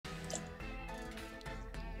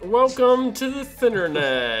Welcome to the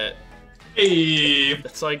Thinnernet. Hey!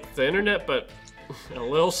 It's like the internet, but a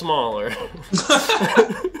little smaller.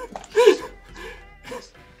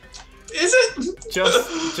 Is it?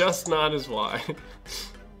 just not as wide.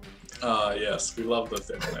 Yes, we love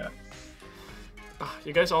the internet.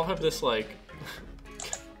 You guys all have this like,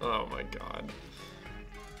 oh my god.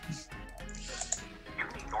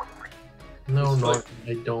 No, no,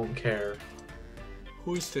 I don't care.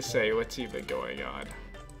 Who's to say what's even going on?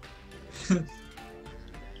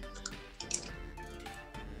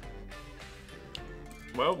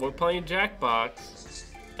 Well, we're playing Jackbox,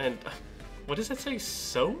 and what does that say?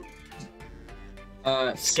 So?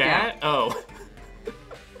 Scat? Oh.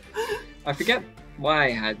 I forget why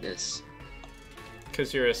I had this.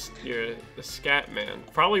 Because you're a scat man.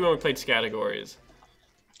 Probably when we played Scattergories.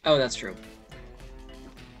 Oh, that's true.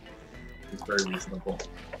 It's very reasonable.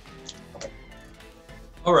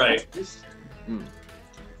 Alright.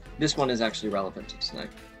 This one is actually relevant to tonight.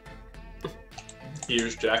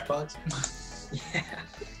 Here's Jackbox.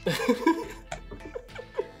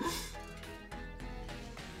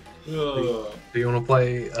 Yeah. Do you want to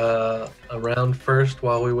play a round first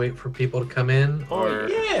while we wait for people to come in? Oh,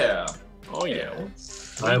 yeah. Oh yeah.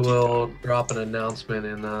 I will drop an announcement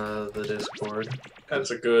in the Discord.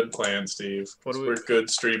 That's a good plan, Steve. What do we- We're good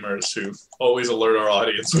streamers who always alert our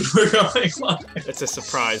audience when we're going live. It's a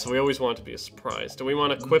surprise. We always want it to be a surprise. Do we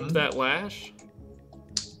want to equip that lash?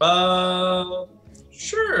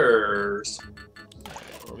 Sure.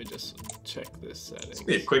 Let me just check this setting. It's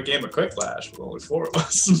gonna be a quick game of Quick Flash with only 4 of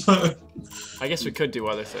us. I guess we could do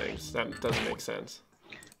other things. That doesn't make sense.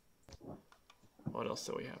 What else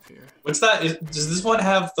do we have here? What's that? Does this one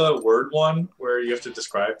have the word one where you have to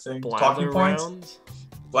describe things? Talking Blather points? rounds?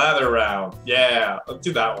 Blather round. Yeah, let's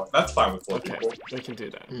do that one. That's fine with 4 Okay, people. we can do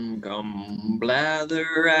that. Come blather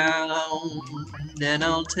round, and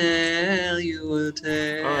I'll tell you a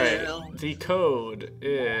tale. Alright, the code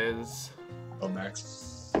is... Oh,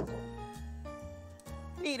 Max.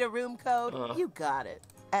 Need a room code? You got it.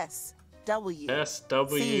 SW.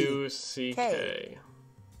 SWCK.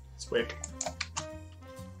 Swick.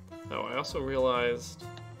 Oh, I also realized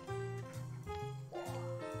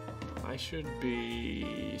I should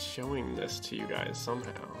be showing this to you guys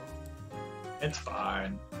somehow. It's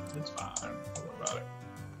fine. It's fine. Don't worry about it.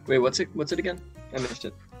 Wait, what's it? What's it again? I missed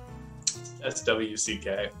it.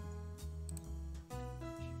 SWCK.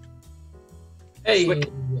 Hey,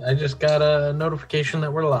 I just got a notification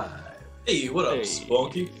that we're live. Hey, what up, Hey,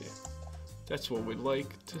 Spunky? that's what we'd like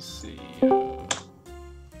to see.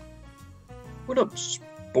 What up,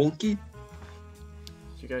 Spunky?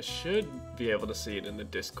 You guys should be able to see it in the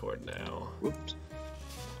Discord now. Whoops.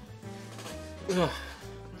 Ugh.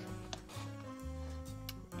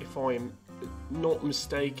 If I'm not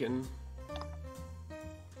mistaken.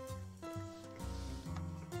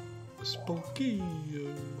 Spunky.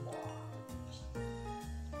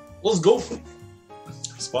 Let's go.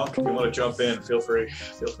 Spunk, if you want to jump in, feel free.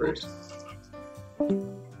 Feel free.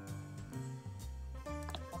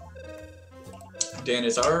 Dan,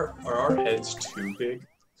 are our heads too big?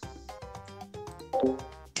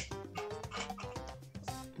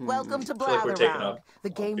 Welcome to I feel like we're Blather taking Round, up the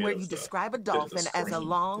game bit where of you the- describe a bit of the dolphin as a screen.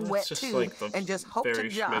 long, wet just tooth like the and just hope to very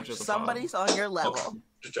josh smidge of the somebody's on your level. Oh,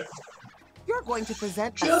 just check. You're going to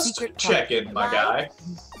present a Just secret checking, card, my right?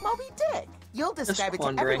 guy. Moby Dick. You'll describe it to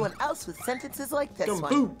wondering. everyone else with sentences like this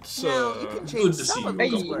one. Boots. Now, you can Good change to some see of you,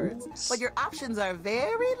 those Hey. words, but your options are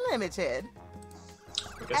very limited.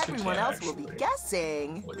 I guess we Everyone can else will be actually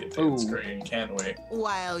guessing, look at the Ooh. screen, can we?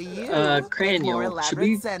 while you make more Cranial, elaborate should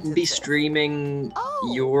we sentences. be streaming Oh,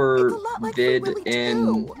 it's your a lot like Free vid Willy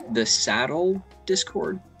in 2. the Saddle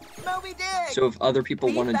Discord? Moby Dick! So if other people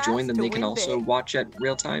Be want to fast join, then to they can win also big. watch at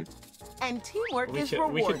real time? And teamwork We is could-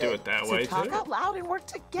 rewarded. we could do it that so way, talk too. out loud and work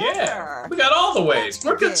together. Yeah, we got all the ways.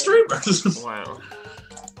 We're good streamers. Wow.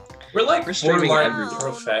 We're like We're streaming borderline everywhere.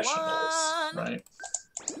 professionals, right?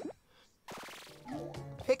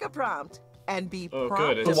 Pick a prompt and be Oh, prompt.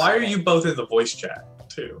 good, But it's- why are you both in the voice chat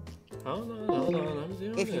too? Hold on, I'm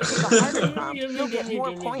doing If you it. pick a harder prompt, Gimme, you'll get gimme, more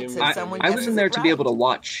gimme, points gimme, if someone I was guesses in there it to be able to right.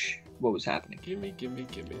 watch what was happening. Gimme.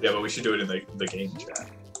 Yeah, but we should do it in the game chat.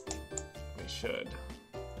 We should.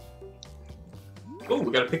 Oh,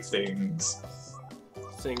 we gotta pick things.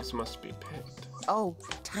 Things must be picked. Oh,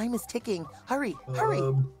 time is ticking. Hurry, hurry.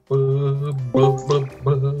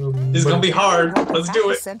 This is gonna be hard. Write Let's back do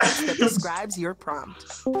a it. sentence that describes your prompt.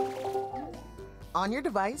 On your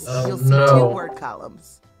device, Oh, you'll see no. 2 word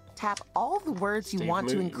columns. Tap all the words you Steve, want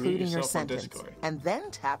to mute include in your yourself on sentence, Discord. and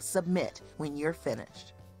then tap submit when you're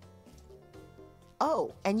finished.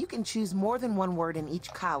 Oh, and you can choose more than one word in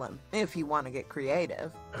each column if you want to get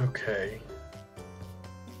creative. Okay.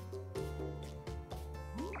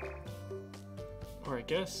 Or I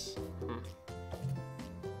guess.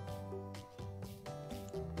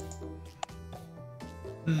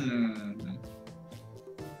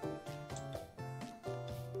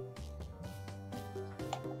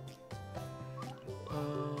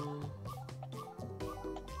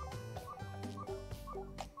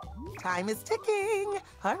 Time is ticking.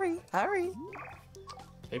 Hurry, hurry.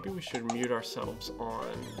 Maybe we should mute ourselves on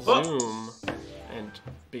Oh. Zoom and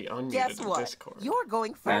be unmuted Guess in what? Discord. You're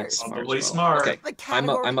going That's first. Probably smart. Okay, The I'm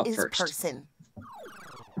category up is first. person.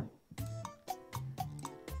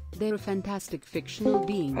 They're a fantastic fictional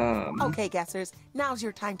being. Okay, guessers, now's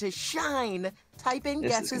your time to shine. Type in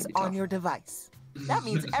This is guesses gonna be on tough. your device. That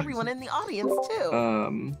means everyone in the audience,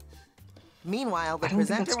 too. Meanwhile, the I don't think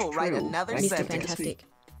presenter that's will write true, another right? Mr. sentence. Fantastic.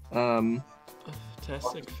 A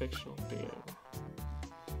fantastic fictional being.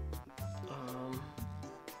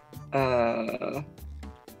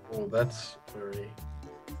 Oh, that's very.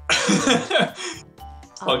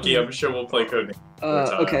 Funky, I'm sure we'll play Code Name.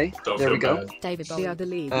 Okay, Don't there feel we go. bad. David, they are the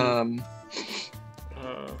lead. I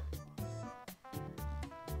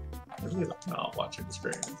really like not watching the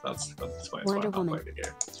screen. That's why Wonder I'm not Woman. playing the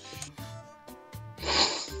game.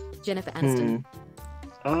 Jennifer Aniston.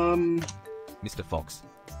 Mr. Fox.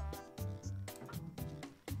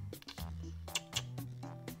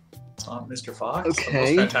 It's not Mr. Fox.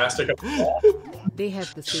 Okay. The most fantastic of all. They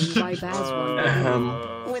have the same vibe as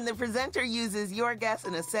one. When the presenter uses your guess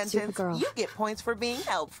in a sentence, Supergirl. you get points for being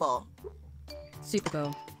helpful.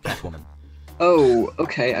 Supergirl. Catwoman. Oh,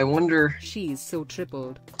 okay. I wonder. She's so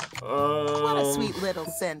tripled. What a sweet little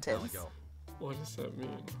sentence. What does that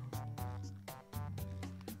mean?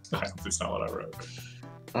 That's not what I wrote.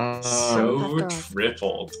 So Hot girls.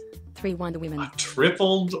 Tripled. 3 Wonder Women. A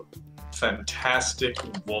tripled fantastic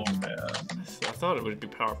woman. I thought it would be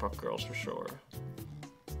Powerpuff Girls for sure.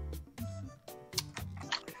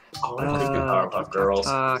 Oh, I think Powerpuff Girls.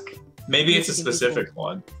 Maybe it's a specific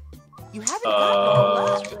one. You haven't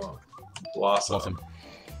gotten That's wrong. Blossom.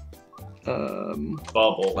 Bottom.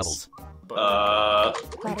 Bubbles. Bubbles. It always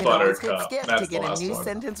hit Buttercup. skip That's to the get a last new one.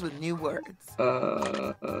 sentence with new words.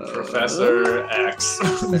 Professor X.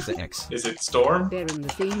 Professor X. Is it Storm? They're in the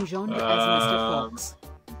same genre as Mr. Fox.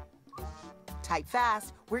 Type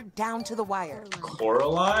fast. We're down to the wire.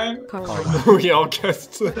 Coraline? Coraline. We all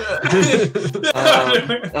guessed. Oh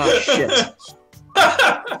shit.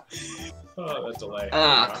 Oh, that delay.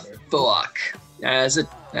 Fuck. As I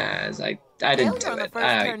didn't Failure on do the it.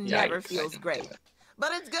 first turn Yeah, never I feels didn't great, do it.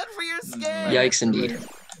 but it's good for your skin. Yikes indeed.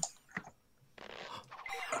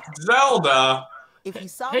 Zelda! If you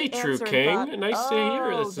saw Hey, the True answer and King. thought, Nice to hear.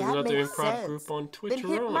 "Oh, This is that another makes improv sense," group on then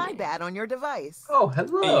hit my Twitch. bad on your device. Oh,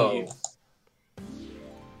 hello. Hey.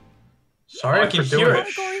 Sorry I can for hear doing it.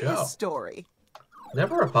 a Category show. is story.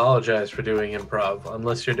 Never apologize for doing improv,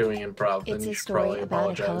 unless you're doing improv. Then It's you a should story probably about a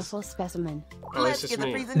apologize. colorful specimen. Oh, Let's it's get just the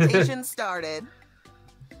me. presentation started.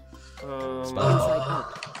 Inside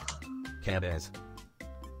out. Care Bears.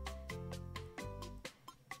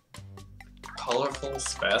 Colorful And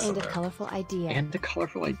specimen. a colorful idea. And a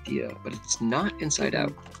colorful idea, but it's not Inside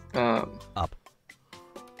Out. Up.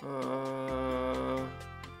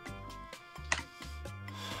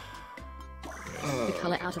 The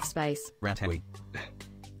color out of space. Ratatouille.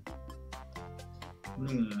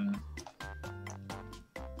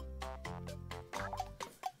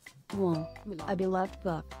 Whoa, a beloved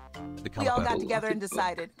book. The We color all got purple. together and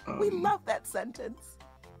decided we love that sentence.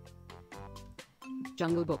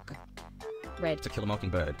 Jungle Book. Red. To Kill a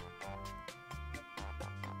Mockingbird.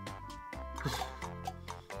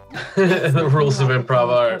 The rules of improv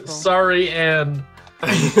are Purple. sorry and.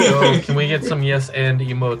 Yo, can we get some yes and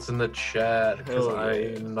emotes in the chat? Because Hell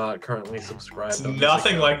yeah. I'm not currently subscribed. It's on this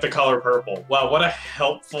nothing account. like the color purple. Wow, what a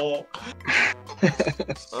helpful.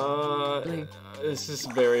 This is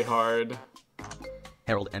very hard.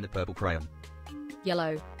 Harold and the Purple Crayon.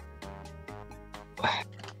 Yellow.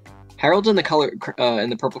 Harold in the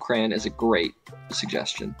purple crayon is a great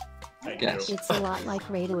suggestion. Thank Yes. you. It's a lot like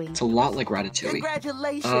Ratatouille. It's a lot like Ratatouille.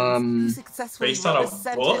 Congratulations, you successfully Based on wrote a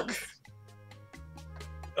sentence. book?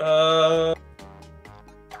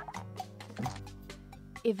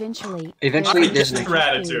 Eventually, Eventually, there's Just Disney.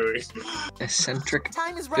 Ratatouille. Eccentric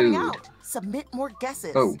Time is running food. out. Submit more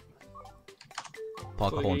guesses. Oh,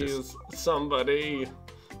 Pocahontas. Please, somebody.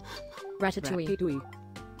 Ratatouille.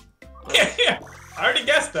 Yeah, I already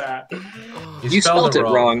guessed that. you spelled it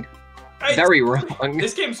wrong. I- Very wrong.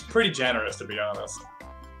 This game's pretty generous, to be honest.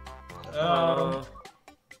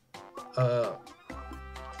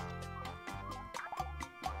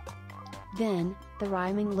 Then, the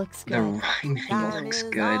rhyming looks The good. rhyming Time looks is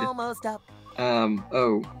good. almost up.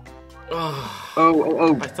 Oh.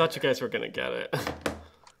 I thought you guys were gonna get it.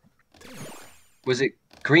 Was it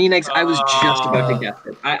green eggs? I was just about to guess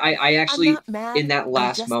it. I actually, I'm not mad, in that I'm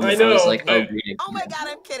last just moment, I I was know, like, oh, green eggs. Oh my god,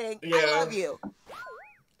 I'm kidding. Yeah. I love you.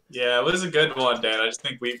 Yeah, it was a good one, Dan. I just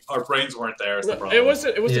think our brains weren't there. Is the problem. It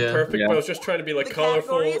wasn't Yeah. perfect, Yeah. but I was just trying to be like The colorful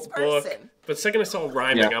category is book. person. But the second I saw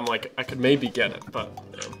rhyming, Yeah. I'm like, I could maybe get it, but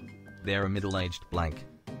They're a middle-aged blank.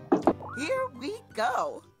 Here we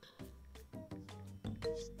go.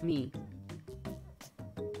 Me.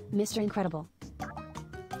 Mr. Incredible.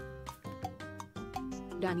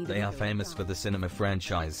 Danny They are famous for the cinema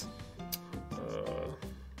franchise.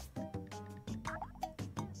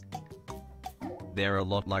 They're a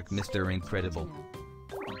lot like Mr. Incredible.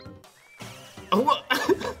 oh, what?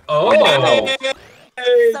 Oh,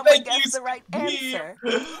 Hey, Someone thank guessed you, the right answer.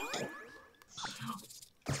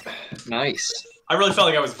 Nice. I really felt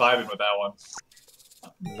like I was vibing with that one.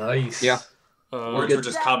 nice. Yeah. Words were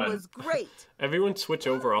just That coming. was great. Everyone switch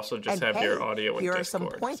over. Also, just And have your hey, audio in here are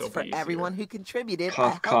Discord. some points so it'll for be easier. everyone who contributed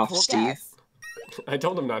Cough, a cough, helpful Steve. guess. I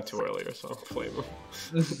told him not to earlier, so I'll blame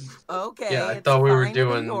him. Okay, Yeah, I it's thought we were finally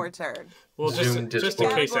doing your turn. Well, Zoom just in Discord.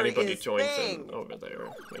 case Category anybody is joins thing. in over there,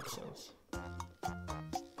 makes sense.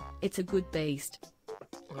 It's a good beast.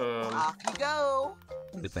 Off you go.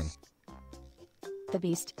 The thing. The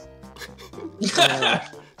Beast.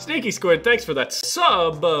 Sneaky Squid, thanks for that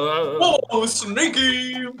sub. Whoa,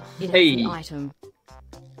 sneaky! It has Hey. an item.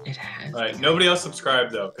 It has. Alright, nobody else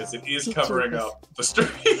subscribed though, because it is covering up the stream.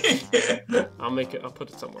 I'll put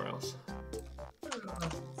it somewhere else.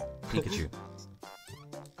 Pikachu.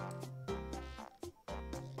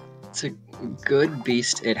 It's a good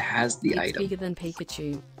beast. It has the It's item. bigger than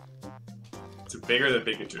Pikachu. It's bigger than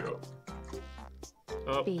Pikachu.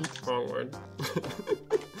 Oh, Beat. wrong word.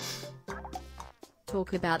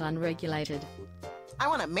 Talk about unregulated. I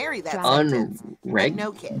want to marry that Dry. sentence. But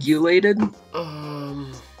no kids. Unregulated?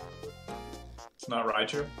 It's not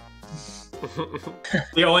Raichu.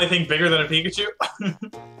 The only thing bigger than a Pikachu?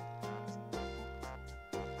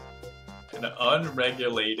 An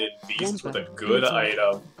unregulated beast with a good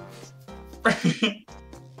item.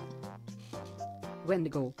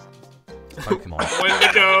 Wendigo. Pokemon.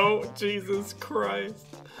 Wendigo! Jesus Christ.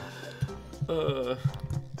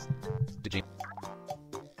 Digi.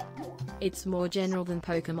 It's more general than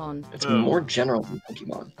Pokemon. It's more general than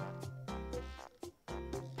Pokemon.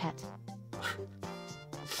 Pet.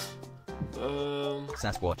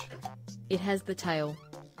 Sasquatch. It has the tail.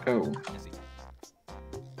 Oh.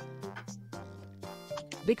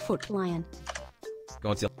 Bigfoot. Lion.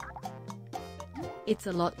 Godzilla. It's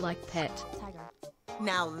a lot like Pet. Tiger.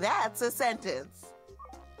 Now that's a sentence.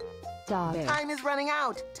 Dog. Bear. Time is running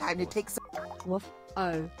out. Time to take some. Wolf.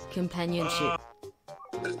 Oh, companionship.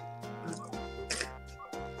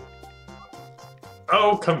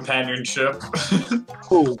 Oh, companionship.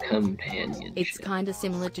 Oh, companion. It's kinda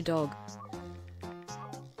similar to dog.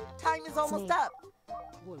 Time is almost Snake. up.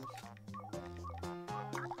 Wolf.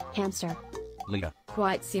 Hamster. Leader.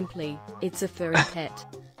 Quite simply, it's a furry pet.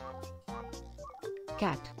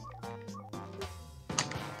 Cat.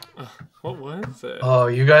 What was it? Oh,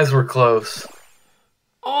 you guys were close.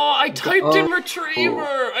 Oh, I typed in Oh. retriever.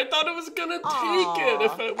 I thought it was gonna take it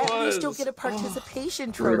if it was. At least you'll get a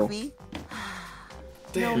participation brutal. trophy.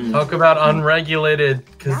 Damn. Talk about unregulated, Now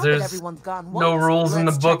because that there's everyone's gone no once, rules in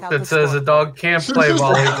the let's book check out that the says a scoreboard. dog can't play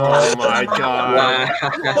volleyball. Oh my god.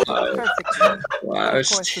 Wow. Perfect. Wow, Of course,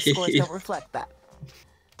 the scores Steve. don't reflect that.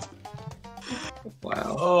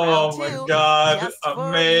 Wow. Oh Round my two, god. just for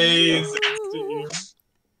Amazing. you.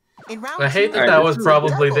 In round I hate that two, that was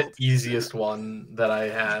probably the doubled. easiest one that I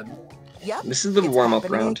had. Yep. This is the it's warm-up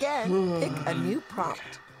happening round. Again. Pick a new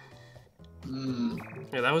prompt.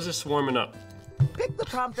 Yeah, that was just warming up. Pick the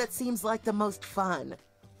prompt that seems like the most fun,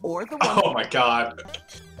 or the one. Oh my god.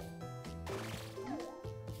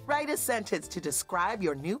 Write a sentence to describe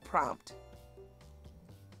your new prompt.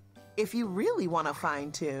 If you really want to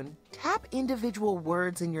fine-tune, tap individual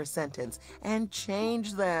words in your sentence and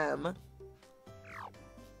change them.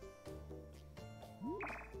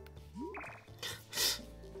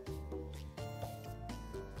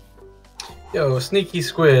 Yo, Sneaky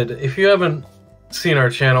Squid, if you haven't seen our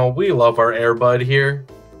channel, we love our Airbud here.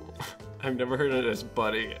 I've never heard of this,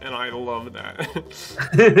 buddy, and I love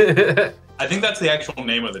that. I think that's the actual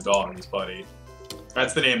name of the dog, is Buddy.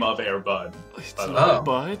 That's the name of Air Bud. It's by the not Oh.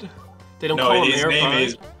 Bud. They don't No, call him his Air name Bud.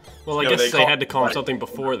 is- Well, I no, guess they they call had to call him Buddy. something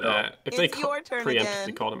before that. If they It's your turn preemptively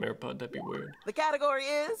again. called him Air Bud, that'd be weird. The category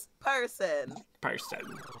is person. Person.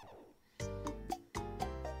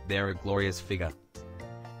 They're a glorious figure.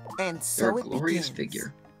 And They're so a it glorious begins.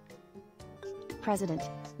 figure. President,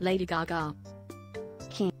 Lady Gaga.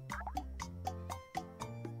 King,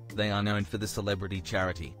 They are known for the celebrity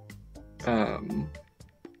charity.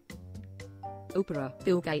 Oprah.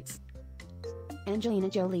 Bill Gates. Angelina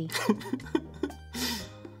Jolie,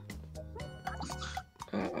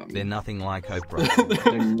 They're nothing like Oprah.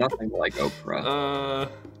 They're nothing like Oprah.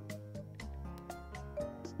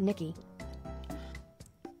 Nikki,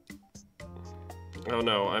 Oh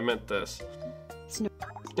no, I meant this.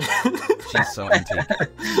 She's so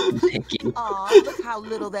antique. Nikki. Aw, look how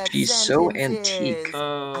little that She's so sentence antique. is.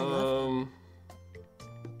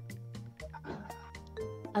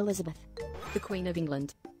 Elizabeth, The Queen of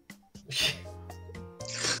England.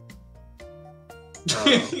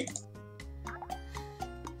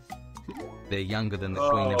 They're younger than the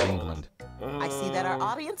Queen of England. I see that our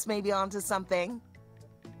audience may be onto something.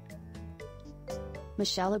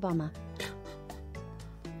 Michelle Obama,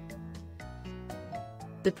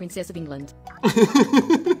 The Princess of England.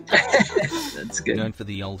 That's good. Known for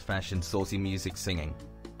the old-fashioned saucy music singing.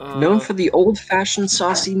 Known for the old-fashioned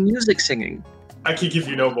saucy music singing. I can give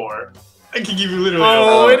you no more. I can give you literally Oh,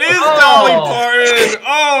 no more. it is Dolly Parton!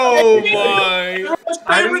 Oh my!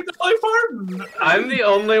 Favorite Dolly Parton! I'm the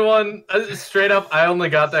only one. Straight up, I only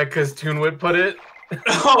got that because Toonwit put it.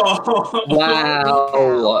 Oh.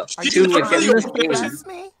 Wow. Are She's you Dude, we're literally getting this a game. Trust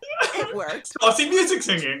me, it worked. Saucy music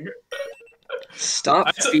singing.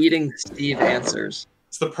 Stop feeding Steve answers.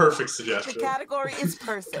 It's the perfect The suggestion. category is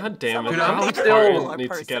person. God damn it, Dude, Some I'm of Dolly them still- Parton needs to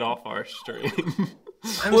person. get off our stream.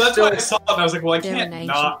 I'm Well, that's still, why I saw it and I was like, well, I They're can't an ancient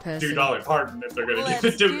not do person. Dolly Parton if they're gonna Let's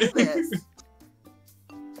give it to do me. this.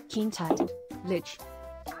 King Tut, Lich.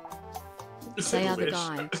 It's They like are the Lich.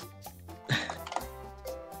 guy.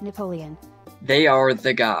 Napoleon, They are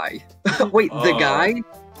the guy. Wait, the Oh. guy?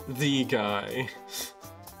 The guy.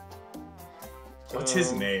 What's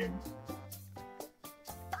his name?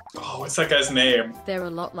 Oh, what's that guy's name? They're a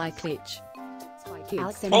lot like Lich. Spy Kids.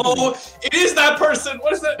 Alexander Oh, it is that person!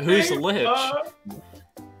 What is that Who's name? Lich?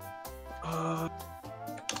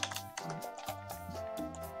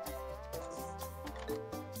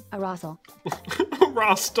 Arousal,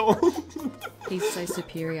 Rostel. He's so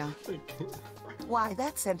superior. Why,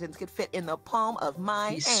 that sentence could fit in the palm of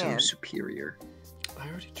my He's so hand. superior. I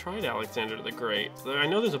already tried Alexander the Great. I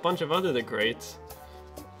know there's a bunch of other the Greats.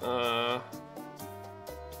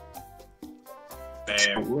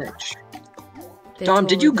 Name. Lich. They're Tom,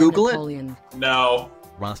 did taller you than Google it? Napoleon. No.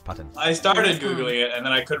 Rasputin. I started Yes, Googling it and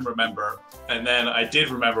then I couldn't remember. And then I did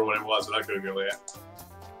remember what it was without Googling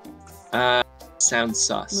it. Sounds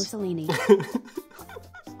sus. Mussolini,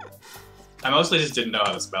 I mostly just didn't know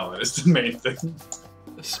how to spell it. It's the main thing.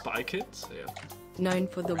 Spy Kids? Yeah. Known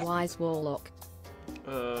for the wise warlock.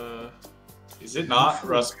 Is it not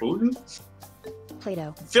Rasputin?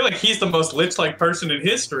 Plato, I feel like he's the most lich-like person in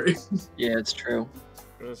history. Yeah, it's true.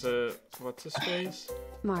 Was it... What's his face?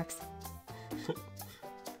 Marx,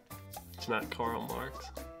 It's not Karl Marx.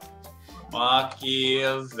 The timer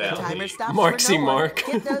Machiavelli. stops Marxy for no one. Mark.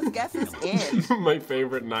 Get those guesses in. My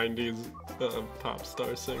favorite 90s pop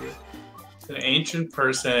star singer. An ancient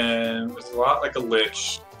person. It's a lot like a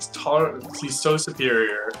lich. He's taller. He's so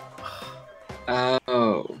superior.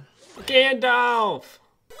 Oh. Gandalf!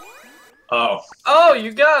 Oh. oh,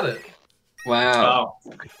 you got it. Wow.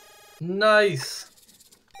 Oh. Nice.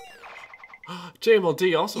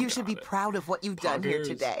 JMLD also You got should be it. proud of what you've done here Poggers.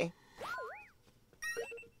 today.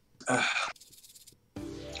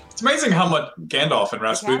 It's amazing how much Gandalf and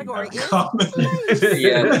Rasputin category have in is common.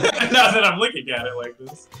 Yeah. Now that I'm looking at it like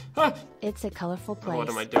this. Huh. it's a colorful place. What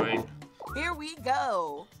am I doing? Here we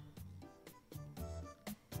go.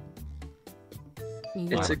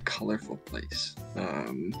 It's a colorful place.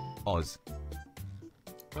 Oz.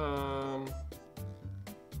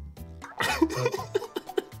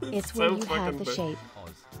 It's So where you have fucking the big. shape.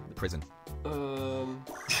 Oz. The prison.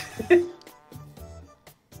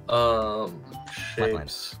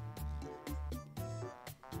 Shapes.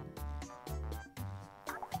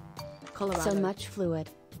 Colorado. So much fluid.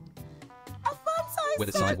 A fun-sized Where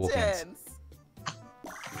the sidewalk ends. sentence.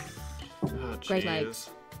 Oh, Great jeez. Lakes.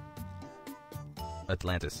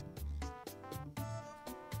 Atlantis.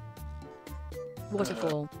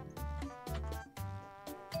 Waterfall.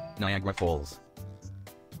 Niagara Falls.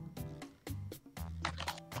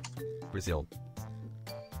 Brazil.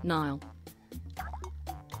 Nile.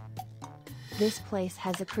 This place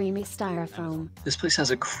has a creamy styrofoam. This place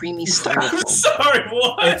has a creamy I'm styrofoam. sorry,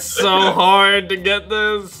 what? It's so hard to get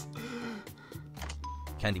this.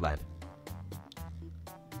 Candyland.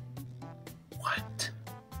 What?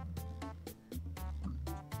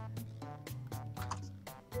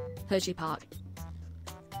 Hershey Park.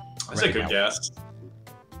 That's a good guess.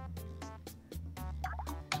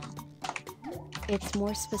 It's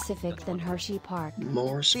more specific than Hershey Park.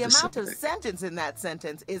 More The specific. amount of sentence in that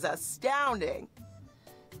sentence is astounding.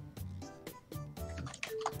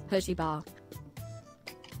 Hershey bar.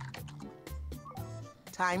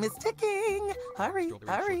 Time is ticking. Hurry,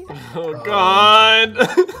 hurry. Oh God.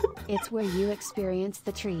 It's where you experience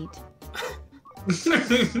the treat. This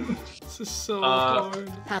is so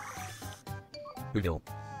hard. Hoodle.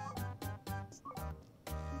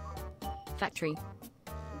 Factory.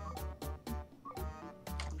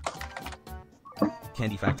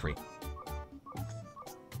 Candy factory.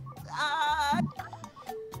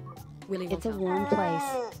 Willy It's a Wonka. warm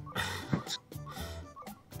place.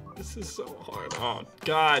 This is so hard. Oh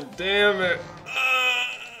God damn it.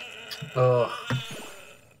 Oh.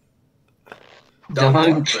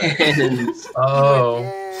 Duncan.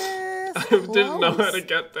 Oh. I didn't know how to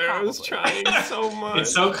get there. I was trying so much.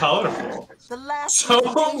 It's so colorful. The last So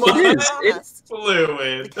presentation much. is on It us.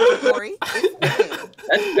 Fluid. Don't worry, it's okay.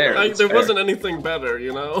 That's fair. Like, That's there fair. wasn't anything better,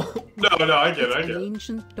 you know? No, I get An it.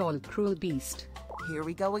 ancient, tall, cruel beast. Here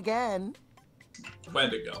we go again.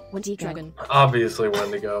 Wendigo. Wendigo. Dragon. Obviously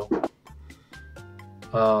Wendigo.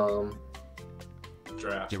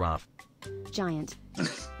 Giraffe. Giraffe. Giant.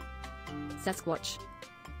 Sasquatch.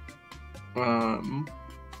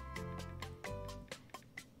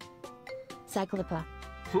 Cyclopa.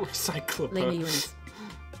 Cyclopa. Lemurons.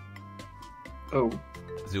 Oh,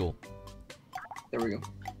 Zool. there we go.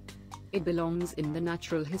 It belongs in the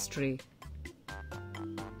natural history.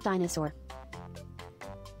 Dinosaur.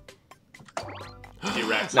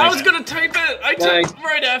 T-Rex. I was gonna type it! I typed Nice.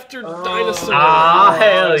 right after dinosaur. Ah,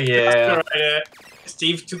 hell yeah. Right.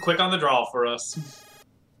 Steve, too quick on the draw for us.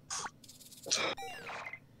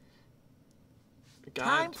 God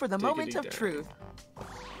Time for the moment diggity of dang. truth.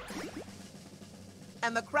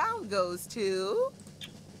 And the crown goes to...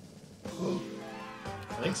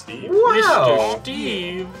 I think Steve. Wow. Mr.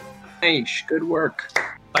 Steve. Nice, good work.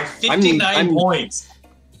 Like 59 I'm- points.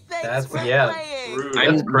 Thanks That's- for yeah. playing. Rude.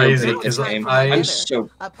 I'm That's crazy, no good at this 'cause game. I- I'm so.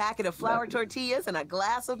 A packet of flour tortillas and a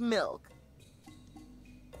glass of milk.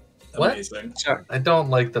 What? Amazing. Sorry. I don't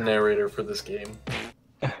like the narrator for this game.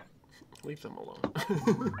 Leave them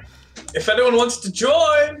alone. If anyone wants to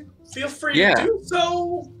join, feel free Yeah. to do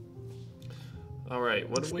so. Alright,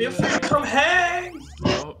 what do we... Feel free to come hang.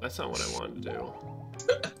 Oh, that's not what I wanted to do.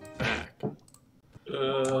 Back.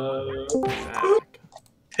 Back.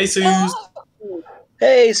 Hey, Suze.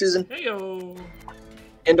 Hey, Susan. Heyo.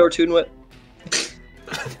 Indoor tune what?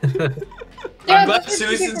 I'm glad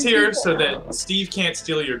Susan's here so that Steve can't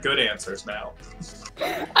steal your good answers now.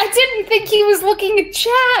 I didn't think he was looking at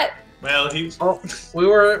chat. Well, he's. Oh, we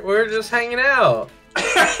were just hanging out.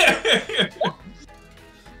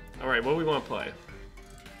 Alright, what do we want to play?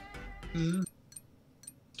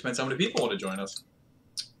 Depends how many people want to join us.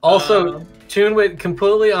 Also, TuneWit,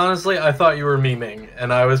 completely honestly, I thought you were memeing,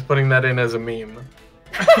 and I was putting that in as a meme.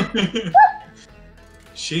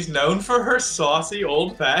 She's known for her saucy,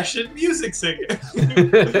 old-fashioned music singing.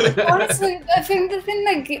 Honestly, I think the thing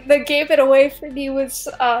that gave it away for me was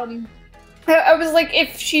I was like,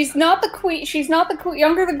 if she's not the queen,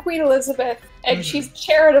 younger than Queen Elizabeth, and she's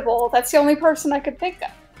charitable. That's the only person I could think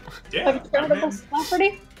of. Yeah, Like a charitable I'm in.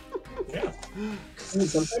 celebrity. Yeah.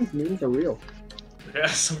 Sometimes memes are real. Yeah,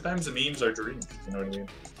 sometimes the memes are dreams. You know what I mean?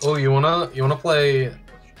 Oh, you wanna play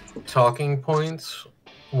talking points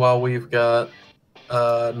while we've got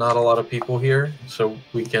not a lot of people here, so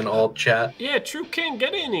we can all chat? Yeah, True King,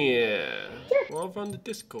 get in here. We're over on the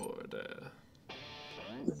Discord.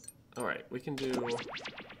 Alright, we can do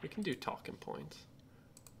talking points.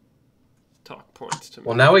 Talk points to me.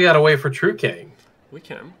 Well, now we gotta wait for True King. We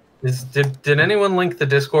can. Did anyone link the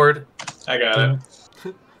Discord? I got it.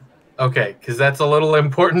 Okay, because that's a little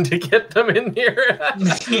important to get them in here.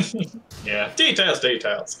 Yeah,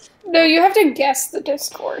 details. No, you have to guess the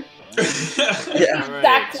Discord. Yeah. Alright.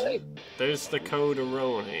 Exactly. There's the code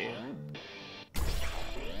Aroni.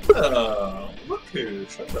 Look who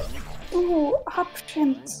shut up. Ooh,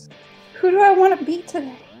 options. Who do I want to be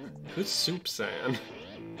today? Who's Soup San?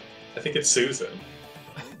 I think it's Susan.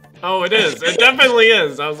 Oh, it is. It definitely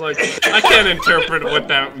is. I was like, I can't interpret what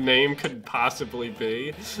that name could possibly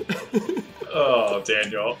be. Oh,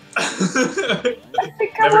 Daniel. I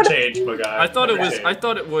Never wanna- change, my guy. I thought it Never was. change. I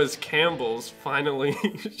thought it was Campbell's finally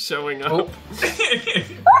showing up.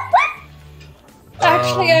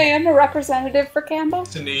 Actually, I am a representative for Campbell.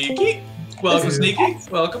 Sneaky. Welcome, Sneaky.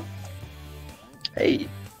 Welcome. Hey.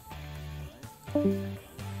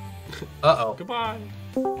 Uh-oh. Goodbye.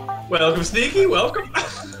 Welcome, Sneaky. Welcome.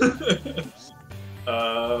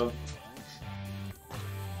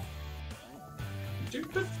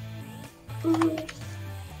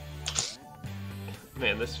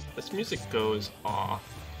 Man, this music goes off.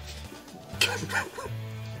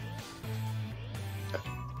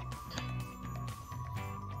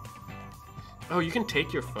 Oh, you can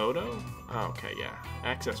take your photo? Oh, okay, yeah.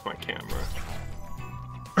 Access my camera.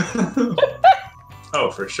 Oh,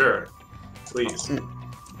 for sure. Please.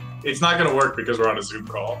 It's not gonna work because we're on a Zoom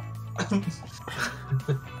call.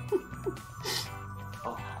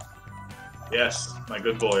 Oh. Yes, my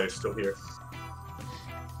good boy is still here.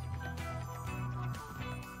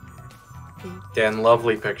 Dan,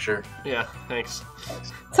 lovely picture. Yeah, thanks.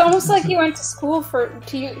 It's almost like you went to school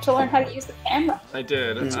to learn how to use the camera. I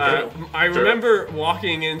did. I remember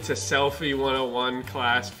walking into Selfie 101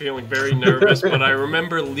 class feeling very nervous, but I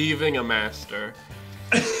remember leaving a master.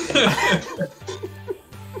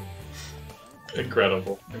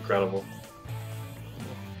 Incredible. Incredible.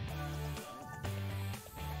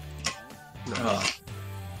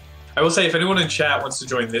 I will say, if anyone in chat wants to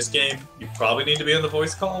join this game, you probably need to be on the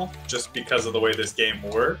voice call, just because of the way this game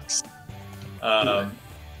works.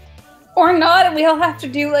 Or not, and we'll have to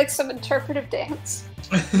do like some interpretive dance.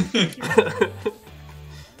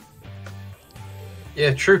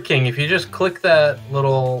 Yeah, True King, if you just click that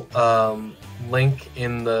little link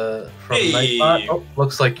in the from Nightbot, oh,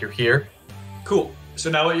 looks like you're here. Cool. So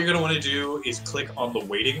now what you're going to want to do is click on the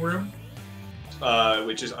waiting room,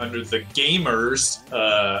 which is under the gamers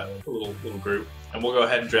little group, and we'll go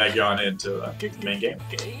ahead and drag you on into the main game.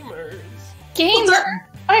 Gamers. Gamer.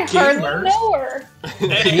 I hardly know her.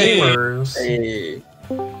 Hey. Gamers. Hey.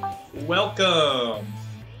 Welcome.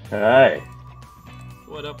 Hi.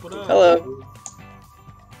 What up, what up? Hello.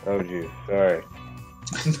 Oh, geez. Sorry.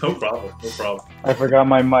 No problem. No problem. I forgot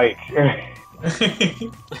my mic.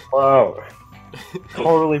 Wow.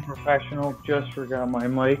 Totally professional. Just forgot my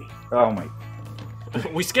mic. Oh, my.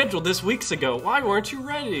 We scheduled this weeks ago. Why weren't you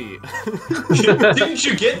ready? Didn't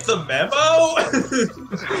you get the memo?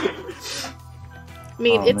 I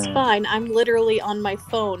mean, Oh, it's man. fine. I'm literally on my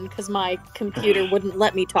phone because my computer wouldn't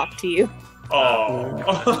let me talk to you.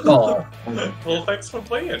 Oh. Well, thanks for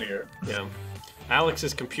playing here. Yeah.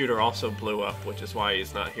 Alex's computer also blew up, which is why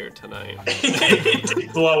he's not here tonight.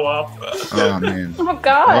 Blow up. Oh man. Oh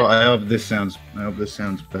God. Well, I hope this sounds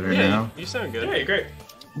better Yeah, now. you sound good. Yeah, great.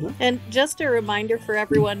 And just a reminder for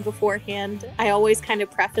everyone beforehand, I always kind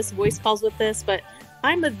of preface voice calls with this, but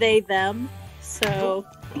I'm a they, them, so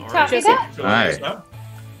Copy just that. Hi.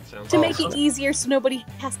 Sounds to make it awesome. easier so nobody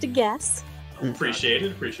has to guess. Appreciate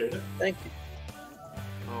it. Appreciate it. Thank you.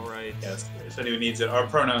 All right. Yes, if anyone needs it, our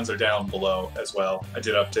pronouns are down below as well. I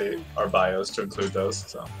did update our bios to include those,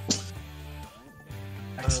 so.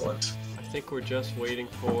 Excellent. I think we're just waiting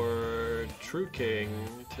for True King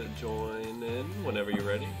to join in whenever you're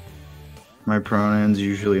ready. My pronouns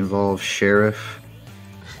usually involve sheriff.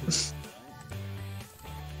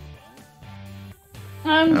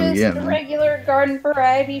 I'm just yeah, a man. regular garden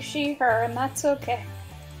variety she, her, and that's okay.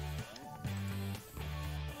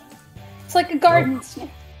 It's like a garden snake.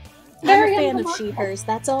 I'm Very a fan of unremarkable. she-hers,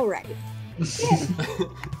 that's alright. Yeah.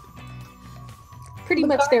 Pretty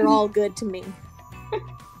much they're all good to me.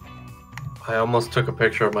 I almost took a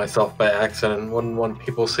picture of myself by accident. Wouldn't want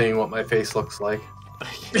people seeing what my face looks like.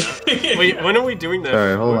 Wait, when are we doing that?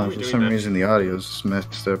 Sorry, hold When are on. we For doing some that? reason, the audio's just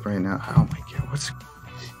messed up right now. Oh my god, what's?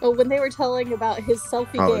 Well, when they were telling about his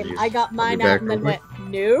selfie game, Apologies. I got I'll be mine back out and then real went,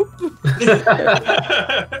 nope.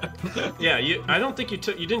 Yeah, I don't think you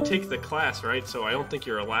didn't take the class, right? So I don't think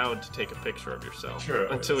you're allowed to take a picture of yourself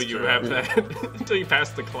until it's you true. have that until you pass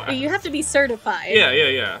the class. You have to be certified.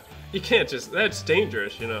 Yeah. You can't just that's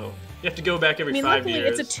dangerous, you know. You have to go back every I mean, 5 luckily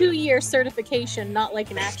years. it's a 2-year certification, not like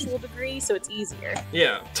an actual degree, so it's easier.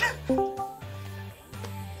 Yeah.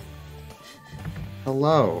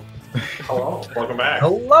 Hello. Hello. Welcome back.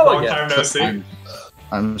 Hello Long again. time no see.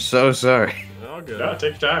 I'm so sorry. All good. Yeah,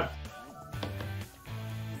 take your time.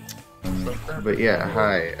 But yeah,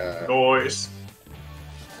 hi. Noise.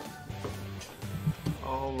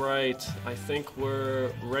 All right. I think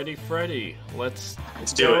we're ready, Freddy. Let's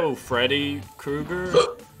do go, Freddy Krueger.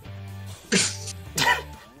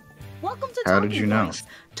 Welcome to How did Talking you know? Points.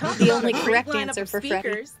 Talk The about only a great correct lineup answer of for Freddy.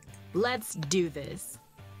 speakers. Let's do this.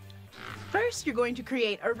 First, you're going to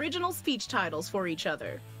create original speech titles for each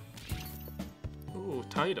other. Ooh,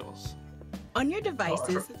 titles. On your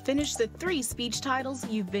devices, finish the 3 speech titles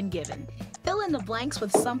you've been given. Fill in the blanks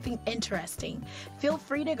with something interesting. Feel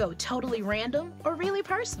free to go totally random or really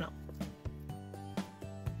personal.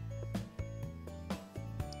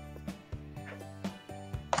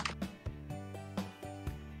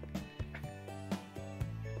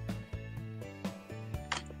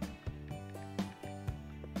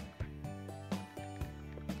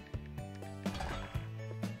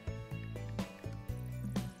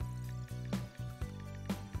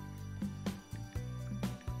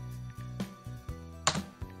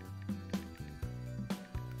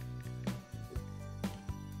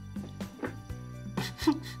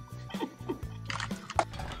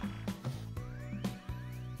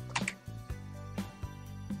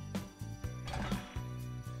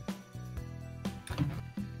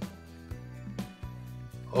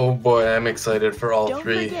 Oh boy, I'm excited for all Don't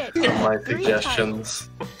three forget, of my three suggestions.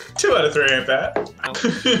 2 out of 3 ain't bad.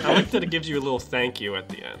 I like that it gives you a little thank you at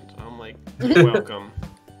the end. I'm like, welcome.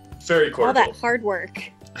 Very All cordial. that hard work.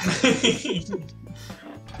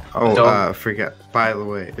 Oh, I forgot. By the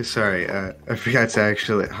way, sorry, I forgot to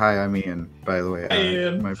actually. Hi, I'm Ian. By the way,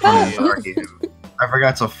 Ian. my pronouns are Ian. I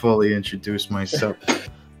forgot to fully introduce myself.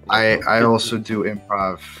 I also do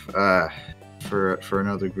improv for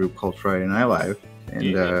another group called Friday Night Live,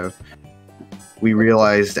 and we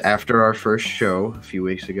realized after our first show a few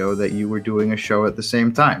weeks ago that you were doing a show at the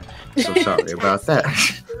same time. So sorry about that.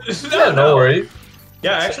 No worries.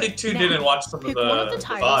 Yeah, I actually tuned in and watched some of pick the one of the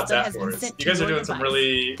titles VODs that has been afterwards. sent You to guys are your doing some device.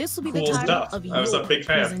 really This will be cool the title stuff. of I was a your big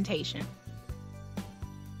fan. presentation.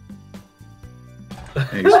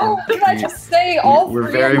 No, can I just say all We're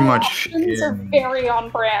three very of my much options are in- very on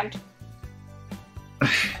brand.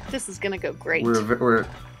 This is gonna go great. We're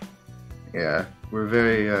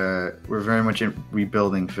very much in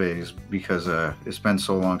rebuilding phase because it's been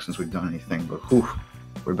so long since we've done anything. But whew,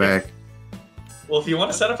 we're back. Well, if you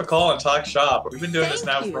want to set up a call and talk shop, we've been doing this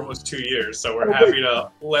now Thank for you. almost 2 years, so we're happy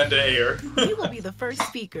to lend an ear. You will be the first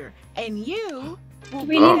speaker, and you will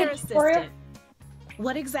We be need their a tutorial. assistant.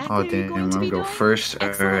 What exactly Oh are you damn, going I'm to gonna be go doing? first. All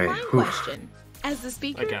Excellent right. line Whew. question. As the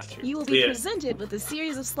speaker, got you. you will be Yeah. presented with a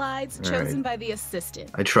series of slides All chosen right. by the assistant.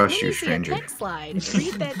 I trust When you, you see stranger. a text slide,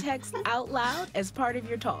 read that text out loud as part of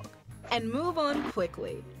your talk, and move on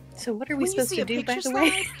quickly. So what are we When you supposed see to a do, by picture the way?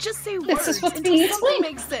 slide, just say This words is what's until being something explained.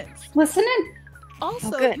 makes sense. Listen in.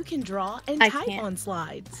 Also, good. you can draw and I type can't. on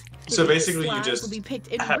slides. So These basically, you slides just will be picked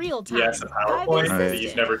in have real time yes, a by the PowerPoint that assistant.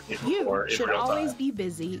 you've never seen before You in should real always time. be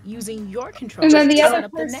busy using your controller And then the to other set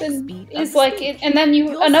up the next person beat of is the like, speech. and then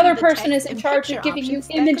You'll another see the person text is in and charge of picture giving you options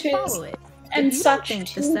that could images follow it. and If you don't such think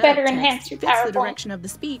the to setup better text enhance your fits the PowerPoint. direction of the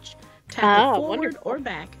speech, tap Ah, it forward wonderful. or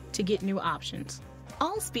back to get new options.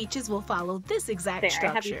 All speeches will follow this exact There, I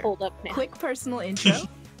structure. have you pulled up now. Quick personal intro,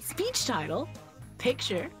 speech title,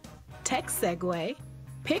 picture, text segue,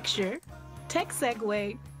 picture, text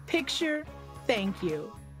segue, picture, thank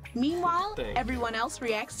you. Meanwhile, Thank you. everyone else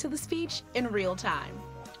reacts to the speech in real time.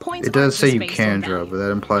 Points It does aren't say just you based can on draw, value. but that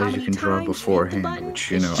How implies you many can draw times you hit the beforehand, button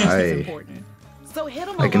which is just as important. So hit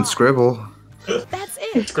 'em a I can lot. scribble. That's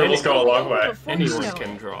it. Scribbles go a long way. Before you Anyone know can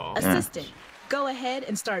it. draw. Assistant, go ahead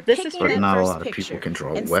and start This is picking But that not a first lot of people picture. can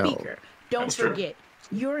draw And well. speaker, don't That's true. forget,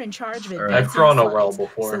 you're in charge of All right. advancing I've drawn a slides. well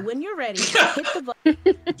before. So when you're ready, hit the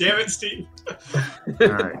button. Damn it, Steve. All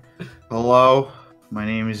right. Hello, my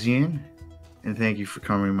name is Ian, and thank you for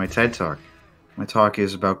coming to my TED Talk. My talk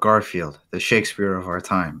is about Garfield, the Shakespeare of our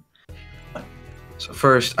time. So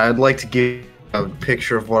first, I'd like to give a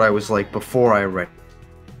picture of what I was like before I read.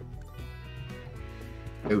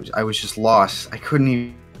 I was just lost. I couldn't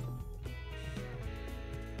even.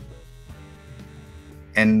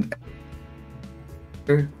 And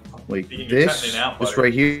like You're this, cutting it out, this buddy.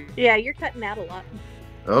 right here. Yeah, you're cutting out a lot.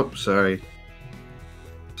 Oh, sorry.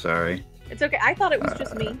 Sorry. It's okay. I thought it was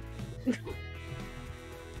just me.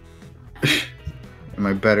 Am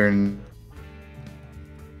I better in...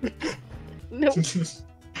 Nope.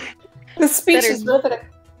 The speech Better- is riveting.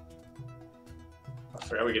 I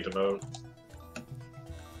forgot we get to vote.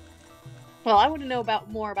 Well, I want to know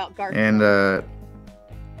more about Garfield. And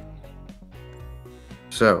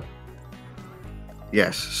so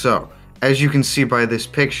yes, so as you can see by this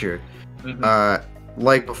picture,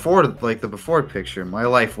 like the before picture, my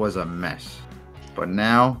life was a mess. But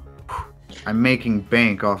now I'm making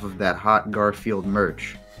bank off of that hot Garfield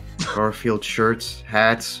merch. Garfield shirts,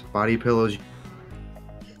 hats, body pillows.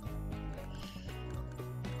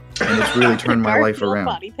 And it's really turned my life Garfield around.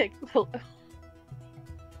 body pic-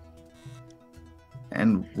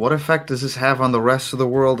 And what effect does this have on the rest of the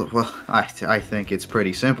world? Well, I think it's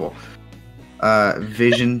pretty simple.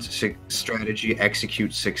 Vision, strategy,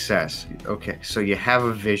 execute, success. Okay, so you have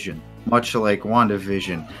a vision, much like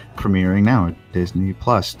WandaVision, premiering now at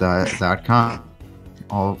DisneyPlus.com.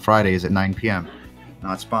 All Fridays at 9 p.m.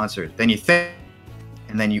 Not sponsored. Then you think,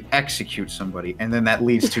 and then you execute somebody, and then that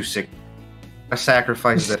leads to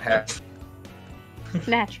sacrifices that happen.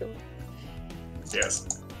 Naturally. Yes.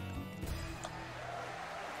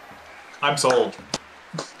 I'm sold.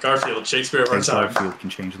 Garfield, Shakespeare of our And time. Garfield can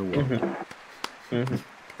change the world.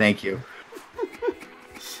 Thank you.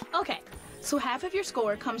 Okay, so half of your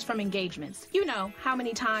score comes from engagements. You know how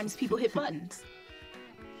many times people hit buttons.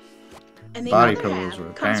 and the Body other pillows half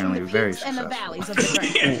were comes from apparently the very peaks and the successful. valleys of the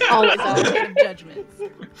brain. Always Authoritative judgments.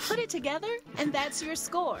 Put it together, and that's your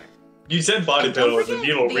score. You said body And don't pillow, and the forget,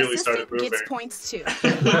 needle the really started assistant moving. gets points too.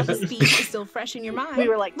 While the speech is still fresh in your mind, We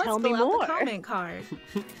were like, let's tell me fill out more. the comment card.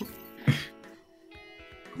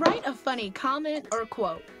 Write a funny comment or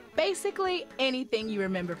quote. Basically, anything you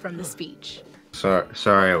remember from the speech.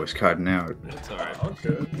 Sorry, I was cutting out. That's alright.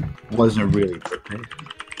 Okay. Wasn't really prepared.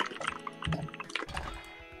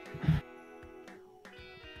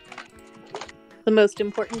 The most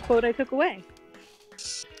important quote I took away.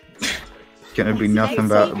 Gonna be nothing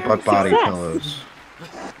but body Success. pillows.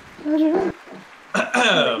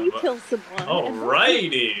 You kill someone.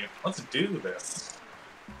 Alrighty, let's do this.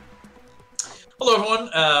 Hello,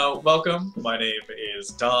 everyone. Welcome. My name is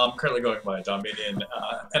Dom, currently going by Dominion,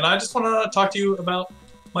 and I just want to talk to you about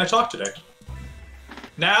my talk today.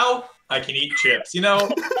 Now I can eat chips. You know,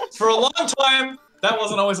 for a long time that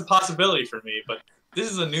wasn't always a possibility for me, but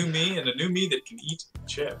this is a new me, and a new me that can eat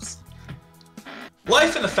chips.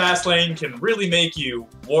 Life in the fast lane can really make you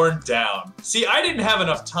worn down. See, I didn't have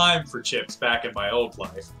enough time for chips back in my old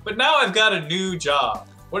life, but now I've got a new job.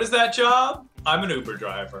 What is that job? I'm an Uber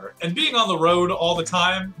driver, and being on the road all the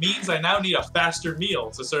time means I now need a faster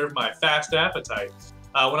meal to serve my fast appetite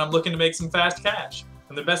when I'm looking to make some fast cash.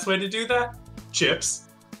 And the best way to do that? Chips.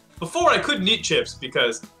 Before I couldn't eat chips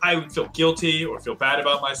because I would feel guilty or feel bad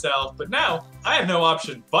about myself, but now I have no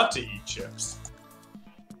option but to eat chips.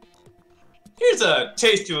 Here's a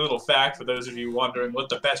tasty little fact for those of you wondering what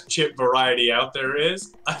the best chip variety out there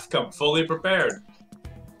is. I've come fully prepared.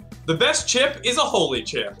 The best chip is a holy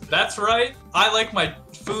chip. That's right, I like my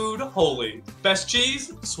food holy. Best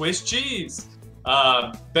cheese? Swiss cheese.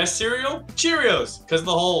 Best cereal? Cheerios, because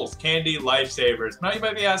the holes, candy lifesavers. Now you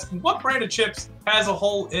might be asking, what brand of chips has a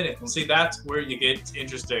hole in it? Well, see, that's where you get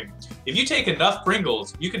interesting. If you take enough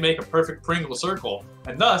Pringles, you can make a perfect Pringle circle,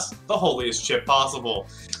 and thus, the holiest chip possible.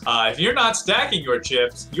 If you're not stacking your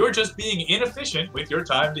chips, you're just being inefficient with your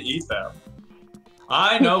time to eat them.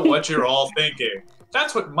 I know what you're all thinking.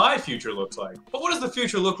 That's what my future looks like. But what does the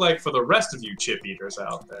future look like for the rest of you chip eaters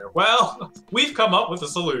out there? Well, we've come up with a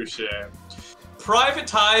solution.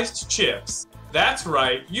 Privatized chips. That's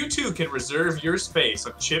right, you too can reserve your space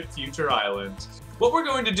on Chip Future Island. What we're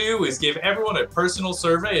going to do is give everyone a personal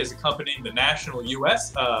survey as accompanying the national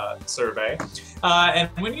US survey. And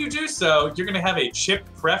when you do so, you're going to have a chip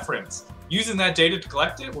preference. Using that data to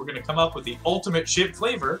collect it, we're going to come up with the ultimate chip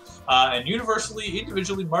flavor and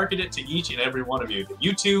individually market it to each and every one of you, that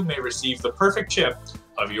you too may receive the perfect chip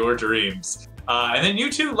of your dreams. And then you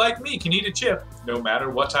too, like me, can eat a chip no matter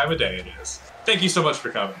what time of day it is. Thank you so much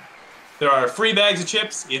for coming. There are free bags of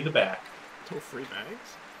chips in the back. Oh, free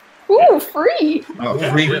bags? Ooh, free! Oh,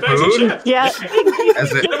 Yeah, free bags of food? chips. Yeah.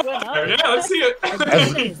 Yeah, let's see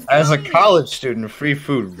it. As a college student, free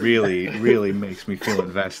food really makes me feel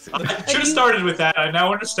invested. I should have started with that. I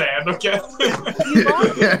now understand. Okay. You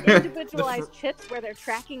bought these individualized chips where they're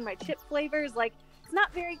tracking my chip flavors. Like, it's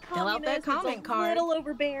not very Fill out communist. that comment it's a card. little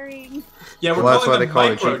overbearing. Yeah, we're Well, that's why calling they them call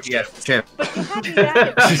it micro GPS chip. But you had me back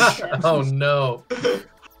at chips. Oh no.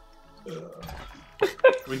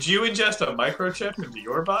 Would you ingest a microchip into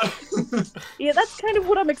your body? Yeah, that's kind of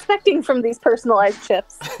what I'm expecting from these personalized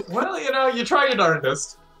chips. Well, you know, you try your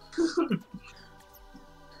darndest.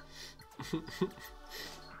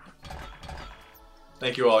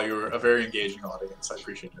 Thank you all. You were a very engaging audience. I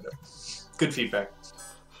appreciated it. Good feedback.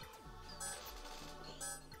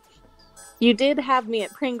 You did have me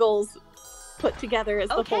at Pringles put together as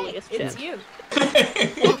the Okay, holiest chip. it's you.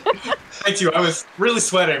 Thank you. I was really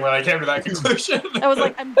sweating when I came to that conclusion. I was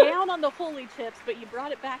like, I'm down on the holy chips, but you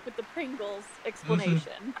brought it back with the Pringles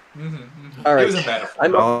explanation. All right. It was a metaphor.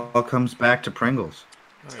 I'm It all comes back to Pringles.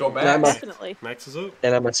 Let's go And back. I'm, a- Definitely. Max is up.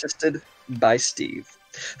 and I'm assisted by Steve.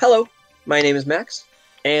 Hello, my name is Max,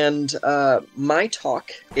 and my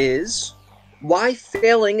talk is why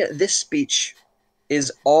failing this speech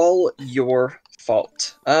is all your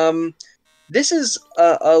fault. This is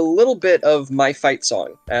a little bit of my fight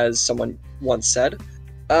song, as someone once said.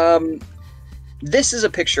 This is a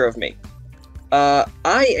picture of me.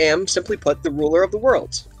 I am, simply put, the ruler of the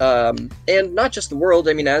world. And not just the world,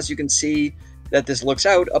 I mean, as you can see that this looks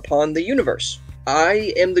out upon the universe.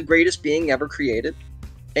 I am the greatest being ever created.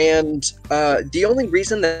 And the only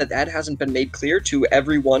reason that that hasn't been made clear to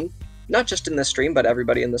everyone, not just in this stream, but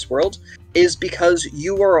everybody in this world, is because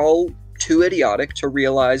you are all too idiotic to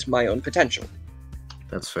realize my own potential.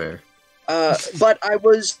 That's fair. But I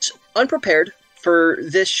was unprepared for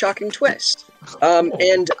this shocking twist.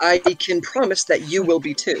 And I can promise that you will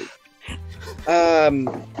be too.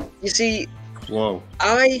 You see, Whoa.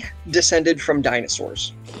 I descended from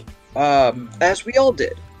dinosaurs. as we all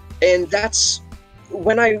did. And that's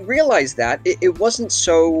when I realized that it wasn't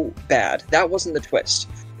so bad. That wasn't the twist.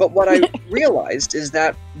 But what I realized is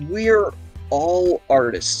that we're all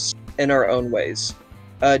artists in our own ways.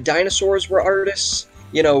 Dinosaurs were artists,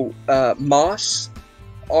 moss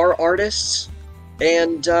are artists,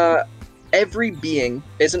 and every being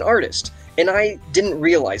is an artist. And I didn't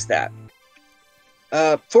realize that.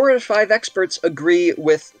 4 out of 5 experts agree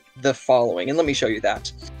with the following, and let me show you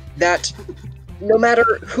that. That no matter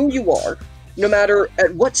who you are, no matter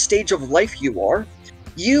at what stage of life you are,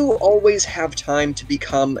 you always have time to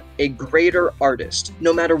become a greater artist,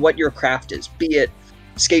 no matter what your craft is, be it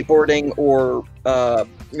skateboarding or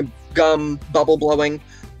gum bubble blowing.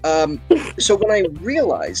 So when I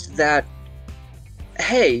realized that,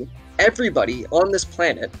 hey, everybody on this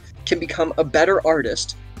planet can become a better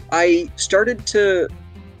artist, I started to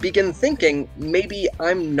begin thinking maybe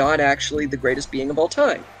I'm not actually the greatest being of all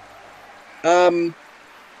time.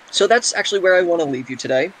 So that's actually where I want to leave you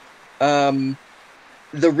today.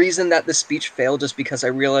 The reason that the speech failed is because I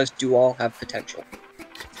realized you all have potential.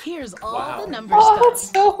 Here's all the numbers. Oh,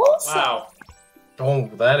 that's so wholesome. Wow. Oh,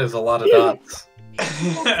 that is a lot of dots.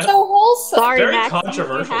 So wholesome. Sorry, Very Max.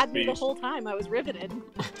 controversial You had me the speech. whole time. I was riveted.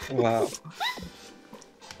 Wow.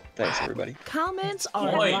 Thanks, everybody. Comments are You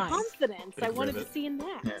had Boy. live. confidence. I Big wanted rivet. to see in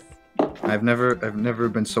Max. I've never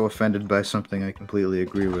been so offended by something I completely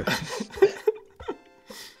agree with.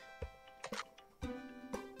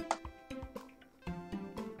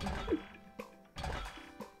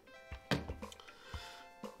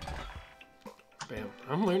 Bam.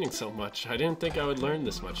 I'm learning so much. I didn't think I would learn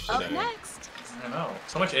this much Up today. next. I know.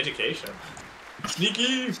 So much education.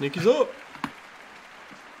 Sneaky! Sneaky's up.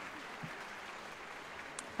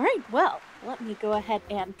 All right, well, let me go ahead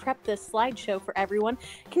and prep this slideshow for everyone.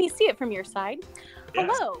 Can you see it from your side? Yes.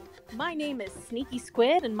 Hello, my name is Sneaky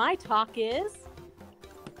Squid, and my talk is...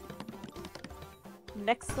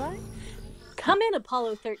 Next slide. Come in,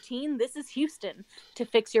 Apollo 13. This is Houston. To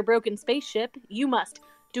fix your broken spaceship, you must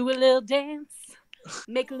do a little dance,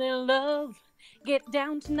 make a little love, get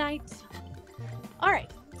down tonight. All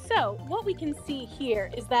right, so what we can see here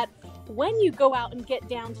is that when you go out and get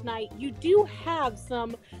down tonight, you do have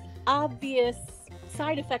some obvious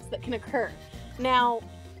side effects that can occur. Now,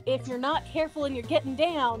 if you're not careful and you're getting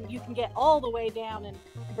down, you can get all the way down and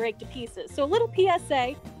break to pieces. So a little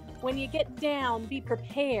PSA, when you get down, be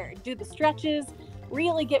prepared. Do the stretches,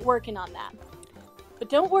 really get working on that. But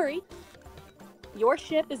don't worry, your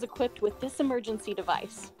ship is equipped with this emergency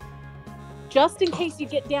device. Just in case you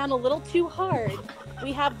get down a little too hard,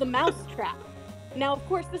 we have the mouse trap. Now, of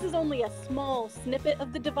course, this is only a small snippet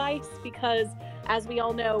of the device because, as we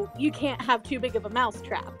all know, you can't have too big of a mouse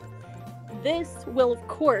trap. This will, of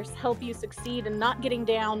course, help you succeed in not getting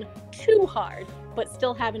down too hard, but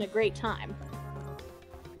still having a great time.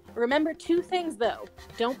 Remember 2 things, though.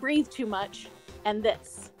 Don't breathe too much, and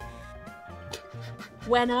this.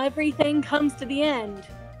 When everything comes to the end,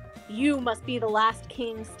 you must be the last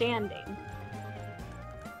king standing.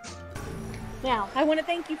 Now, I want to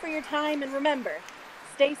thank you for your time, and remember,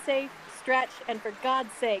 stay safe, stretch, and for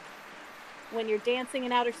God's sake, when you're dancing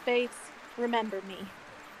in outer space, remember me.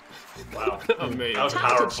 Wow. Amazing. That was Time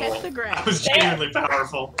to powerful. check the graph. That was genuinely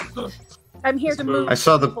powerful. I'm here to move I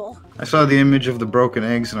saw people. the image of the broken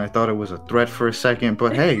eggs and I thought it was a threat for a second,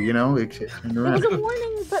 but hey, It was a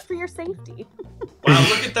warning, but for your safety. Wow,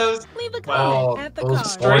 look at those. Leave a Wow. comment at the those card.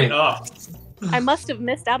 Straight up. I must have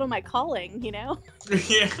missed out on my calling, you know?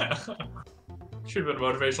 Yeah. Should have been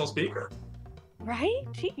a motivational speaker. Right?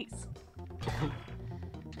 Jeez.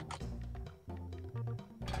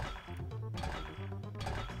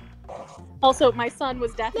 Also, my son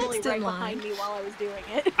was definitely Next in right line. behind me while I was doing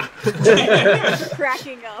it.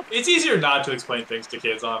 Cracking up. It's easier not to explain things to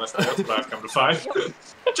kids, honestly. That's what I've come to find.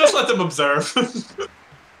 Just let them observe.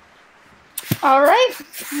 All right,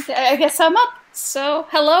 I guess I'm up. So,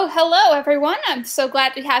 hello, everyone. I'm so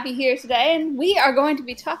glad to have you here today, and we are going to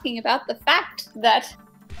be talking about the fact that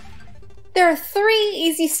there are 3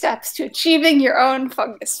 easy steps to achieving your own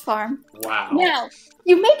fungus farm. Wow. Now,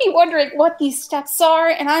 you may be wondering what these steps are,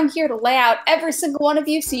 and I'm here to lay out every single one of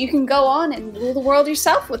you so you can go on and rule the world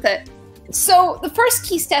yourself with it. So, the first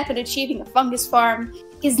key step in achieving a fungus farm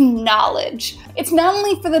is knowledge. It's not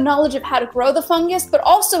only for the knowledge of how to grow the fungus, but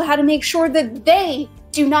also how to make sure that they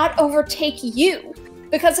do not overtake you.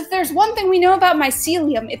 Because if there's one thing we know about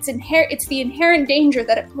mycelium, it's the inherent danger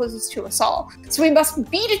that it poses to us all. So we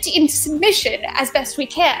must beat it into submission as best we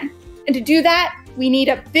can. And to do that, we need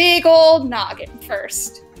a big old noggin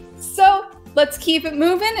first. So let's keep it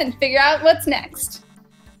moving and figure out what's next.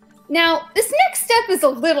 Now, this next step is a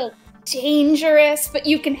little dangerous, but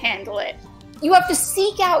you can handle it. You have to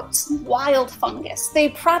seek out some wild fungus. They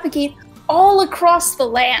propagate all across the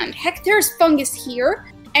land. Heck, there's fungus here,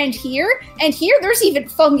 and here, and here. There's even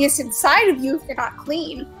fungus inside of you if you're not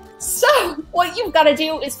clean. So, what you've got to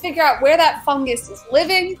do is figure out where that fungus is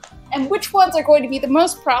living, and which ones are going to be the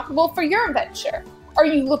most profitable for your venture. Are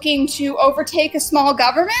you looking to overtake a small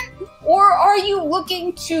government, or are you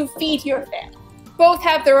looking to feed your family? Both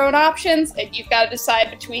have their own options, and you've got to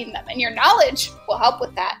decide between them, and your knowledge will help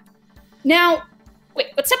with that. Now, wait,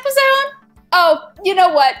 what step was I on? Oh, you know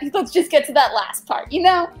what? Let's just get to that last part, you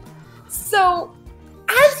know? So,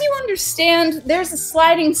 as you understand, there's a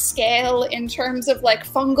sliding scale in terms of, like,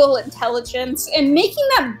 fungal intelligence, and making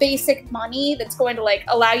that basic money that's going to, like,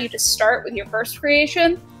 allow you to start with your first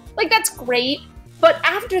creation, like, that's great. But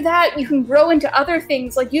after that, you can grow into other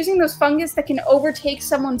things, like using those fungus that can overtake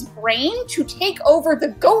someone's brain to take over the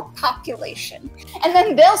goat population. And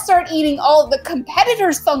then they'll start eating all the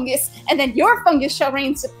competitors' fungus, and then your fungus shall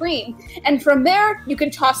reign supreme. And from there, you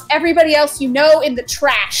can toss everybody else you know in the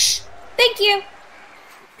trash. Thank you.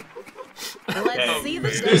 Let's see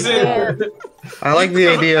the I like the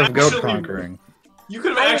idea of goat conquering. You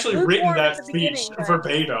could have actually written that speech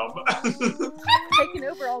verbatim. Taking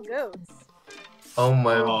over all goats. Oh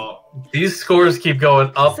my! These scores keep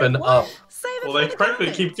going up and up. Well, they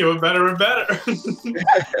frankly keep doing better and better.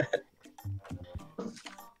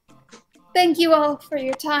 Thank you all for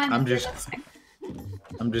your time. I'm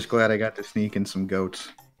just glad I got to sneak in some goats.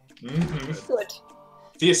 Mm-hmm. Good.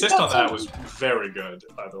 The assist on that was very good,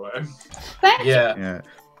 by the way. Thank you. Yeah.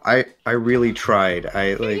 I really tried.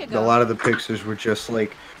 A lot of the pictures were just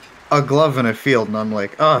like a glove in a field, and I'm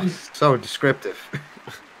like, oh, so descriptive.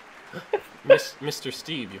 Mr.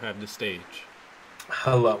 Steve, you have the stage.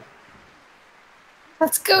 Hello.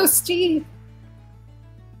 Let's go, Steve.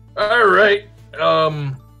 All right.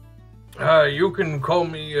 You can call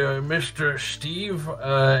me Mr. Steve,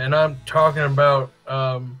 and I'm talking about.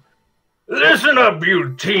 Listen up,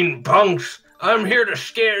 you teen punks. I'm here to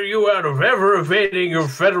scare you out of ever evading your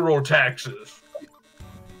federal taxes.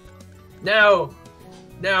 Now,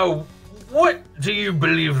 what do you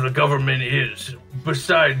believe the government is,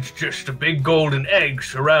 besides just a big golden egg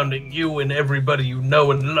surrounding you and everybody you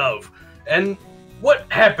know and love? And what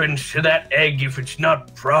happens to that egg if it's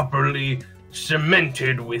not properly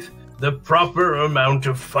cemented with the proper amount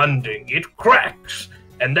of funding? It cracks,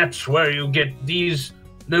 and that's where you get these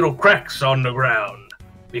little cracks on the ground,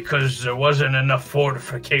 because there wasn't enough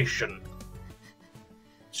fortification.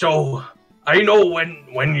 So, I know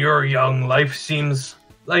when you're young, life seems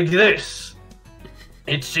like this.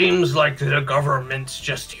 It seems like the government's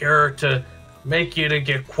just here to make you to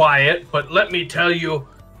get quiet, but let me tell you,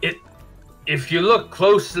 if you look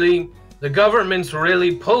closely, the government's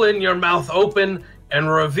really pulling your mouth open and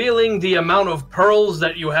revealing the amount of pearls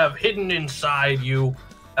that you have hidden inside you,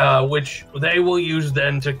 which they will use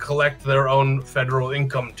then to collect their own federal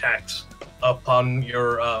income tax upon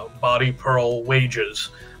your body pearl wages.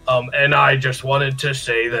 And I just wanted to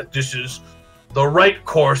say that this is the right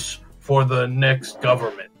course for the next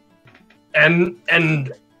government.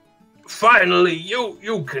 And finally,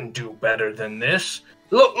 you can do better than this.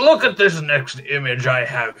 Look at this next image I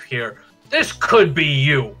have here. This could be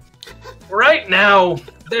you. Right now,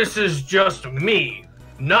 this is just me,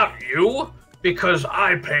 not you, because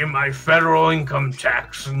I pay my federal income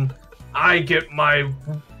tax and I get my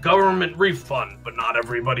government refund, but not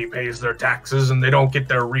everybody pays their taxes and they don't get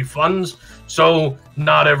their refunds. So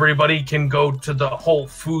not everybody can go to the Whole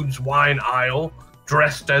Foods wine aisle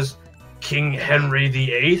dressed as King Henry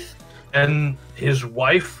VIII and his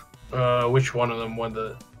wife. Which one of them won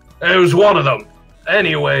the... It was one of them.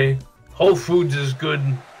 Anyway, Whole Foods is good.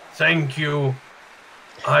 Thank you.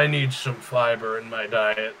 I need some fiber in my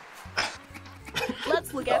diet.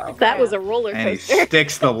 Let's look at that was a roller And he coaster.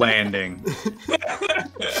 sticks the landing.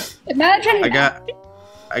 Imagine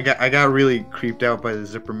I got really creeped out by the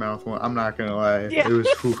zipper mouth one. I'm not gonna lie. Yeah. It was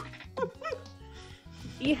whew.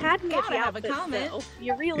 You had me at Gotta the have a outfit, comment. though.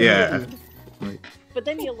 You really Yeah. did. But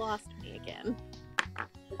then you lost me again.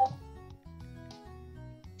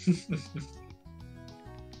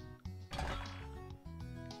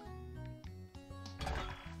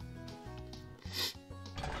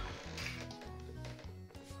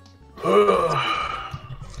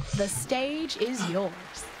 The stage is yours.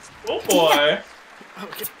 Oh boy.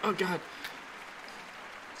 Oh god.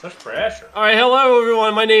 Such pressure. Alright, hello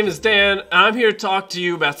everyone, my name is Dan. I'm here to talk to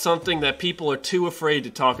you about something that people are too afraid to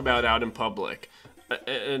talk about out in public.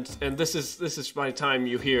 And this is by the time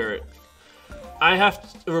you hear it. I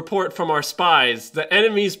have a report from our spies. The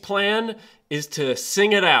enemy's plan is to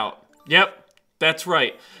sing it out. Yep, that's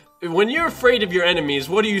right. when you're afraid of your enemies,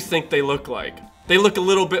 what do you think they look like? They look a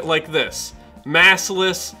little bit like this.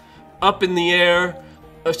 Massless, up in the air,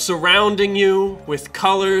 surrounding you with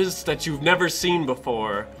colors that you've never seen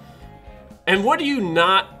before. And what do you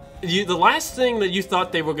not... the last thing that you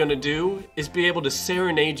thought they were going to do is be able to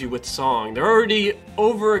serenade you with song. They're already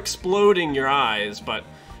over-exploding your eyes, but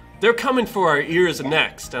they're coming for our ears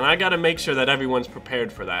next, and I gotta make sure that everyone's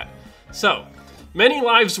prepared for that. So, many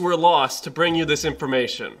lives were lost to bring you this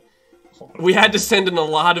information. We had to send in a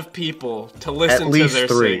lot of people to listen to their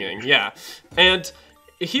singing. Yeah, and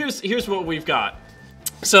here's what we've got.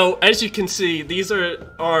 So, as you can see, these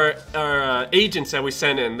are our agents that we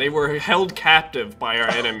sent in. They were held captive by our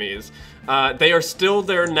enemies. They are still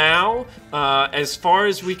there now. As far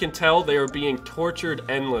as we can tell, they are being tortured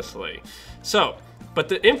endlessly. So, but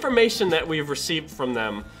the information that we've received from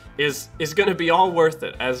them is going to be all worth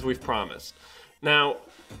it, as we've promised. Now,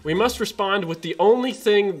 we must respond with the only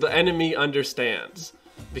thing the enemy understands.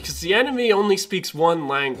 Because the enemy only speaks one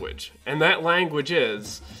language, and that language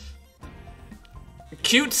is...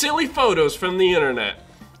 cute, silly photos from the internet.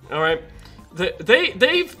 Alright?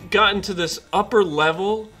 They've gotten to this upper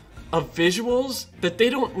level of visuals that they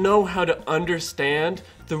don't know how to understand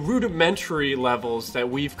the rudimentary levels that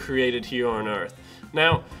we've created here on Earth.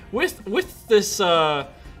 Now, with this,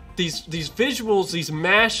 these visuals, these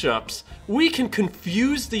mashups, we can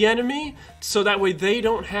confuse the enemy so that way they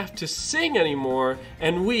don't have to sing anymore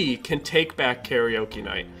and we can take back karaoke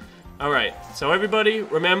night. Alright, so everybody,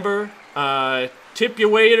 remember, tip your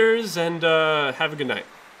waiters and have a good night.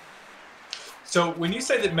 So when you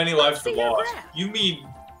say that many lives were lost, you mean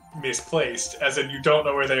misplaced, as in you don't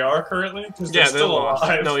know where they are currently? Because Yeah, they're still lost.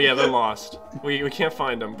 alive. No, yeah, they're lost. We can't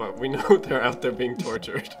find them, but we know they're out there being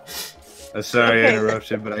tortured. Sorry I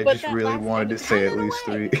interrupted, but I just really wanted to say at least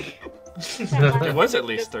 3. It was at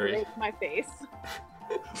least 3. Broke my face.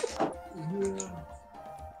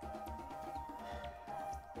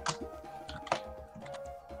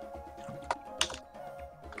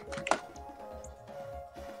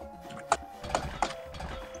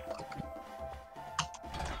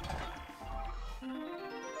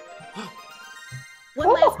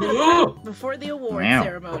 One last bit before the award Wow.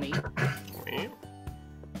 ceremony.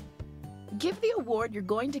 Give the award you're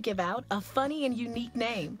going to give out a funny and unique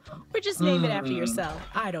name, or just name it after yourself.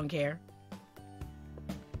 I don't care.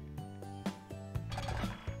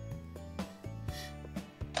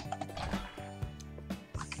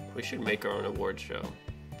 We should make our own award show.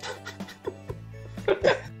 Is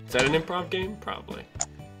that an improv game? Probably.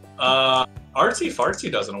 Artsy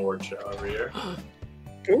Fartsy does an award show every year.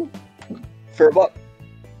 Ooh. For what?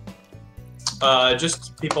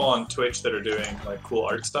 Just people on Twitch that are doing like cool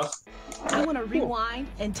art stuff. I want to rewind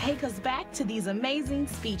and take us back to these amazing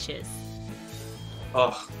speeches.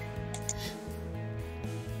 Oh.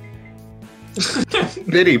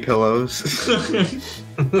 Bitty pillows. It's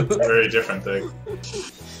a very different thing.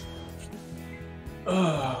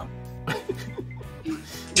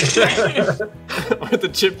 With the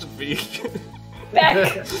chipped beak.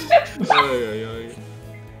 Back.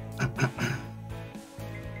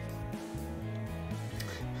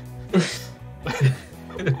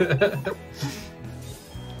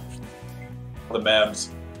 The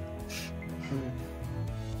memes.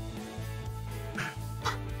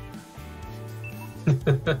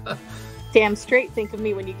 Damn straight, think of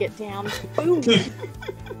me when you get down. Boom.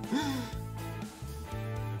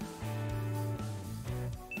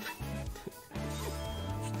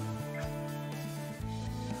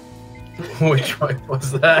 Which one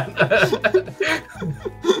was that?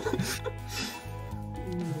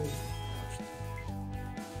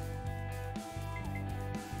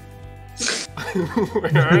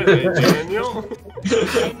 Where are they, Daniel?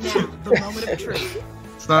 And now, the moment of truth.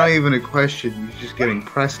 It's not even a question, you're just getting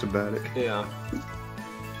pressed about it. Yeah.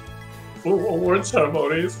 Award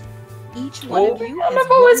ceremonies. Each one of you has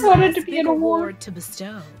I've always one wanted to nice be big an award. to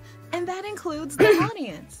bestow, and that includes the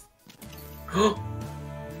audience.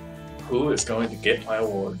 Who is going to get my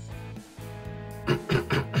award?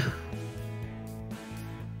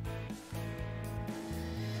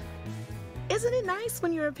 Isn't it nice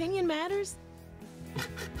when your opinion matters?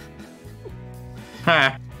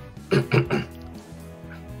 Ha!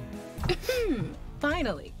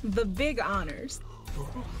 Finally, the big honors.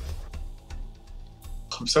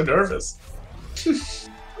 I'm so nervous.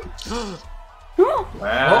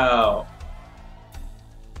 Wow.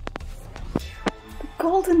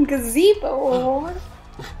 Golden Gazebo Award.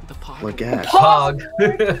 Look at Pog.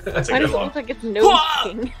 That's a Why good does it one. look like it's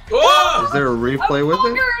nosing? Is there a replay with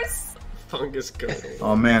it? Boogers. Fungus go.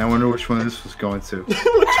 Oh man, I wonder which one this was going to.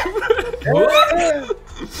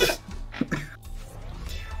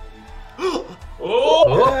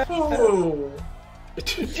 Oh!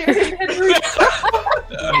 Jerry Henry.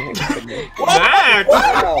 Mac!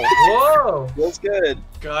 Wow. Whoa! Feels good.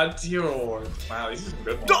 God tier award. Wow, these are some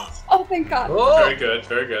good ones. Oh, thank God. Very good,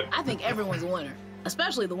 very good. I think everyone's a winner,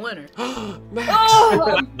 especially the winner. Oh,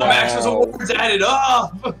 The Max's awards added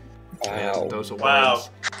up! Wow. Those awards. Wow.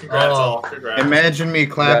 Congrats all. Congrats. Imagine me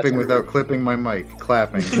clapping without clipping my mic.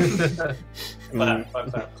 Clapping. Clap,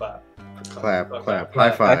 clap, clap, clap. Clap, clap.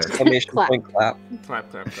 High five. Exclamation point clap. Clap,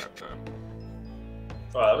 clap, clap, clap.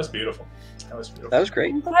 Wow, that was beautiful. That was beautiful. That was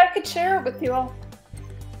great. I'm glad I could share it with you all.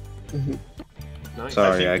 Nice.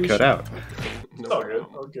 Sorry, I cut out. It's all good.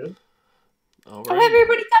 All good. All Oh, right.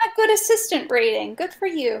 everybody got a good assistant rating. Good for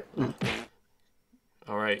you.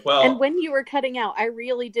 All right. Well, And when you were cutting out, I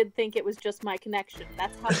really did think it was just my connection.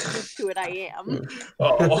 That's how used to it I am.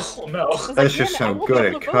 oh no. I was like, That's just "Man, I how won't good be at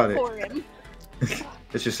able to vote cutting. for him."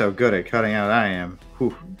 That's just how good at cutting out I am.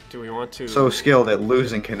 Whew. Do we want to? So skilled at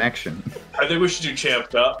losing connection. I think we should do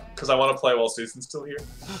Champed Up, because I want to play while Susan's still here.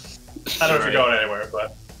 I don't know if you're going anywhere,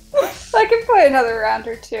 but I can play another round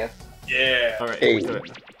or two. yeah. All right. Hey. We do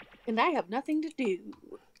it. And I have nothing to do.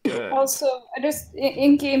 Good. Also, I just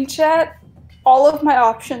in game chat, all of my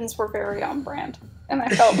options were very on brand, and I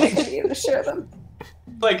felt like I needed to share them.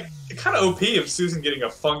 Like, kind of OP of Susan getting a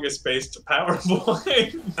fungus-based power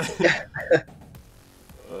boy.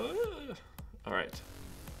 All right.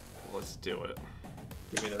 Let's do it.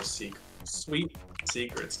 Give me those sweet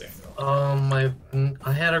secrets, Daniel.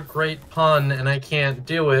 I had a great pun and I can't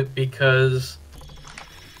do it because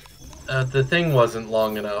the thing wasn't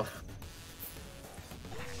long enough.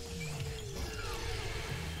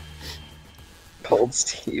 Cold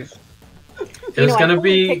Steve. It was I gonna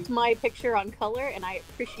only be. picked my picture on color, and I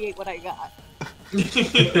appreciate what I got.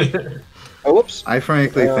 Oh, whoops. I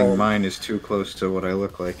frankly think mine is too close to what I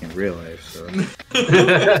look like in real life, so.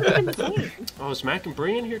 Oh, is Mac and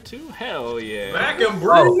Bree in here too? Hell yeah. Mac and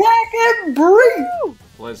Brie. Oh. Mac and Brie.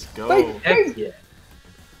 Let's go. Heck yeah.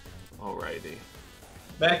 Alrighty.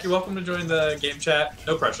 Mac, you're welcome to join the game chat.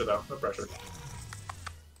 No pressure, though. No pressure.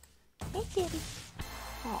 Hey, kitty.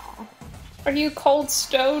 Aw. Are you Cold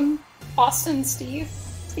Stone Austin Steve?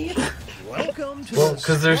 Welcome to Well,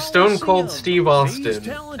 because there's Stone Cold Steve Austin,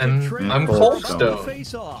 and I'm Cold Stone.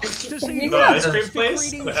 The ice cream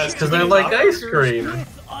place? Because I like ice cream.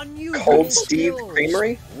 Cold Steve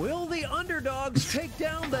Creamery? Will the underdogs take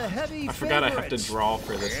down the heavy I forgot I have to draw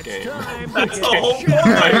for this game. That's the whole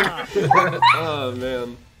point. Oh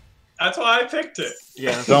man. That's why I picked it.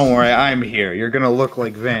 Yeah. Don't worry, I'm here. You're gonna look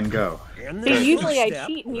like Van Gogh. In See, this usually I step,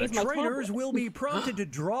 cheat and use the my trainers tablet. will be prompted to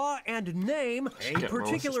draw and name a Get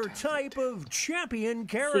particular Moses' type of champion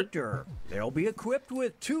character. They'll be equipped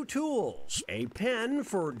with 2 tools: a pen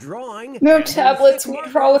for drawing. No and a tablets, thick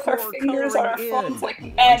we draw with our marker for fingers on our coloring phones in. like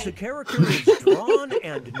Once a men. character is drawn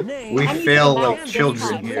and named, We I'm using fail a like mouse children this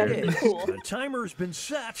time, so here. it's cool. the timer's been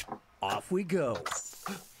set. Off we go.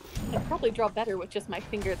 I probably draw better with just my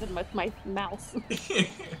finger than with my mouse.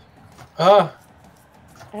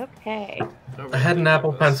 Okay. I had an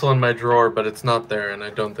Apple Pencil in my drawer, but it's not there, and I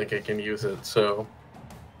don't think I can use it, so...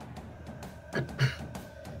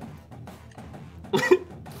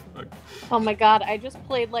 Oh my god, I just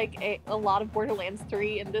played like a lot of Borderlands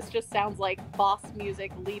 3, and this just sounds like boss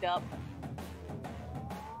music lead up.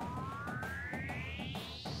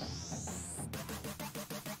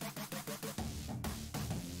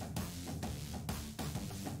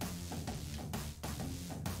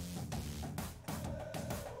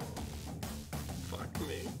 Fuck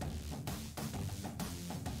me.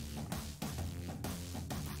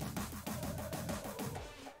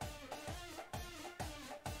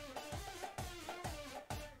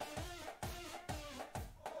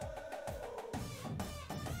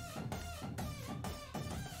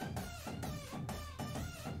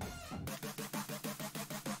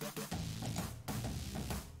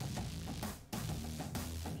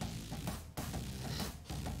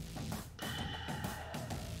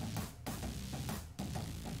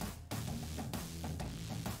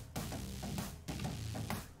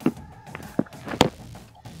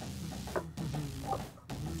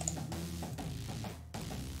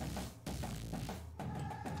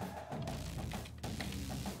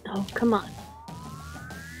 Oh, come on.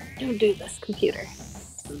 Don't do this, computer.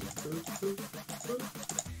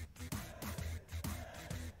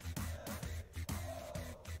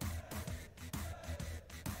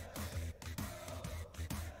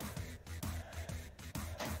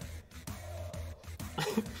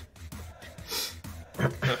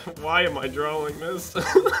 Why am I drawing this?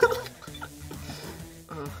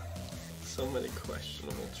 So many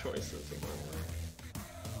questionable choices in my life.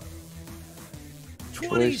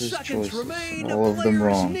 20 Choices, seconds choices. remain. All of them Players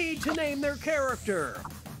wrong. need to name their character.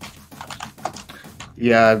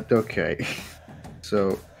 Yeah, okay.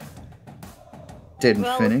 So, didn't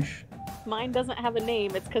Well, finish. Mine doesn't have a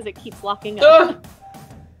name. It's because it keeps locking up.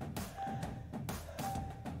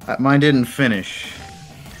 Mine didn't finish.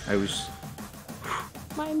 I was.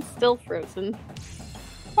 Mine's still frozen.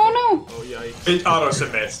 Oh Oh yikes. It auto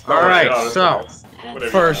submits. All right, so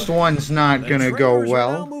first one's not The gonna go trainers are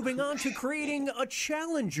now well. moving on to creating a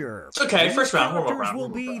challenger. Okay, These first round, warm-up characters round, will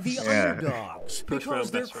be the Yeah. underdogs First because round,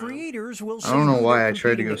 their best round. creators will I don't know say who why they're I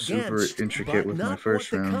tried to go competing super against, intricate but with not my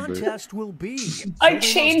first what the round, but contest will be. I They must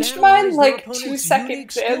changed analyze mine their like opponent's 2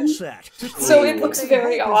 seconds unique in, skill set to so see it what looks they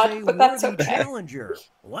very hope odd, is a but that's worthy okay. challenger.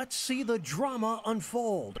 Let's see the drama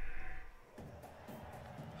unfold.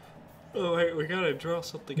 Oh wait, we gotta draw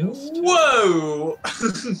something else. Too. Whoa!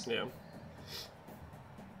 Yeah,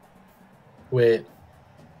 Wait.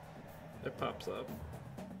 it pops up.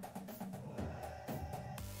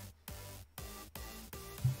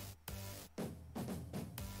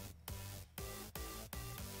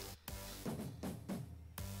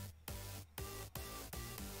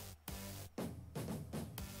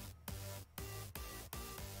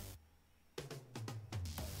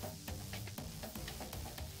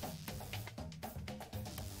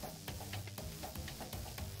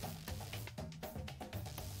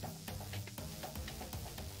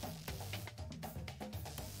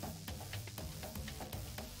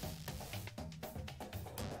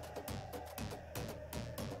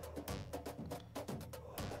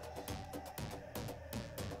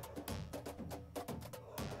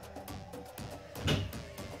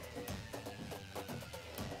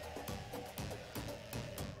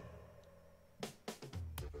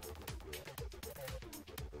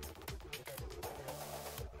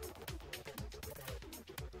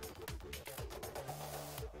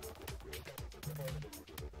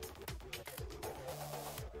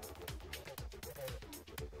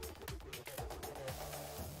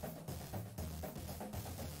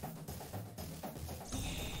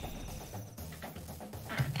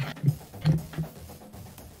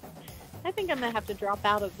 I think I'm gonna have to drop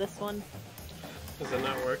out of this one. Is it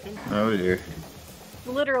not working? Oh dear.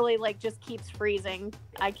 Literally, like, just keeps freezing.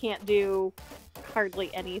 I can't do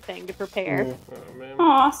hardly anything to prepare. Oh man.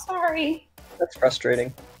 Aw, sorry. That's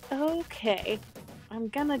frustrating. Okay. I'm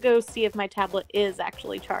gonna go see if my tablet is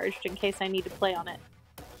actually charged in case I need to play on it.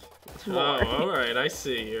 Oh, more. alright, I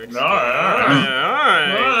see. You're Alright.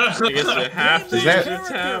 I guess you have to Is use that- your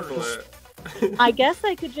tablet. I guess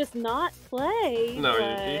I could just not play. No,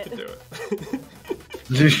 but... you can do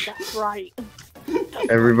it. That's right.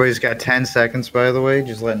 Everybody's got 10 seconds, by the way,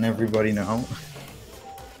 just letting everybody know.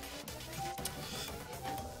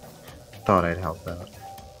 Thought I'd help out.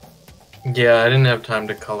 Yeah, I didn't have time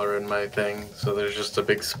to color in my thing, so there's just a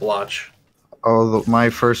big splotch. Oh, my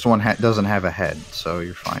first one doesn't have a head, so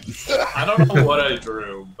you're fine. I don't know what I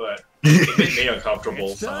drew, but it made me uncomfortable.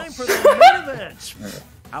 It's So. time for the main event.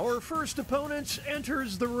 Our first opponent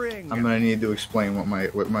enters the ring. I'm gonna need to explain what the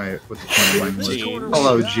point of mine was. Gene.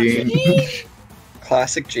 Hello, Gene.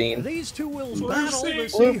 Classic Gene. These two will battle to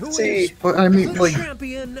see who is But I mean, the like,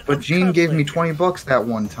 champion but of Gene gave me cuddling. $20 that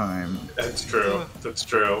one time. That's true. That's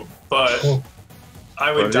true. But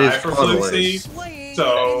I would But it die is for cuddling. Floopsy.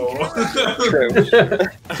 So. True.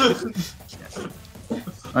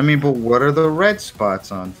 I mean, but what are the red spots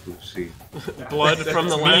on Floopsy? Blood from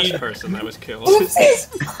the Me. last person that was killed. Oopsie's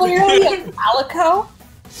clearly a calico.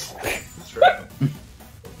 True.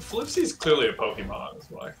 Floopsy's clearly a Pokemon, is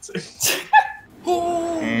what I can say.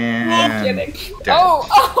 I'm And kidding.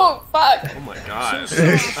 Oh, fuck. Oh my god.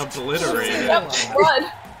 Obliterated. Yep,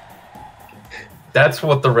 blood. That's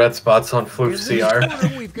what the red spots on Floopsy are.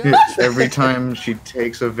 every time she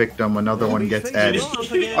takes a victim, another one gets added.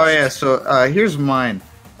 Off against Oh yeah, so here's mine.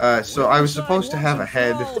 So I was supposed to have a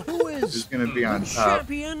head. Who It was is gonna be on the top.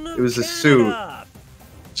 champion of It was a suit. Canada?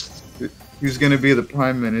 He was gonna be the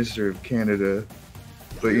Prime Minister of Canada,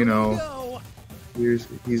 but you know, Go.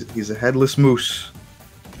 he's a headless moose.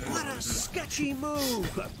 What a sketchy move.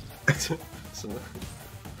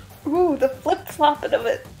 Ooh, the flip-flopping of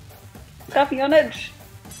it. Got me on edge.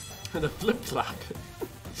 The flip flop.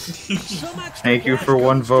 Some extra Thank you cash for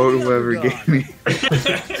one goes to vote, the whoever underdog. gave me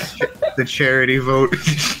the charity vote.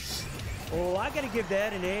 Oh, I gotta give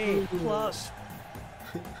that an A+.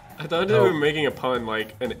 I thought they were making a pun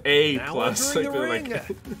like an A Now plus. entering Like, the they're like,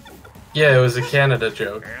 ring. Yeah, it was a Canada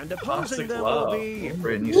joke. And opposing Classic them love. will be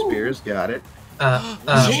Britney Spears got it.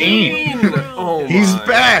 Gene! Oh He's my.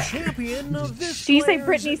 back. champion of this Did you say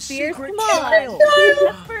player's Britney Spears? secret Come on. child.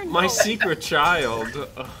 That's for My no- secret child.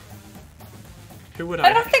 Who would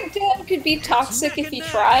I don't think Dan could be toxic if he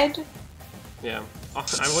tried. Yeah,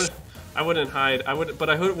 I wouldn't hide. But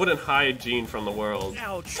I wouldn't hide Jean from the world.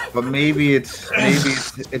 But maybe it's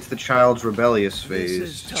the child's rebellious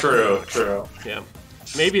phase. True. Yeah,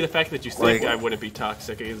 maybe the fact that you think Like- I wouldn't be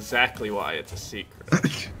toxic is exactly why it's a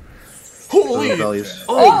secret. Holy! Rebellious.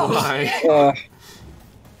 Oh my!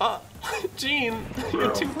 Jean,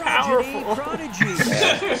 you're too powerful.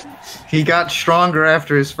 He got stronger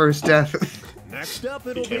after his first death. Next up,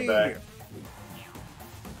 it'll came be back.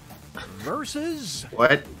 versus.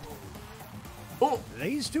 What?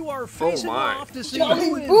 These two are facing my. off to see Johnny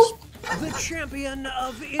who is Boop. the champion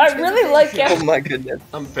of I really like intimidation. it. Oh my goodness.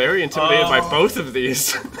 I'm very intimidated by both of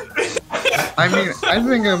these. I mean, I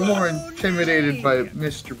think I'm more intimidated by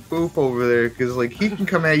Mr. Boop over there, because, like, he can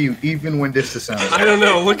come at you even when disassembled. I don't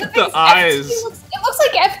know, look at the eyes. It looks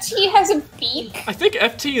like FT has a beak. I think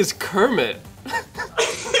FT is Kermit.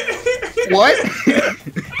 What?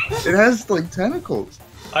 It has, like, tentacles.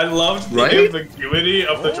 I loved the Right? ambiguity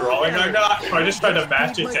of the drawing I got. I just tried to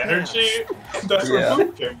match its energy. That's where Yeah.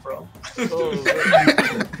 Boop came from.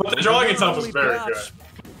 But the drawing itself was very good.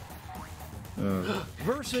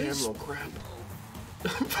 Versus. Camera grab.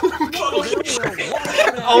 Oh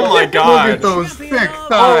Oh my Look god. at those thick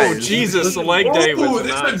thighs. Oh Jesus, the leg day Ooh, was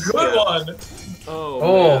this nice. is a good Yeah. one.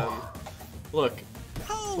 Oh, man. Look,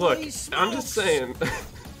 I'm just saying.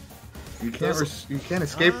 You can't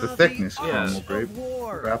escape the thickness, Yeah.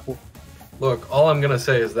 Caramel Grape. Apple. Look, all I'm gonna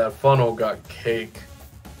say is that funnel got cake.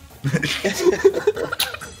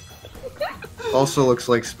 Also looks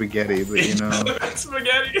like spaghetti, but you know.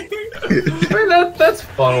 Spaghetti. I mean, that's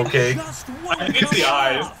funnel cake. I think it's the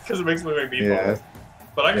eyes, because it makes me like meatballs. Yeah.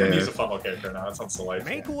 But I can Yeah. use a funnel cake right now. That sounds delightful.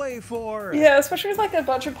 Make way for. Yeah, especially with like a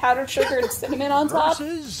bunch of powdered sugar and cinnamon on top.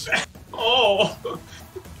 Versus. Oh!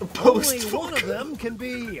 Only one of them can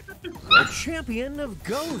be the champion of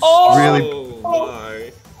ghosts. Oh, Really? Oh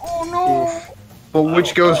my. oh no! But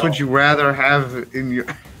which ghost would you rather have in your?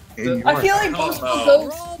 I feel like most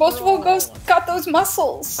of all ghosts got those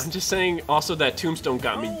muscles. I'm just saying also that tombstone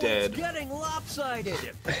got me dead. Getting lopsided.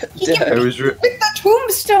 I was With the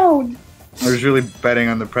tombstone. really betting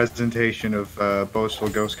on the presentation of Boastful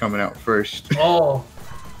Ghost coming out first. Oh,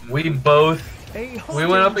 we went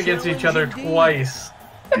up against each other twice.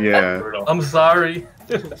 Yeah. I'm sorry.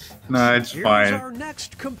 No, it's Here's fine. our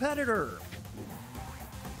next competitor.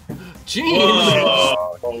 Jeez.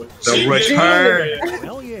 Whoa. The return.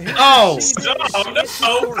 Well, you hit Oh! the scene, No, it's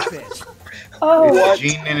no. forfeit. Oh, It's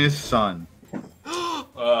Gene and his son.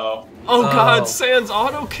 Oh. Oh god, Oh. Sans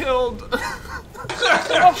auto killed.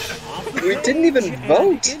 We didn't even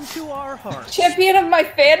vote. Into our hearts. champion of my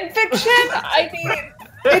fan fiction. I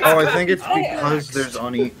mean, Oh, I think it's because there's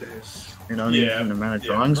an uneven amount of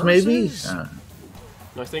drawings, maybe? Versus-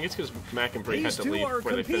 No, I think it's because Mac and Bree had These to two leave are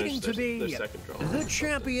before they competing finished to their be second draw. the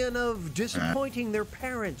champion of disappointing their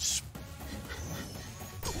parents.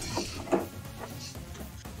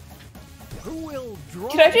 Who will draw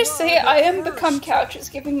can I just say blood I am first? become couch is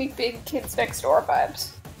giving me big kids next door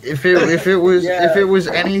vibes. If it Yeah. was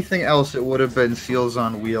anything else, it would have been Seals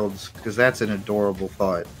on Wheels, because that's an adorable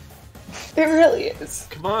thought. It really is.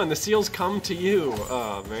 Come on, the seals come to you.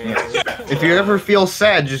 Oh man. If you ever feel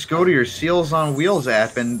sad, just go to your Seals on Wheels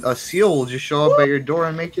app, and a seal will just show up at your door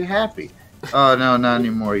and make you happy. Oh no, not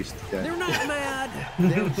anymore. He's They're dead. not mad.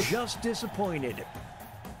 They're just disappointed.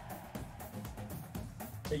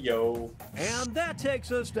 Hey, yo. And that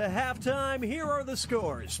takes us to halftime. Here are the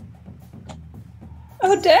scores.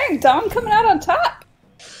 Oh dang, Dom coming out on top.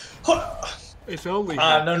 If only.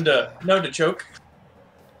 Known to choke.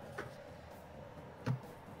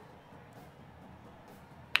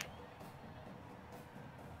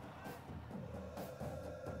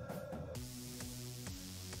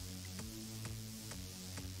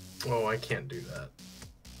 Oh, I can't do that.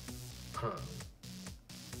 Huh.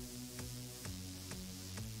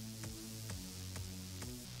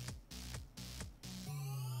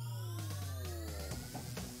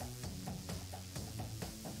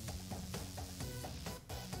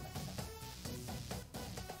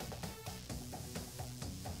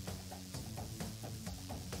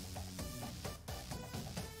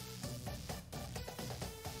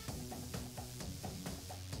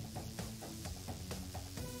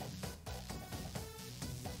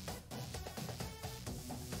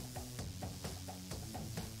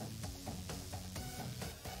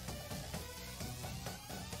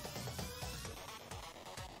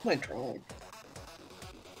 What am I drawing?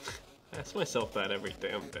 Ask myself that every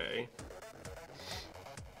damn day.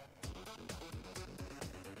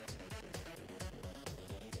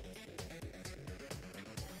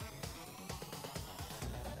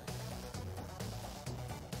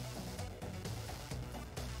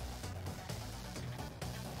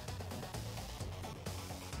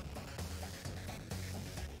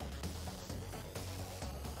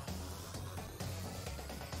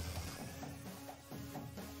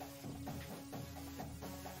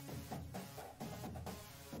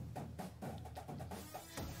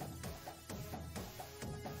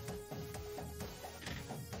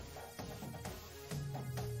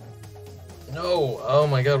 No! Oh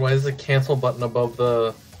my god, why is the cancel button above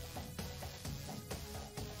the...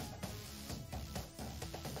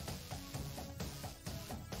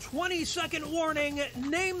 20-second warning.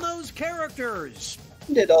 Name those characters.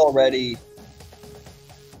 Did already.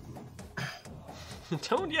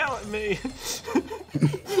 Don't yell at me.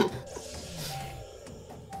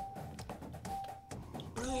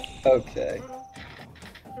 Okay.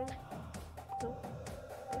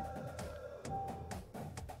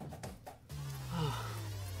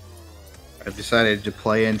 I've decided to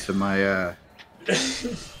play into my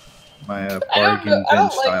my I don't bargain bin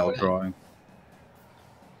like style what- drawing.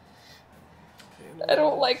 I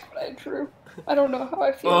don't like what I drew. I don't know how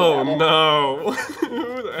I feel. Oh about no!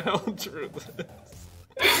 Who the hell drew this?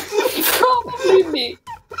 it. Probably me.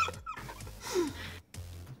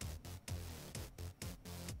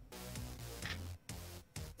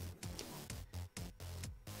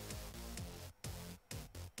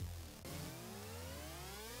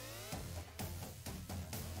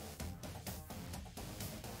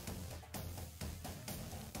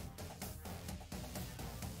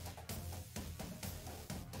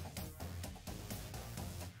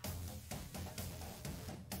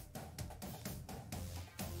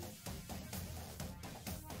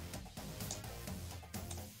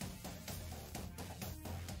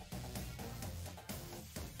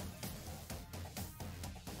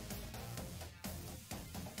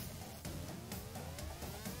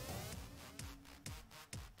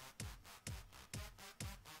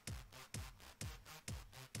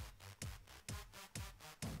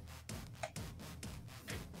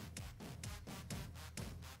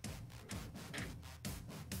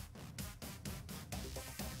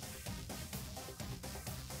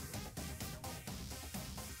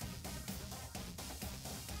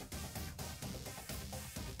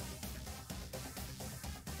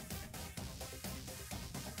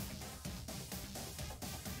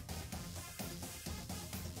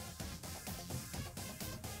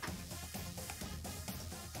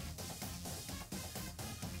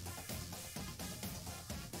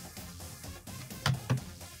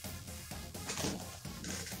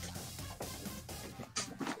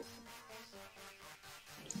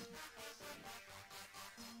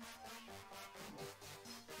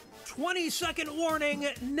 Twenty-second warning.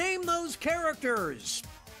 Name those characters.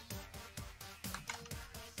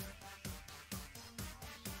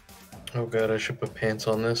 Oh god, I should put pants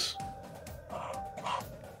on this.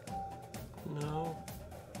 No.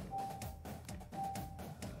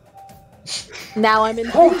 Now I'm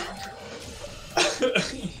in.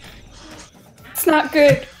 It's not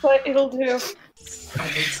good, but it'll do.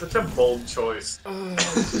 It's such a bold choice.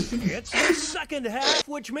 It's the second half,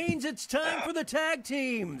 which means it's time for the tag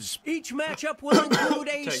teams. Each matchup will include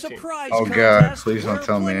a Tag team. surprise Oh contest god, please where don't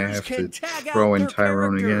tell me I players have to can tag out throw in their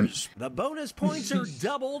Tyrone again. characters. The bonus points are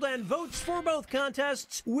doubled, and votes for both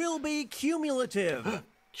contests will be cumulative.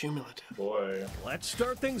 Cumulative. Boy. Let's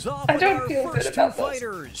start things off I with don't our feel good first two about this.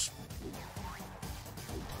 fighters.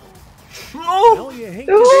 Oh! Well, you hate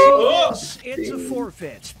to see this, it's a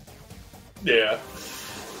forfeit. Yeah.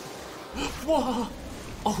 Whoa!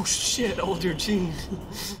 Oh shit, older Gene.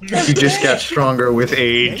 He just got stronger with They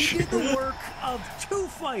age. did the work of two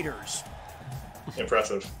fighters.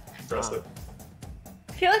 Impressive. Impressive.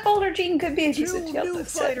 I feel like older Gene could be a Two decent new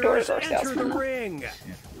fighters door-to-door enter the salesman. ring.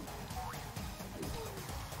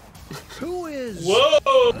 Who is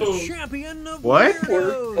Whoa! the champion of What?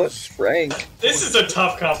 weirdos? Frank. This is a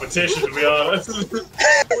tough competition, to be honest.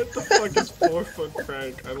 What the fuck is 4-foot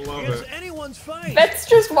Frank? I love It's it. anyone's fight. That's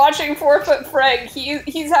just watching 4-foot Frank.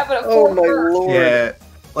 He's having a Oh my four-foot. lord. Yeah,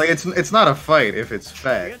 like it's not a fight if it's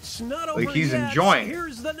fact. It's not over Like he's yet. enjoying.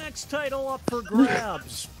 Here's the next title up for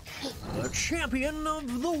grabs. The champion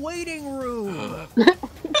of the waiting room.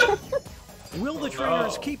 Will the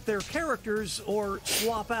trainers keep their characters or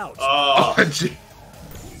swap out? Oh, gee.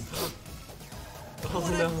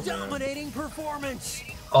 What a dominating performance!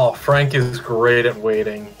 Oh, Frank is great at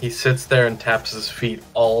waiting. He sits there and taps his feet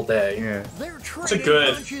all day. Yeah, They're a trading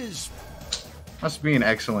good- punches. must be an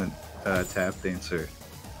excellent tap dancer.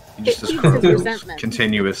 He just It keeps does his resentment.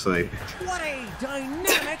 continuously. What a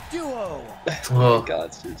dynamic duo! Oh,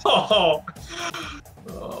 God, Steve. oh.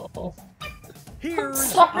 Here's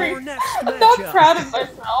Sorry. our next I'm not matchup. proud of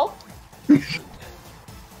myself.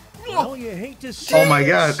 Well, you hate to see Oh my it.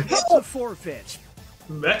 god. It's a forfeit.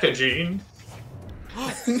 Mecha Gene.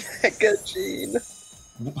 Mecha Gene.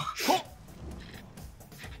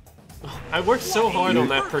 I worked so hard on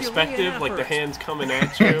that perspective, like the hands coming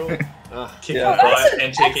at you. Kicking Yeah. butt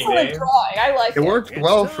and taking Excellent names. drawing. I like It it. worked It's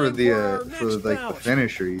well time for for our the next like the bout.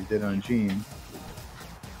 finisher you did on Gene.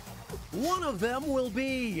 One of them will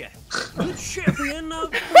be the champion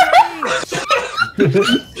of brains.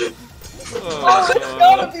 Oh, it's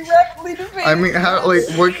gotta be rapidly defeated. I mean, how like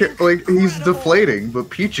he's deflating, but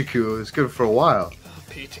Pichiku is good for a while.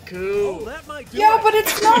 Pichiku. Yeah, but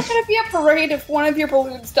it's not gonna be a parade if one of your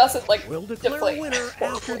balloons doesn't like deflate.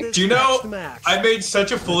 Do you know, I made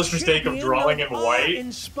such a foolish mistake of drawing in white.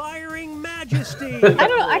 Inspiring majesty. I don't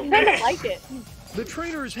know. I kind of like it. The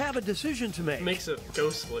trainers have a decision to make. Makes it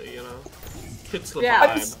ghostly, you know. Hits the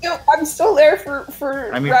Yeah, vibe. I'm still there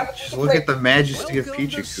for. I mean, rapid just look at the majesty of Welcome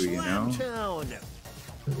to Pichiku, you know.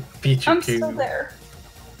 Pichiku. I'm still there.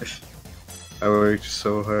 I worked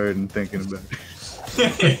so hard and thinking about it.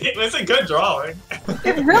 It's a good drawing.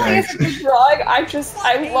 It really is a good drawing. I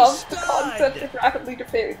love the concept of rapidly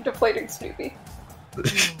deflating Snoopy.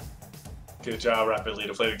 Good job, rapidly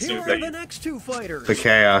deflating Here are Snoopy. the next two fighters. The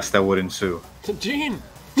chaos that would ensue. Gene!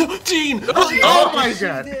 Gene! Oh my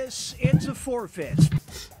god! This, it's a forfeit.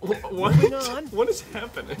 What? Moving on. What is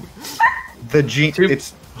happening? The Gene.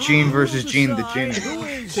 It's Gene versus Gene. The Who Gene.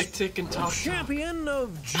 is Tick, tick, and the talk. champion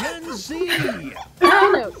of Gen Z?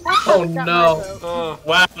 Oh no!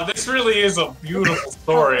 Wow, this really is a beautiful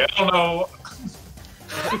story. I don't know.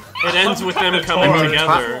 It ends with them coming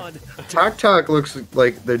together. Talk Talk looks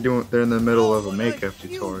like they're in the middle of a makeup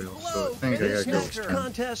tutorial, so I think I gotta go with him.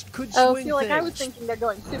 Contest could Oh, swing feel like I was things. thinking they're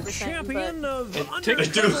going Super Saiyan, Champion of Tick,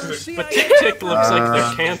 undercover but CIA. Tick Tick looks like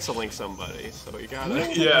they're canceling somebody, so you gotta.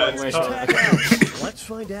 Yeah, it's wait. tough. Let's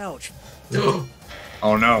find out.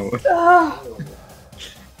 Oh no!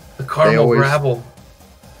 The caramel always- gravel.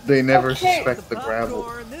 They never Okay. suspect the gravel.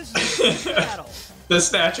 Popcorn, this is the battle. The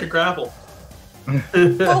snatch and grapple.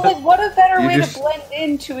 Well, like, what a better You way just- to blend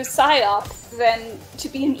into a psyop than to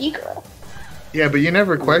be an e-girl? Yeah, but you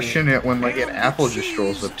never question it when like an apple just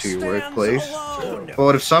strolls up to your workplace.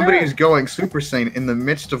 But if somebody's going Super Saiyan in the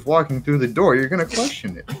midst of walking through the door, you're gonna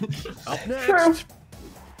question it. Up next. True.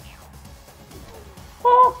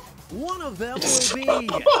 Oh, One of them will be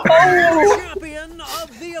the oh, champion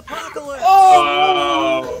of the apocalypse.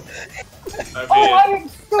 Oh. I am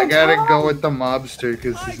so I gotta tired. go with the mobster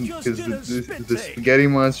because the spaghetti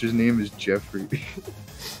monster's name is Jeffrey.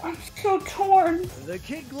 I'm so torn. The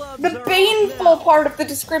kid gloves The are painful off now. part of the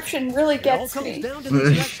description really It all gets comes me. down to the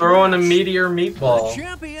next Throw in a match. meteor The meatball.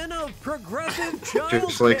 champion of progressive child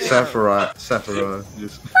Just like care. Sephiroth.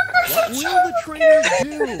 Just What will the trainers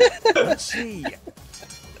do? Let's see.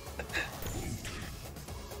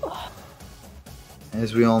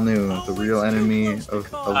 as we all knew, the real enemy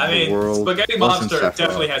of I the mean, world Spaghetti wasn't Monster Sephiroth.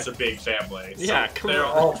 definitely has a big family. So Yeah, come they're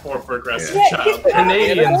on. all for progressive Yeah, child.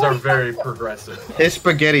 Canadians are very progressive. His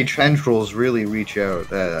spaghetti tendrils really reach out.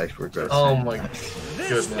 That I regret. Oh my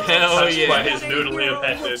goodness. Hell Touched by yeah. his noodly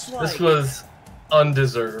appendage. This was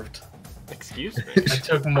undeserved. Excuse me. I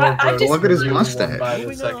took more I votes just- Look at his than you won mustache. by the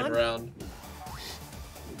Moving second on. round.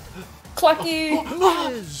 Clucky. Who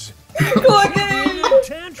is Clucky.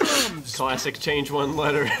 tantrums? Classic change one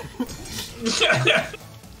letter.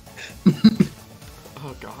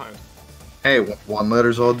 Oh god. Hey, one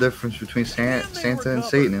letter's all difference between Santa and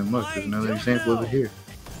Satan, and look, there's another example of it here.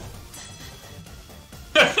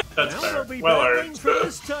 That's Now fair. they'll be Well battling earned. for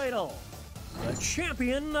this title. The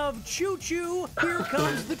champion of Choo Choo. Here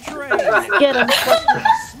comes the train. Get him.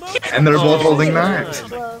 Smoke And they're both Oh, holding man. knives.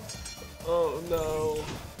 Oh no.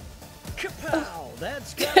 Kapow!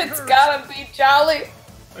 That's gotta It's hurt. gotta be Jolly.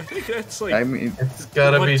 I think that's like. I mean, It's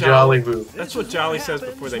gotta What be Jolly- Jolly Boo. That's what Jolly says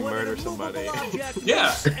before they murder somebody.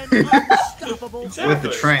 Yeah. with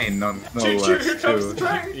the train, no less,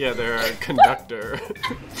 too. Yeah, they're a conductor.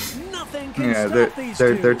 Nothing can Yeah, stop these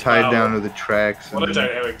they're two. tied Wow. down to the tracks. What a And then,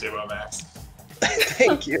 dynamic duo, Max.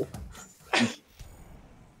 Thank you.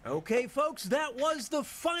 Okay, folks, that was the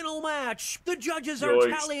final match. The judges are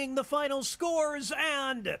Yikes. tallying the final scores,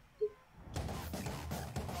 and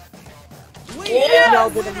we Yeah. Y'all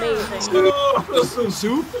did amazing.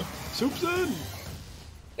 Soup's in.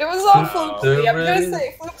 It was all Wow. Floopsy. I'm Really? gonna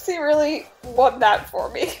say Floopsy really won that for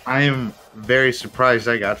me. I am very surprised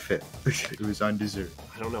I got fit. It was undeserved.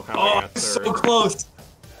 I don't know how Oh, I got third. so close.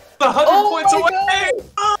 The 100 Oh points my away.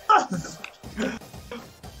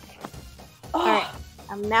 All right.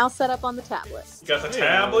 I'm now set up on the tablet. Got the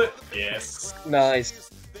tablet. Yes. Nice.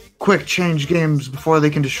 Quick, change games before they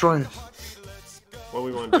can destroy us. What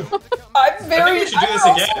we want to do? I'm very. we should do I this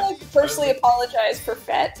would also again. like to personally apologize for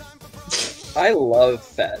Fett. I love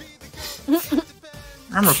Fett.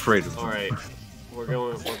 I'm afraid of All them. right, we're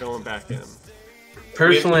going back in.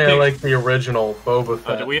 Personally, I like the original Boba Oh,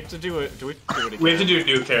 Fett. do we have to do it? Do we do it again? We have to do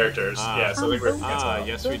new characters. Ah. Yeah, so I think we're against that.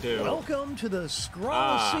 Yes, we do. welcome to the Ah.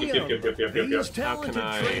 Scroll Yep, yep, yep, yep, yep, These yep. How can talented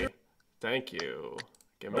I? trainers. Thank you.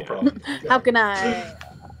 Give No me problem. How can I?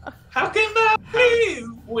 How can I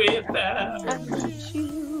live without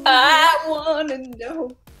you? I wanna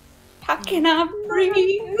know. How can I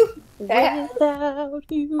breathe without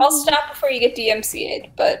you? I'll stop before you get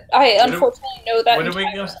DMCA'd, but I unfortunately know that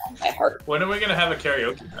entire song by heart. When are we gonna have a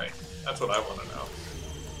karaoke night? That's what I want to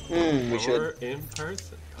know. We should. Or in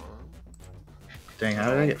person, Tom. Dang,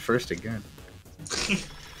 how did I get first again? You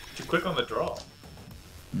click on the draw.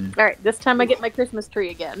 All right, this time I get my Christmas tree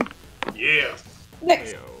again. Yeah.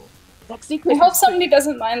 Next. Sexy I Christmas hope somebody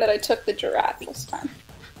doesn't mind that I took the giraffe this time.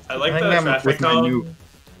 I like I the think I'm traffic with my cone new-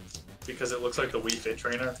 because it looks like the Wii Fit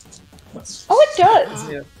trainer. Oh, it does.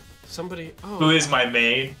 Yeah. Somebody. Oh. Who is my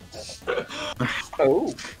main?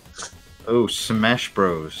 Oh. Oh, Smash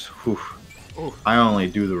Bros. Whew. Ooh. I only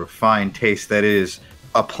do the refined taste that is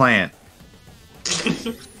a plant.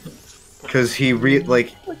 Because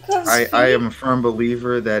I am a firm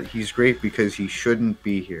believer that he's great because he shouldn't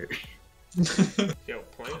be here. Yo,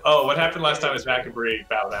 plant. Oh, what happened last time is Mac and Bree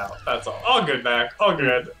bowed out. That's all. All good, Mac. All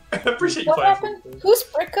good. Appreciate you What playing. happened? Who's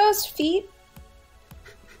Bricko's feet?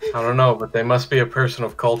 I don't know, but they must be a person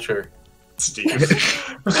of culture. Steve.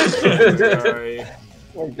 Sorry.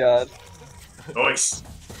 Oh god. Nice.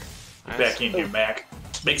 Get back in here, Mac.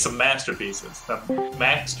 Make some masterpieces. Some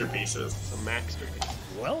masterpieces. Some masterpiece.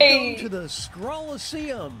 Welcome to the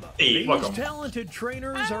Scrollaceum. Hey, These welcome. talented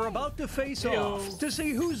trainers are about to face off to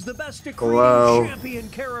see who's the best at Hello. creating champion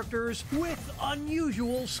characters with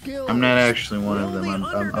unusual skills. I'm not actually one of Will them. the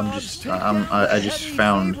I underdogs just take down the I just heavy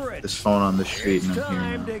found favorites? this phone on the street and I'm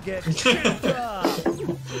Time here to get champed up.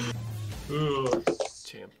 Ooh.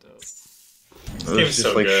 Champed up. now. It game's was just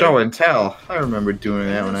so like good. show and tell. I remember doing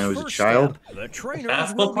that when I was a First child. step, the trainers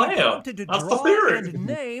That's the will be plan. prompted to That's the draw theory. and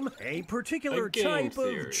name a particular A game type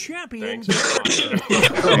theory. of champion Thanks for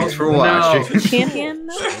character. Thanks for watching. Champion?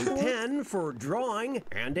 A pen for drawing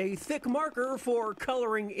and a thick marker for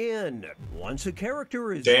coloring in. Once a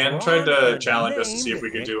character is Dan drawn tried to and challenge us to named, see if we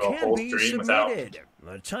could it do a can whole be stream without submitted.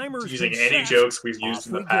 The timer's using been any set. jokes we've used Off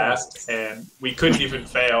in the we go. past, and we couldn't even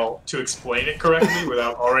fail to explain it correctly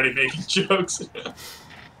without already making jokes.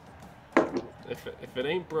 If it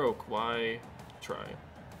ain't broke, why try?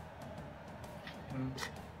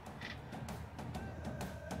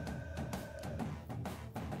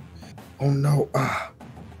 Oh no. I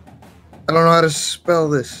don't know how to spell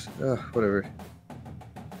this. Whatever.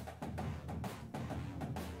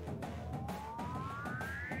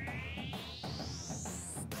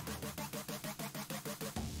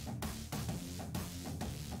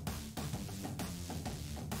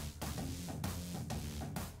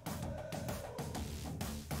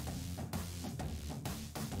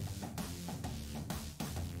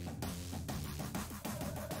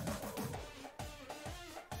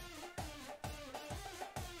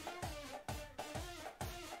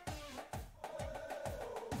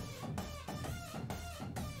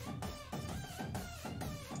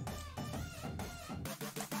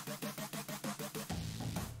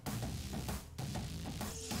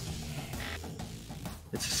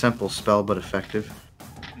 It's a simple spell but effective.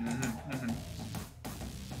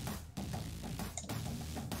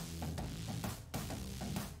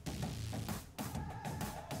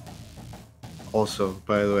 Also,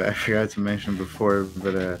 by the way, I forgot to mention before,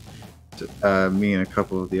 but me and a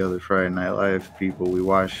couple of the other Friday Night Live people, we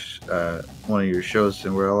watched one of your shows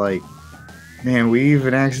and we're like, man, we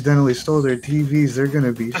even accidentally stole their TVs. They're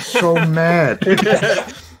gonna be so mad.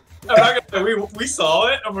 I'm not gonna lie, we saw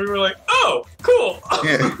it and we were like, oh, cool.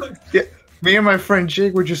 Yeah. Me and my friend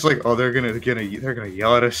Jake were just like, oh, they're gonna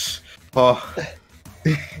yell at us. Oh.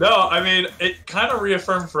 No, I mean, it kind of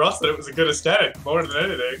reaffirmed for us that it was a good aesthetic more than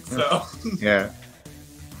anything. So Yeah.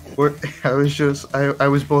 I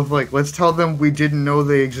was both like, let's tell them we didn't know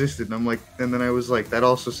they existed. And I'm like, and then I was like, that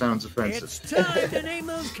also sounds offensive. It's time to name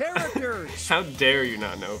those characters. How dare you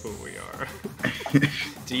not know who we are?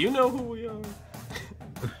 Do you know who we are?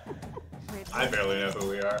 I barely know who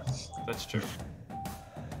we are. That's true.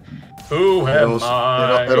 Who am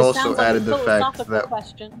I? It also Sounds like added a the fact philosophical that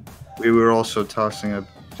question. we were also tossing up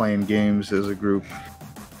playing games as a group,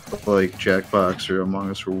 like Jackbox or Among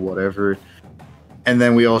Us or whatever. And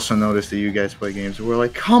then we also noticed that you guys play games, and we're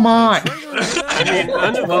like, come on! I mean,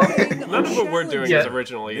 none of what we're doing is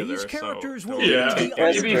original either, so...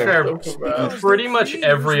 To be fair, pretty much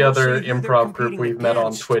every other improv group we've met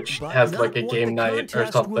on Twitch has like a game night or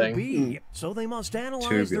something. So they must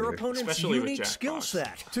analyze their Tubular. opponent's Especially with unique Jackbox. skill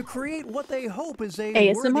set to create what they hope is a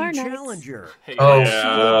ASMR worthy nights. challenger. Hey, Oh,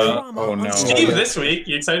 Yeah. oh no. Steve, this week,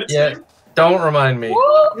 you excited, Yeah, Steve? don't remind me. I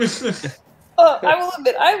will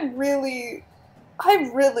admit,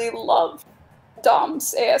 I really love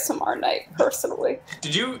Dom's ASMR night, personally.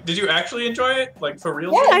 Did you actually enjoy it? Like, for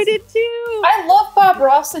real? Yes. I did too. I love Bob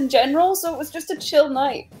Ross in general, so it was just a chill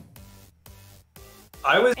night.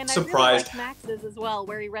 I was And surprised. I really liked Max's as well,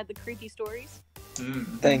 where he read the creepy stories.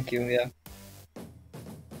 Thank you, yeah.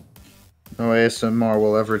 No ASMR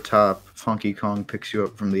will ever top Funky Kong picks you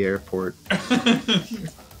up from the airport.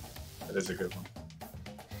 That is a good one.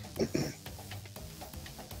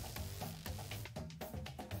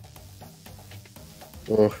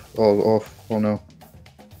 Oh no.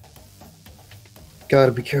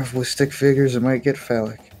 Gotta be careful with stick figures, it might get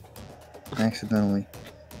phallic. Accidentally.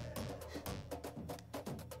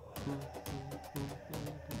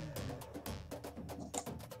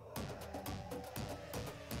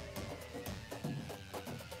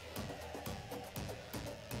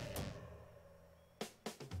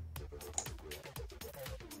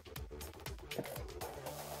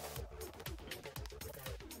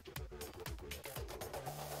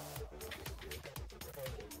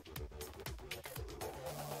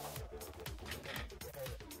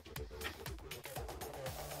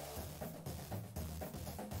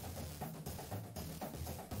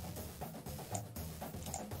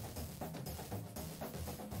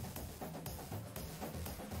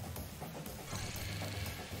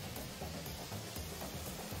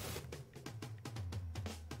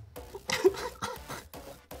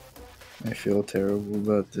 I feel terrible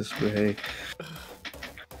about this, but hey.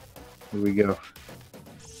 Here we go.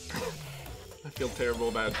 I feel terrible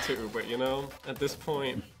about it too, but you know, at this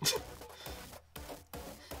point...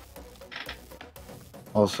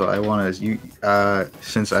 Also, I want to,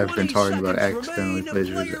 since I've been talking about accidentally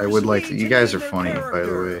plagiarism, I would like to, you guys are funny, by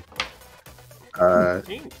the way.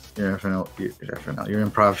 Your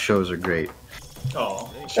improv shows are great. Oh,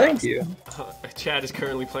 thank you. Chad is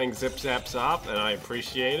currently playing Zip Zap Zop, and I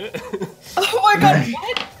appreciate it. Oh my god,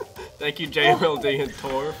 what? Thank you, JMLD and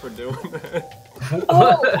Tor, for doing that.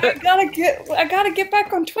 Oh, I gotta get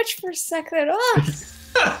back on Twitch for a second.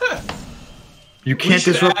 Ah. You can't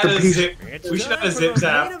disrupt the peace. We should have a Zip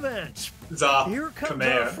Zap Zop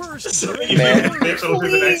command. So you Man. can it'll do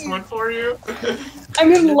the next one for you.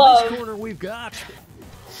 I'm in love. Corner we've got.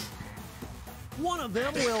 One of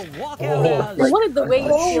them will walk Oh. out as I wanted the way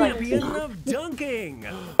the he, like- champion of dunking.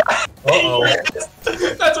 Uh-oh.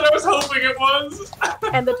 That's what I was hoping it was.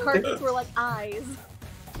 And the targets were like eyes.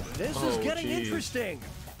 This is getting interesting.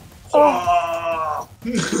 Oh.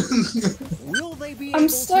 Will they be I'm able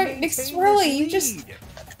sorry, to Nick maintain Swirly, this you just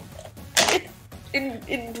lead?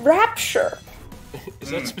 in rapture. Is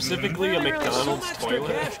that specifically a McDonald's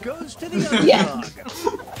toilet? Cash goes to the Yeah.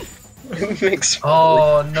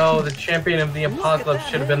 Oh no, the champion of the apocalypse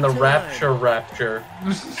should have been the Rapture.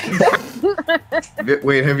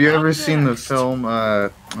 Wait, have you ever seen the film,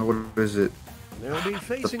 what is it? They'll be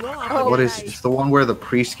facing off. What is it? It's the one where the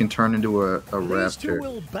priest can turn into a raptor.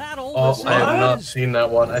 Oh, I have not seen that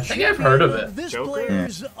one. I think I've heard of it. This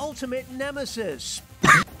player's ultimate nemesis.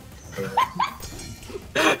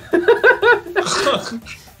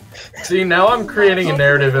 See, now I'm creating a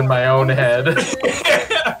narrative in my own head. That's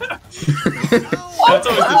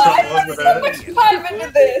always the trouble with So much time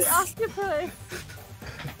into this. Octopus.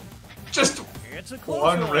 Just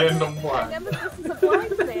one random one. Nemesis is a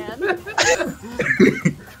blind man.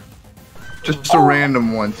 Just a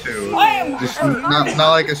random one, too. I am Just not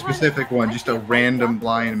like a specific one, just a random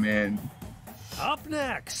blind man. Up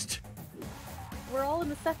next, We're all in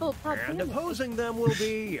the cephalopod and family. opposing them will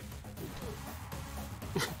be.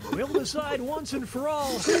 We'll decide once and for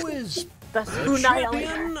all who is The the Spoonile.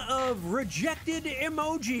 champion of rejected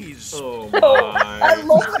emojis. Oh Oh, I my.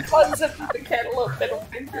 love the concept of the cantaloupe middle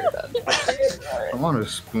finger. I want a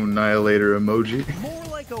spoon annihilator emoji. More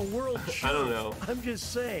like a world I don't know. I'm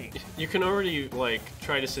just saying. You can already, like,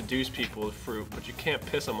 try to seduce people with fruit, but you can't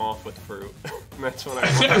piss them off with fruit. And that's what I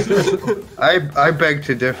want. I beg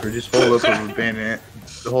to differ. Just hold up a banana,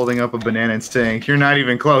 holding up a banana and saying, "You're not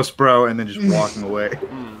even close, bro," and then just walking away.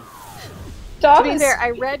 To be fair,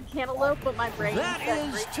 I read cantaloupe, but my brain That said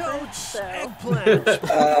is grapefruit, totes so.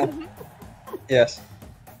 eggplant. Yes.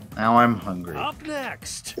 Now I'm hungry. Up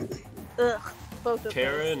next, Ugh, both of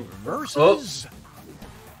Karen. versus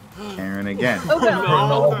Karen again. Oh,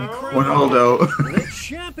 no. Ronaldo. the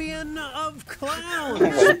champion of clowns. Oh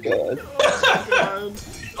my god.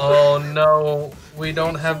 Oh no, we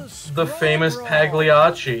don't have the famous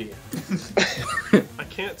Pagliacci. I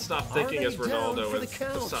can't stop thinking as Ronaldo as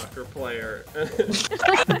the soccer player.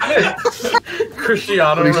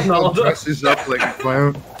 Cristiano When he Ronaldo. dresses up like a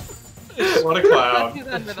clown. What a clown. He's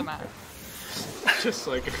under the map. Just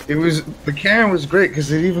like The Karen was great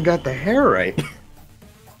because it even got the hair right.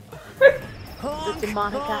 The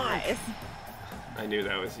demonic eyes. I knew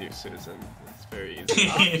that was you, Susan. It's very easy.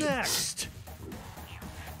 Up next.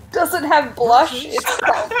 Doesn't have blush. It's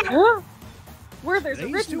called. Where there's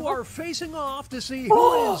These two are facing off to see who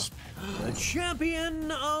Oh. is the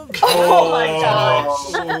champion of. Oh my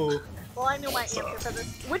gosh. Well, I know my answer for this.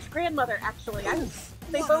 Which grandmother, actually?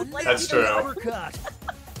 They both like That's each other. true. Uppercut.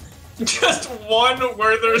 Just one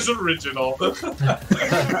Werther's original.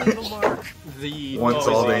 The One's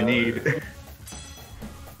all they need.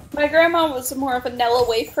 My grandma was more of a Nella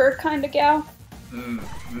wafer kind of gal.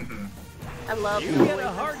 Mm-hmm. I love You Nella get a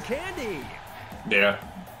wafers. hard candy. Yeah,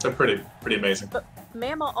 they're pretty amazing. But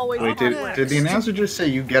Mama always Wait, had did the announcer just say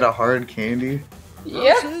you get a hard candy?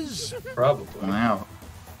 Versus Probably. Wow.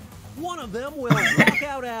 one of them will walk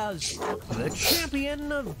out as the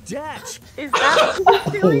champion of debt. Is that what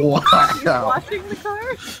she's doing? Wow. She's washing the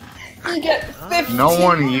car? You get 50. No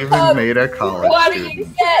one even made a college What do you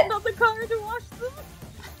student. get? Another car to wash them?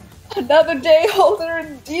 Another day older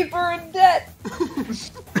and deeper in debt.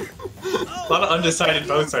 A lot of undecided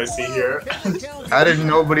votes I see here. How did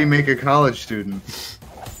nobody make a college student?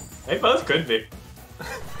 They both could be.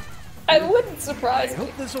 I wouldn't I surprise me.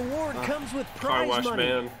 hope this award comes with Car prize wash money.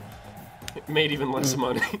 man. It made even less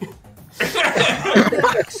money.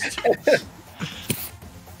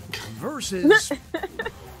 Versus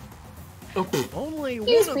only one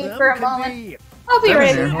Excuse of me them for a can moment. be I'll be That was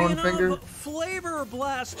right your back. horn champion finger? of flavor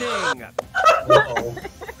blasting. Uh-oh.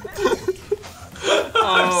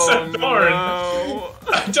 Except Lauren. no.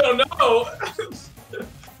 I don't know.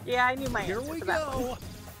 Yeah, I knew my Here answer we for that one. go.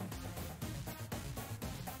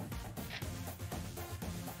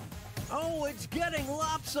 Oh, it's getting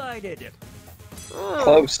lopsided.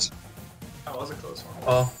 Close. That was a close one.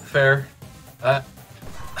 Oh, fair.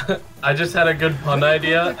 I just had a good pun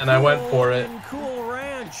idea and I went for it. Cool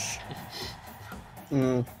Ranch.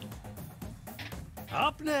 Mm.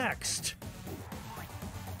 Up next.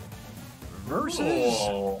 Versus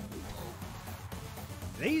Oh.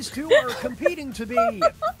 these two are competing to be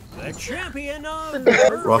the champion of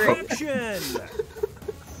Ruffle. perfection.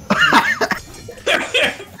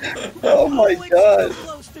 Oh my Oh, it's god. too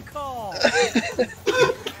close to call.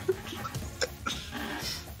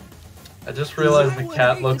 I just realized the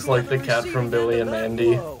cat looks like the cat from Billy and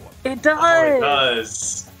Mandy. It Oh, it does.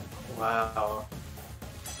 does. Wow.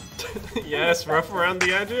 Yes, rough around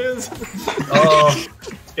the edges. Oh,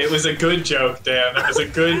 It was a good joke, Dan. It was a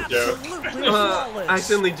good joke. Absolutely flawless. I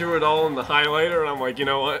accidentally drew it all in the highlighter, and I'm like, you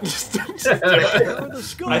know what? Just do Here it. are the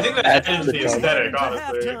scores. I think that That's adds the the joke. aesthetic, To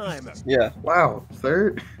honestly. halftime. Yeah. Wow,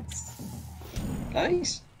 third?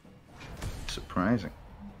 Nice. Surprising.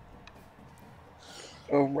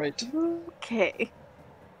 Oh, right. Okay.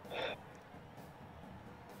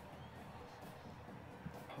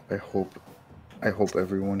 I hope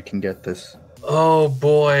everyone can get this. oh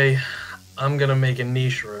boy. I'm gonna make a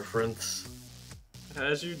niche reference.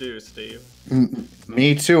 As you do, Steve.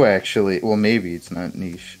 Me too, actually. Well, maybe it's not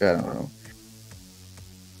niche. I don't know.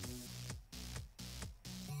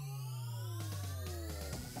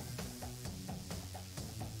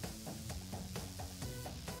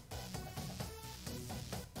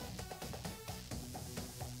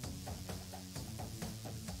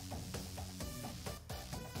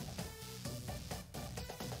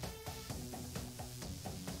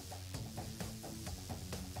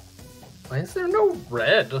 Why is there no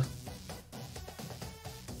red?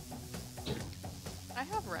 I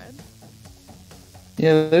have red.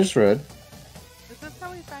 Yeah, there's red. Is this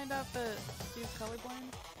how we find out that Steve's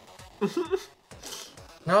colorblind?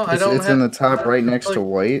 No, I It's, don't it's have... in the top right next to like-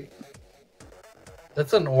 white.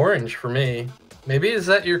 That's an orange for me. Maybe is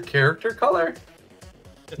that your character color?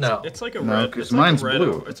 It's, No. It's like a No, red. 'cause It's like mine's a red.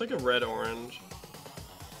 blue. It's like a red orange.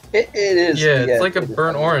 It is. Yeah, it's like a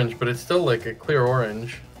burnt orange, but it's still like a clear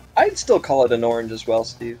orange. I'd still call it an orange as well,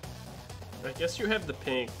 Steve. I guess you have the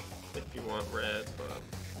pink if you want red, but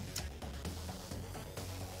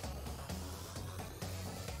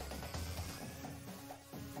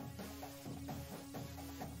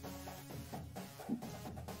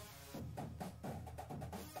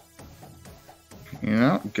You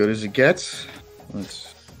know, good as it gets.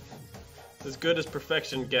 Let's. as good as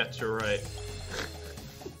perfection gets, you're right.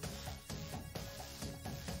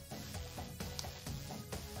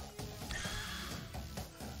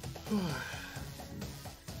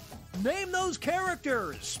 Name those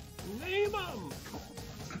characters. Name them.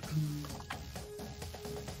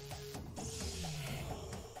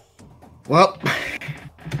 Well,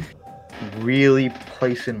 really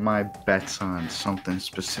placing my bets on something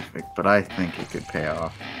specific, but I think it could pay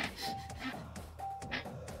off.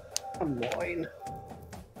 Annoying.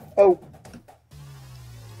 Oh.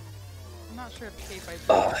 I'm not sure if Kate by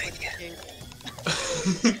Oh, would escape.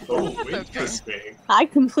 Oh, interesting. I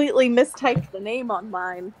completely mistyped the name on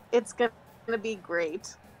mine. It's gonna be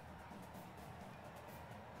great.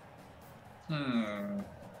 Don't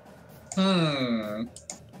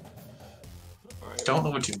know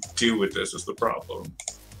what to do with this is the problem.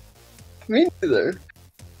 Me neither.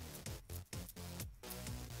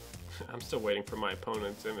 I'm still waiting for my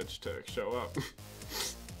opponent's image to show up.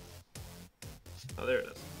 Oh, there it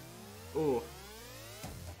is. Ooh.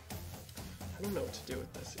 I don't know what to do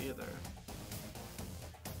with this either.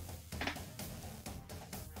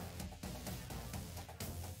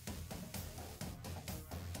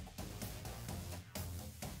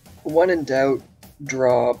 When in doubt,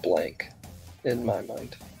 draw blank. In my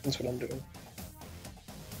mind, that's what I'm doing.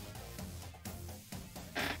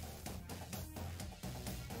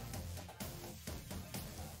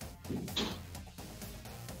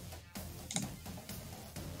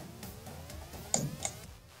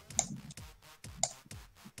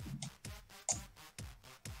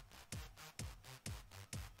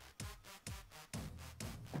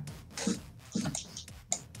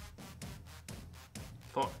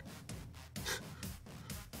 Fuck.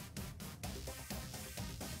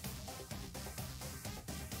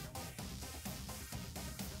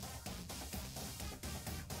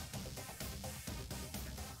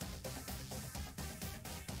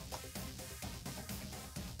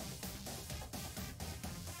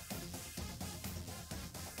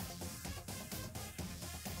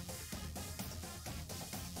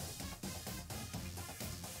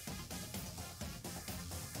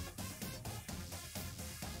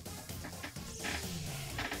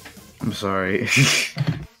 I'm sorry.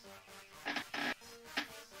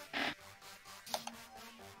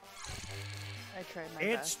 I tried my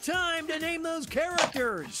It's best. time to name those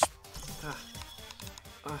characters.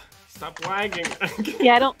 Stop wagging.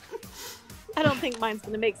 Yeah, I don't think mine's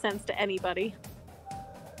gonna make sense to anybody.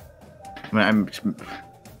 Mine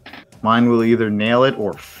will either nail it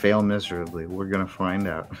or fail miserably. We're gonna find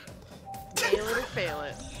out. Nail it or fail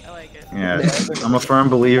it. I like it. Yeah, I'm a firm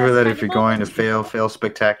believer that if you're going to fail, fail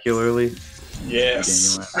spectacularly.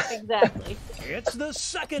 Yes. Exactly. It's the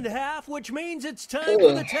second half, which means it's time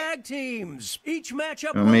for the tag teams. Each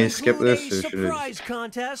matchup Want will me to skip include this, a or should I surprise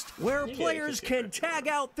contest where players can tag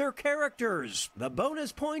out their characters. The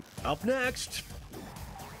bonus point up next.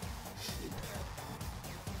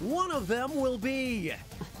 One of them will be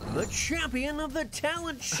the champion of the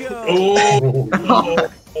talent show.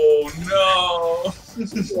 Oh no!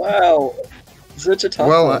 Wow, such a tough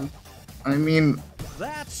Well, one. I mean,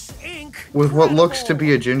 That's Ink. with what looks to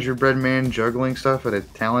be a gingerbread man juggling stuff at a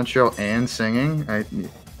talent show and singing,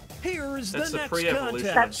 Here's That's the the next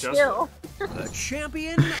pre-evolution contest. adjustment. The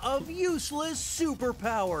champion of useless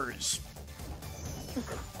superpowers.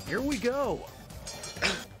 Here we go.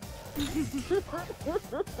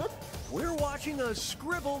 We're watching a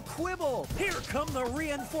scribble quibble. Here come the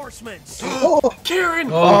reinforcements. Karen!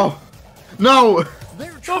 Oh no!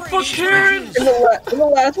 They're Oh, fuck Karen! In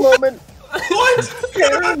the last moment. What?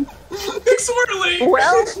 Karen! McSwirly!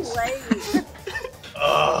 Well played.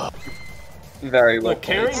 Very well. Look,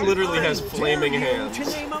 Karen literally has flaming hands. To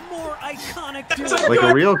name a more iconic duo. Like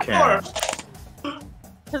a real Karen.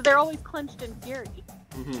 Because they're always clenched in fury.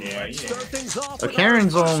 Yeah, Start things off A with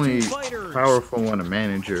Karen's our first two only fighters. powerful when a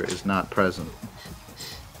manager is not present.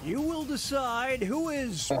 You will decide who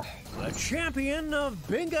is the champion of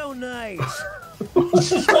Bingo Night.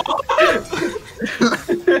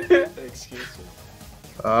 Excuse me.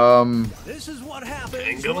 This is what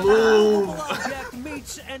happens Kanga when move. a movable object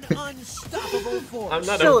meets an unstoppable force. I'm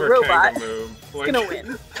not Still a over robot. Kanga move. It's gonna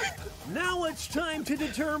win. Now it's time to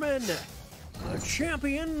determine the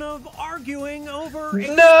champion of arguing over a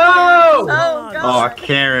No! Oh, Pokemon. God. Oh,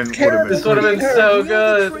 Karen would have This been. would have been so Will the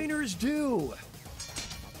good. trainers do?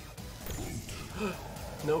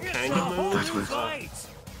 No It's a Kanga whole move? new fight.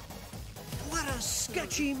 What a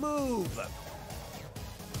sketchy move.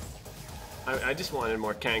 I just wanted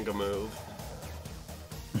more Kanga move.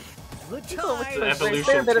 The People with tide The those is evolution.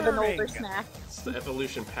 They're a bit of an turning. older snack. It's the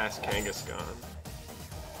evolution past Kangaskhan.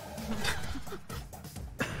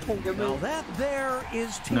 Kanga Now move. that there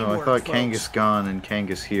is No, teamwork, I thought folks. Kangaskhan and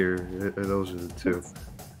Kangas here. Those are the two.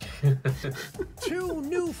 Two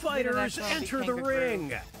new fighters next one will be enter the Kanga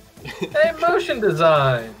ring. Hey, motion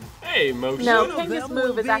design. Hey, motion. No, One of Kanga's them move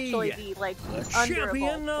will is actually be the like The under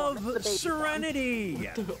champion evolved form. of It's the baby form. Serenity.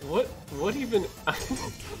 What even?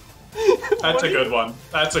 That's a good one.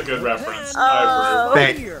 That's a good reference. Oh. I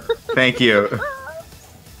approve. Thank you.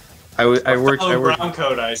 I worked. Fellow brown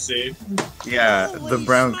coat, I see. Yeah, the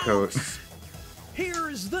brown coat.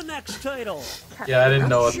 Here's the next title. Yeah, I didn't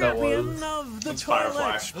know what that Champion was. of the It's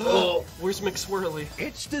Firefly. toilet. Oh, where's McSwirly?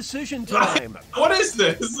 It's decision time. What is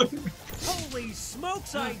this? Holy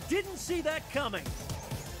smokes, I didn't see that coming.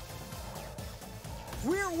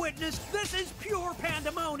 We're witness. This is pure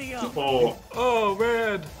pandemonium. Oh. Oh,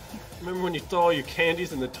 man. Remember when you threw all your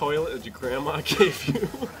candies in the toilet that your grandma gave you?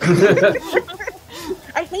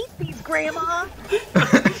 I hate these, Grandma.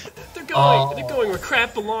 They're going where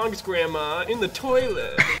crap belongs, Grandma, in the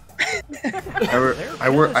toilet. I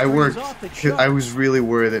worked. I was really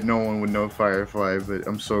worried that no one would know Firefly, but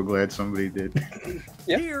I'm so glad somebody did.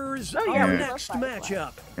 Here's our next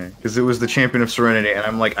matchup. Because it was the champion of Serenity, and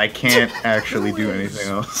I'm like, I can't actually do anything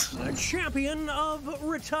else. The champion of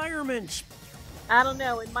retirement. I don't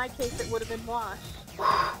know. In my case, it would have been Wash.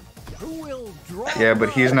 Who will draw? Yeah, but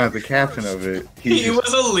he's not the captain of it. He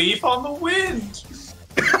was a leaf on the wind.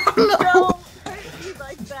 No, he's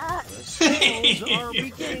like that.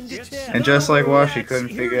 And just like Wash, he couldn't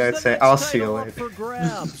figure out to say, I'll see you later. For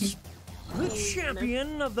grabs. The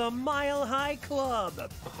champion of the Mile High Club.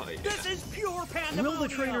 This is pure pandemonium. Will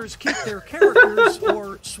the trainers keep their characters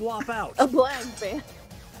or swap out? A blind fan.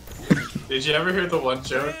 Did you ever hear the one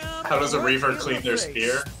joke? How does a reaver clean their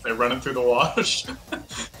spear? They run it through the wash.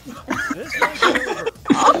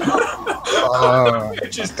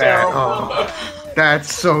 Which is terrible.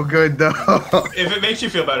 That's so good, though. If it makes you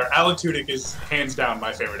feel better, Alan Tudyk is hands down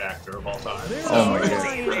my favorite actor of all time. Oh my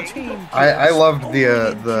god. I loved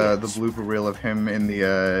the blooper reel of him in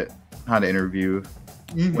the How to Interview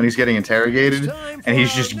when he's getting interrogated and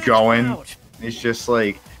he's just going. He's just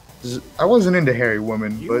like, I wasn't into hairy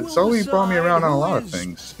women, but Zoe brought me around on a lot of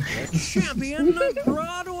things. Champion of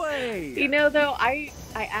Broadway. You know, though, I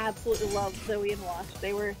absolutely loved Zoe and Wash.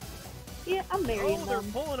 They were, yeah, I'm marrying They're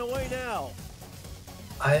them. pulling away now.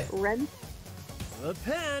 Ren? The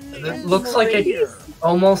pen. It looks like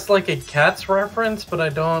almost like a Cats reference, but I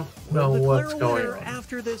don't know what's going on.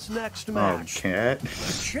 After this next Oh, match, cat.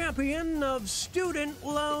 the champion of student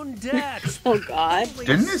loan debt. Oh God!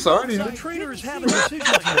 Didn't this already? The trainers have a decision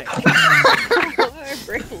to make.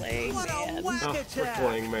 Bricklaying man.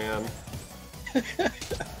 Bricklaying man.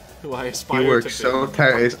 Who I aspire He to works be. so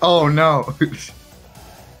tired. Oh no!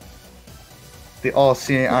 The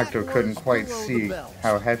all-seeing actor couldn't quite see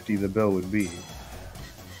how hefty the bill would be.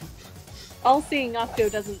 All-seeing Octo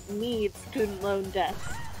doesn't need student loan debt.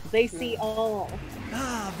 They see all.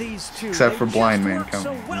 Ah, these two. Except for they Blind just Man work so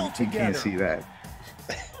coming. well He can't together. see that.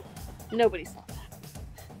 Nobody saw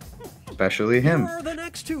that. Especially him. Here are the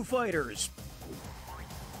next two fighters.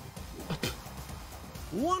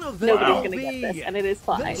 One of them Nobody's will gonna be get this, and it is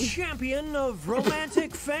fine. the champion of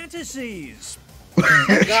romantic fantasies.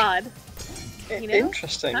 Oh God. You know,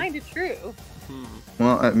 Interesting. kind of true.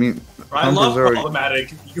 Well, I mean, I love Hunter's already...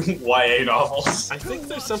 problematic YA novels. I think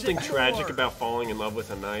there's something tragic about falling in love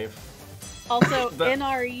with a knife. Also,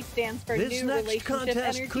 NRE stands for This New next Relationship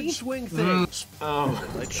contest Energy. could swing things. Oh,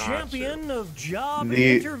 The champion of job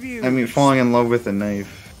The, interviews. I mean, falling in love with a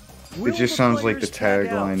knife. Will It just the sounds like the players tag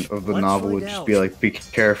tagline out? of the Let's novel find would just out. be like, "Be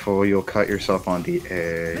careful, you'll cut yourself on the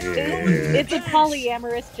edge." It's a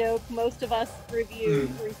polyamorous joke. Most of us review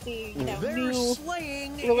see, you know, They're new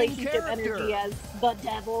slaying in relationship character. energy as the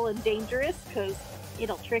devil and dangerous because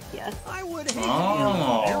it'll trick you. I would hate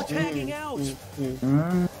Oh. you. They're tagging out.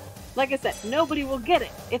 Like I said, nobody will get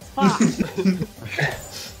it. It's fine.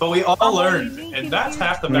 But we all All learned, we need and to that's do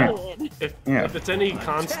half the is battle. good. If it's any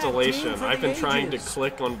constellation, for I've the been trying to ages.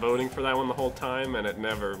 click on voting for that one the whole time, and it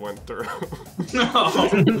never went through.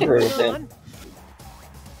 Hold on.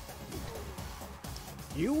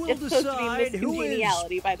 You will It's supposed to be decide who is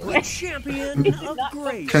miscongeniality, by the the way. champion of Not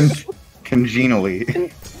grace. Congenially.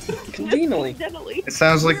 Congenitally. Congenitally. It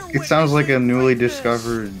sounds like a newly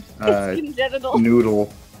discovered Congenital.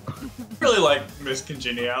 noodle. I really like Miss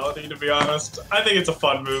Congeniality, to be honest. I think it's a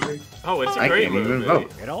fun movie. Oh, it's a I great can't even movie.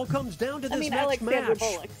 vote. It all comes down to this I mean, I next like Sandra match.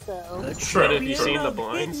 Bullock, so. The True. But have you champion seen The of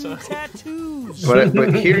Blind hidden Side? tattoos.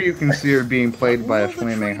 But here you can see her being played by a Will the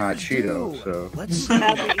flaming hot trainers Cheeto. do? So Let's see.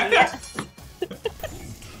 Yes.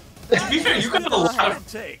 To be fair, you got a lot of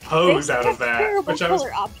Take. pose They out have of that, terrible which I was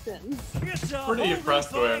color options. It's a pretty holy impressed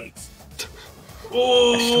fight. with.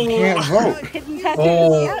 I still can't Oh, vote. Hidden tattoos.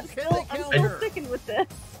 Oh. Yeah, I'm still sticking with this.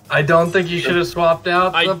 I don't think you should have swapped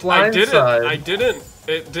out the I blind didn't. side. I didn't.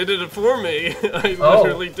 It did it for me. I Oh.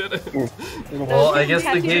 literally didn't. Well, I guess the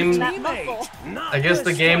Tattoos game. in that muscle. Not I guess the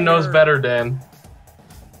this game knows fighter. better, Dan.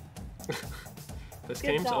 This Good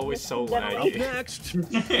game's job, always Mr. so Gentleman. Up laggy. next,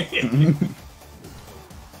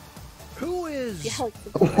 who is Yeah, like the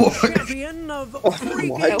the champion of freaking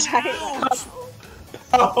What? out?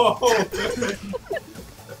 Oh.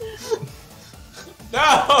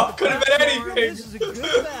 No, could have been anything. This is a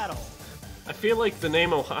good battle. I feel like the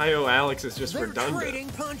name Ohio Alex is just They're redundant. trading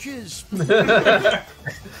punches.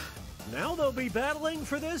 Now they'll be battling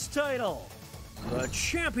for this title. The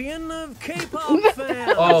champion of K-pop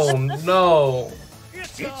fans. Oh no!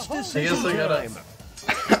 It's I decision guess I gotta.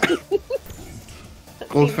 time.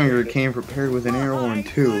 Goldfinger came prepared with an air horn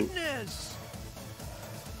too.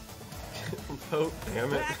 Oh,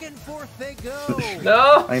 damn it. Back and forth they go.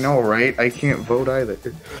 No! I know, right? I can't vote either.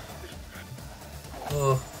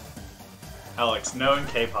 Alex, known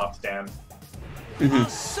K-pop stan. A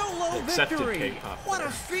solo Accepted victory. K-pop. What a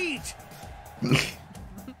feat.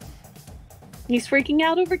 He's freaking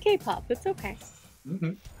out over K-pop. It's okay.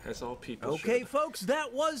 As all people Okay, should. folks,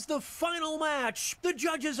 that was the final match. The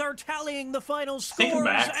judges are tallying the final I think scores,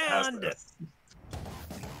 Max has and this.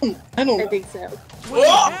 I think so. we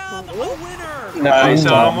have a winner. Nice.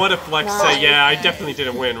 What if Flex say, yeah, I definitely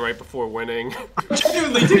didn't win right before winning.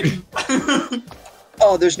 Genuinely didn't.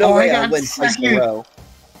 Oh, there's no Oh, way I I got win twice in a second. row.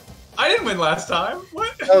 I didn't win last time.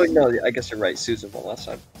 What? Oh no, I guess you're right. Susan won last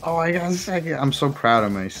time. Oh, I got a second. I'm so proud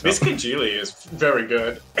of myself. Miss Kajili is very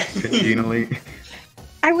good. Finally.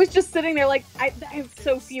 I was just sitting there like, I have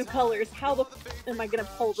so few colors. How the f am I gonna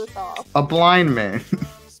pull this off? A blind man.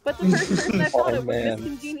 But the first person I thought Oh, of was man. Miss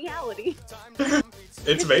Congeniality.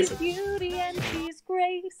 It's amazing. She's beauty and she's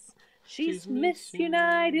grace. She's Miss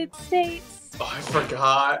United States. Oh, I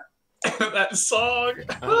forgot that song.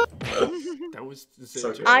 That was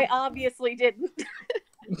So good. I obviously didn't.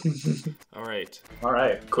 All right. All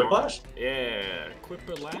right, Quiplash. Yeah,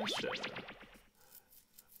 Quiplash.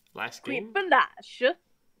 Last game. Quiplash.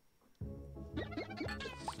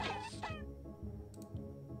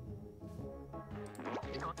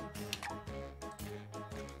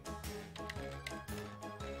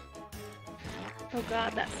 Oh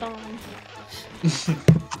god, that song.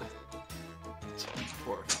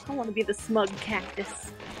 I want to be the smug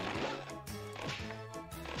cactus.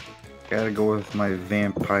 Gotta go with my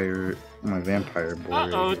vampire boy.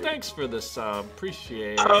 Uh-oh, thanks for the sub.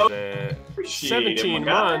 Appreciate Oh, it. appreciate it, 17 my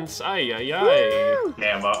guy. months. Ay, ay, ay.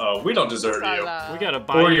 Damn, we don't deserve you. We gotta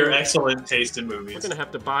buy Or you... your excellent taste in We're movies. gonna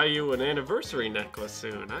have to buy you an anniversary necklace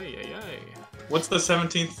soon. Ay, ay, ay. What's the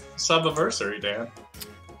 17th sub-anniversary, Dan?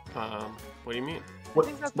 What do you mean? I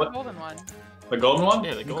think that's the golden one. The golden one?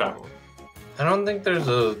 Yeah, the golden Okay. one. I don't think there's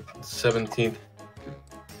a 17th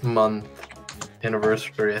month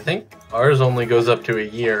anniversary. I think ours only goes up to a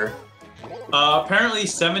year. Apparently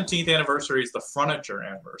 17th anniversary is the furniture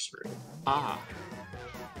anniversary. Ah.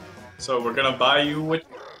 So we're gonna buy you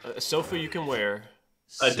a sofa you can wear.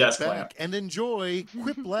 A Sit desk back lamp. and enjoy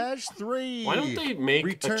Quiplash 3. Why don't they make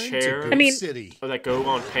Return a to chair Good City. that go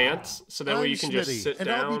on pants so that way you can just Smitty, sit and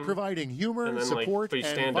down I'll be providing humor, and then support, but you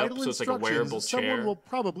and stand up vital so it's like a instructions wearable someone chair. will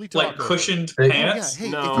probably talk Like over. cushioned Oh, pants? Yeah,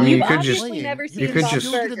 hey, No. if You you're could not just- playing, never you seen can Bob's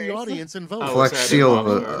just go to the Burgers. audience and vote. Flex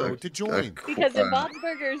seal to join. Because in Bob's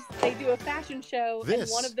Burgers, they do a fashion show, and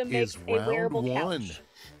This one of them is makes a round wearable one. couch.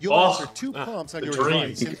 You'll answer two prompts on the your dream.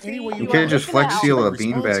 device in any way You you could want. just flex seal a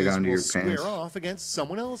Responses beanbag onto will your square pants. off against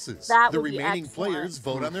someone else's. That The would be remaining excellent. players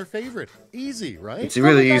vote on their favorite. Easy, right? It's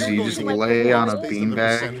really easy. You Going just to let lay the on a votes based on the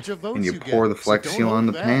percentage beanbag of votes and you you pour get. the flex So seal don't on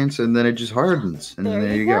the hold back. pants and then it just hardens. And then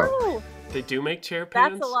there you go. They do make chair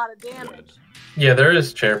pants? That's a lot of damage. Yeah, there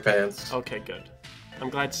is chair pants. Okay, good.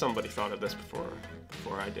 I'm glad somebody thought of this before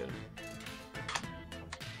I did.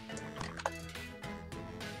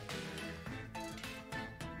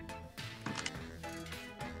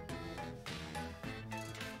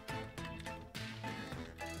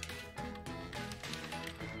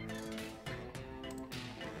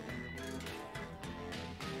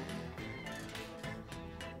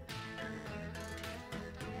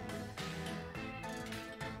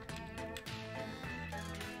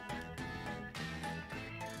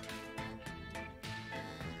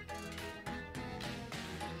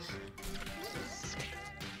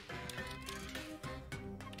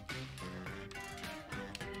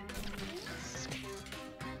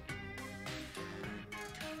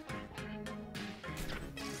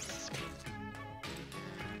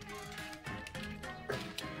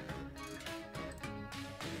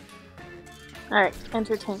 Alright,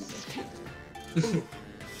 entertainment.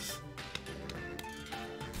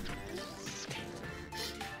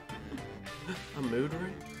 A mood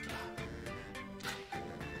ring?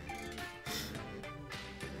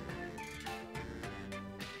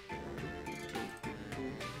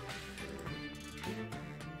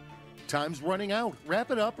 Time's running out.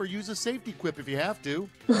 Wrap it up or use a safety quip if you have to.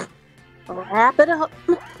 Wrap it up.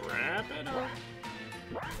 Wrap it up.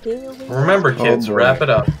 Remember, kids, wrap it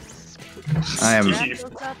up. I am.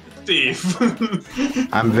 Steve.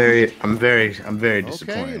 I'm very disappointed.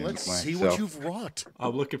 Okay, in let's see myself. what you've wrought.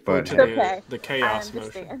 I'm looking forward to Okay. the chaos I motion.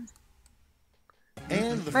 understand.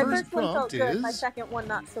 And the My first first one felt prompt good. My is second one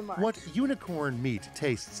not so much. what unicorn meat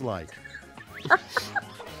tastes like.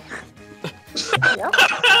 Yep.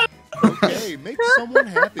 Okay, make someone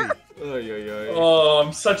happy. Oh,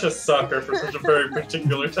 I'm such a sucker for such a very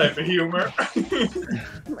particular type of humor.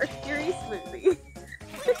 Mercury smoothie.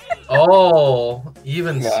 Oh,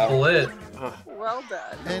 even split. Well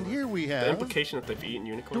done. And here we The have implication that they've eaten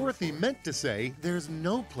unicorn. Dorothy meant to say, "There's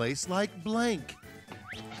no place like blank."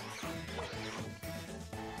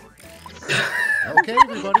 Okay,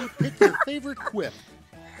 everybody, pick your favorite quip.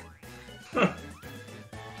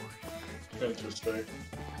 Interesting.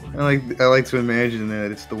 I like to imagine that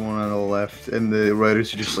it's the one on the left, and the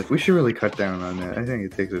writers are just like, we should really cut down on that. I think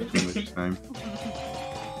it takes up too much time.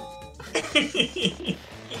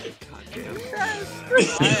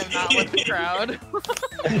 I am not with the crowd.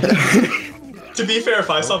 To be fair, if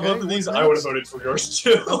I saw both of these, I would have voted for yours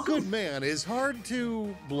too. A good man is hard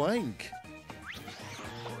to blank.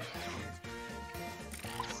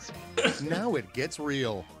 Now it gets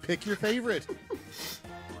real. Pick your favorite.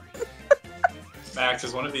 Max,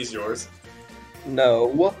 is one of these yours? No.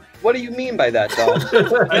 What do you mean by that, Dom?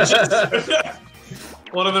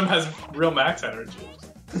 One of them has real Max energy.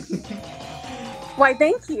 Why,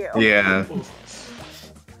 thank you. Yeah.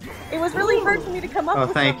 It was really hard for me to come up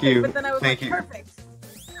with thank something, you. but then I was Thank like, you. perfect.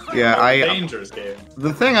 Yeah, Dangerous game.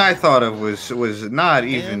 The thing I thought of was not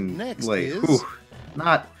even like, is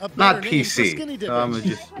not better name for PC. skinny So I'm dipping.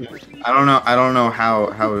 just, I don't know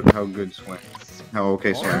how good swing, how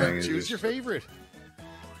okay All swimming right, is. choose your favorite.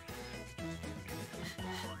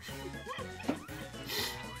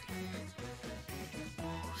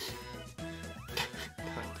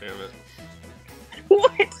 God damn it.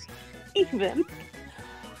 What? Even?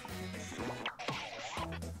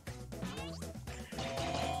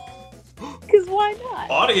 Because why not?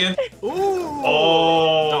 Audience. Ooh.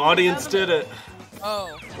 Oh. The audience did it.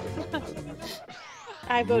 Oh.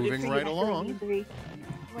 I voted Moving for right you, along. Three.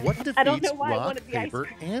 What defeats I don't know why I rock, wanted the ice paper,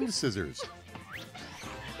 and scissors?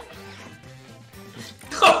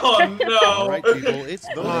 Oh All no! right, people, it's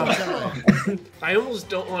voting time. I almost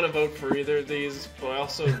don't want to vote for either of these, but I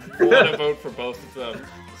also want to vote for both of them.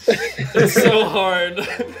 It's so hard.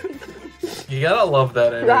 You gotta love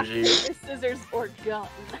that Rock, energy. paper, scissors, or gun.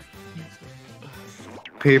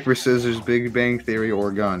 Paper, scissors, Big Bang Theory,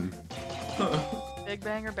 or gun. Big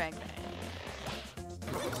Bang or Bang Bang?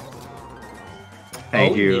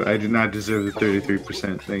 Thank you. I did not deserve the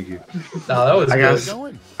 33%. Thank you. No, that was I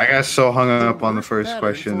good. got so hung up on the first Pattern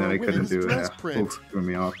question for that a I couldn't women's do it. dress Yeah. print. Oof, threw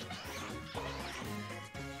me off.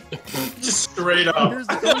 Just straight up. Here's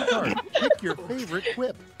the fun part. Pick your favorite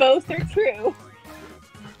quip. Both are true.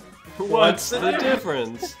 What's the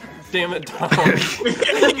difference? Damn it, Dom.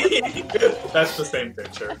 That's the same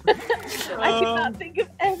picture. I could not think of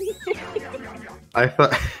anything. I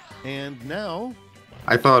thought And now,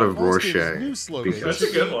 I thought of Austin's Rorschach new slogan. because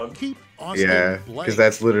That's a good one. Keep Austin yeah, blank. because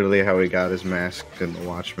that's literally how he got his mask in The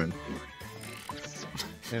Watchmen.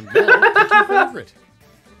 And now, pick your favorite.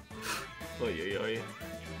 Oy, oy, oy.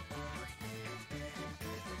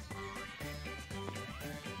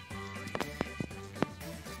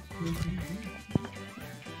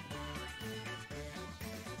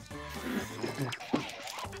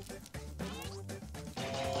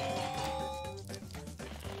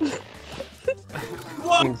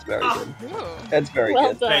 Seems very good. That's very Well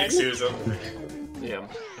good. done. Thanks, Susan. Yeah,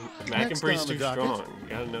 Mac and Next Bree's on the too docket. strong. You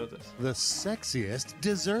gotta know this. The sexiest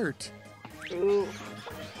dessert. Ooh.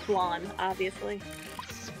 Flan, obviously.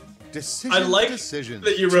 Decision, I like decisions.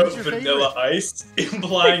 that you Choose wrote your Vanilla favorite. Ice,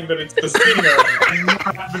 implying that it's the singer,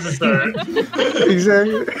 not the dessert.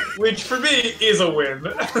 Exactly. Which for me is a win.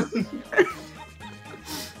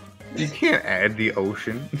 You can't add the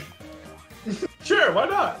ocean. Sure, why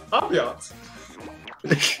not? Ambiance.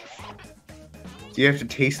 You have to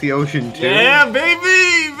taste the ocean too. Yeah,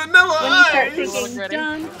 baby! Vanilla When you start Ice! thinking Ready?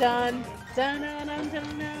 dun dun dun dun dun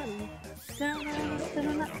dun dun dun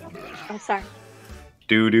dun dun. Oh, sorry.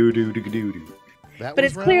 Do do do do do do. That But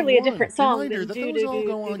was it's round clearly a one. different song Reminder than that those all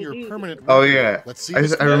go on your permanent Oh record. yeah, Let's see. I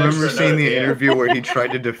what's remember extra seeing the note, yeah. interview where he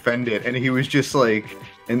tried to defend it, and he was just like,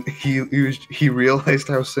 and he realized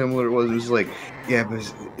how similar it was. It was like, yeah, but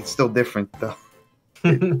it's still different though.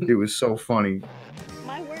 It was so funny.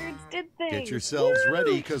 My words did things. Get yourselves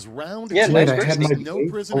ready, because round Yeah, two nice I had is my no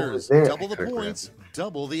date prisoners. over there. Double the points,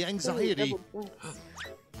 double the anxiety.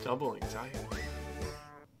 Double anxiety.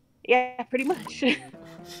 Yeah, pretty much.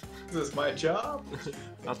 This is my job.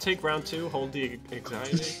 I'll take round two, hold the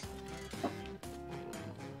anxiety.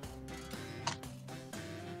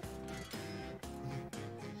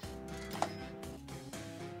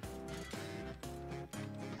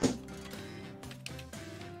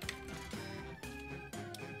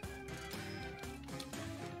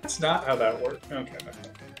 That's not how that works. Okay.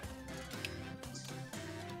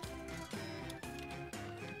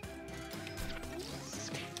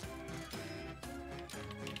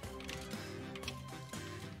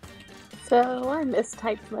 So I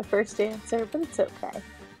mistyped my first answer, but it's okay.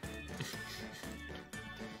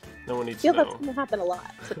 No one I needs feel to that's know. going to happen a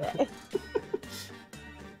lot today.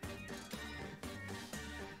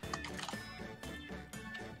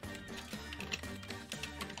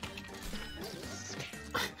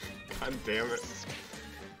 God damn it.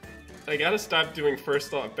 I gotta stop doing first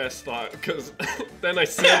thought, best thought, because then I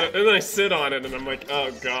sit on it and I'm like,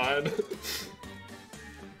 oh god.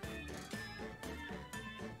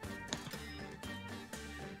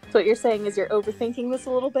 So what you're saying is you're overthinking this a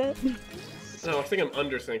little bit? No, I think I'm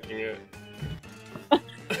underthinking it.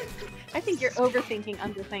 I think you're overthinking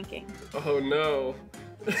underthinking. Oh no.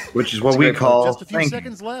 Which is what we call Just a few thinking.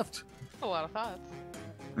 seconds left. A lot of thoughts.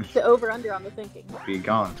 The over-under on the thinking. Be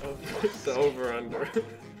gone. The over-under.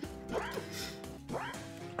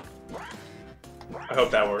 I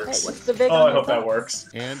hope that works. Hey, what's the big I on hope the that thoughts? works.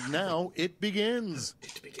 And now it begins.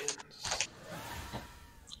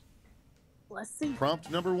 Let's see. Prompt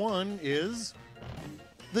number 1 is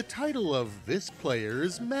the title of this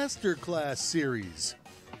player's masterclass series.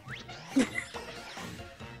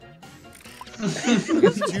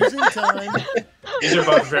 Choosing time. These are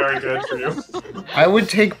both very good for you. I would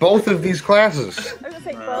take both of these classes. I was gonna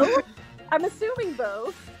say both. I'm assuming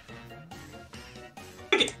both.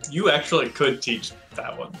 You actually could teach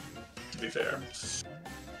that one, to be fair.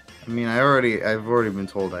 I mean, I've already been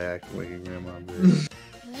told I act like a grandma. But...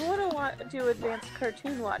 I want to do advanced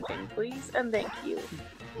cartoon watching, please, and thank you.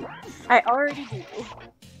 I already do.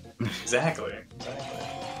 Exactly.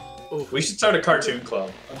 We should start a cartoon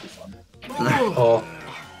club. That'd be fun. Oh.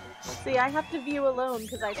 See, I have to view alone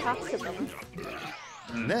because I talk to them.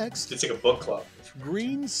 Next, it's like a book club.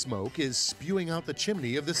 Green smoke is spewing out the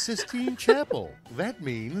chimney of the Sistine Chapel. That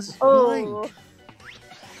means Oh. blank.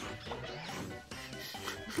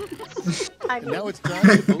 I'm And now it's time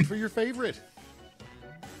to vote for your favorite.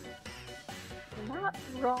 not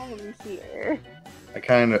wrong here.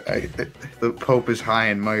 The Pope is high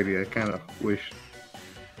and mighty. I kind of wish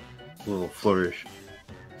a little flourish.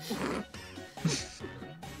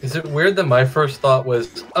 Is it weird that my first thought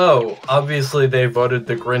was, oh, obviously they voted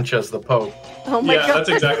the Grinch as the Pope? Oh my yeah, god. that's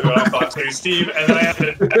exactly what I thought too, Steve. And then I had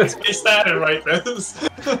to space that and write this.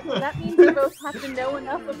 That means we both have to know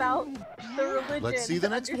enough about the religion Let's see the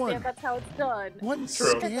to next understand one. that's how it's done. What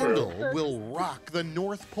True. scandal will rock the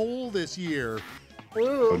North Pole this year?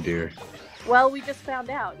 Ooh. Oh dear. Well, we just found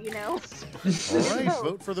out, you know. All right,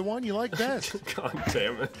 vote for the one you like best. God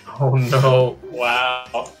damn it. Oh no.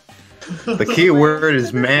 Wow. The key word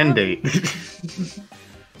is mandate.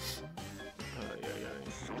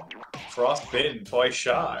 Frostbitten, twice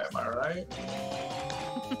shy, am I right?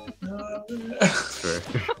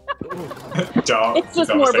 Don't. It's just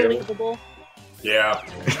don't more say it. believable. Yeah.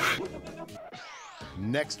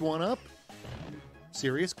 Next one up.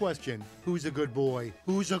 Serious question. Who's a good boy?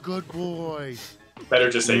 Who's a good boy? Better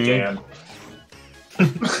just say Dan.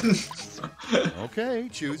 Okay,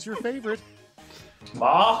 choose your favorite.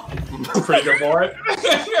 Ma? Pretty good for it.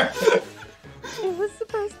 It was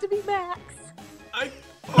supposed to be Max.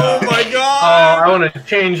 Oh my Oh, god! I want to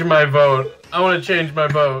change my vote. I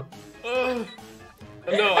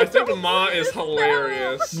No, I think Ma is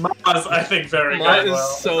hilarious. Ma's, I think, very Ma good. is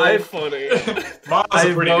so funny. Ma's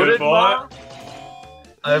a pretty good boy. Ma.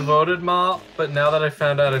 I voted Ma, but now that I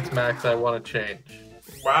found out it's Max, I want to change.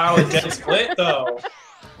 Wow, it gets split though.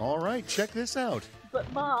 All right, check this out.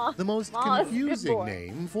 But Ma. The most Ma is a good confusing boy.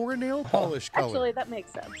 name for a nail polish color. Actually, that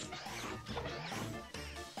makes sense.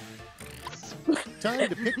 Time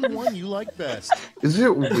to pick the one you like best. Is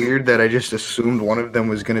it weird that I just assumed one of them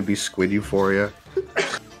was gonna be Squid Euphoria?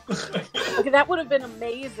 Okay, that would have been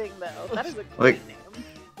amazing, though. That is a great Like- name.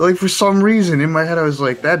 Like for some reason in my head I was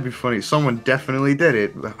like, that'd be funny. Someone definitely did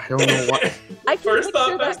it. But I don't know why. I can First thought,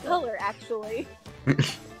 picture best that color, actually.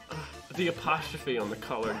 The apostrophe on the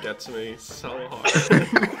color gets me so hard.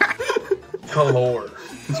 Color.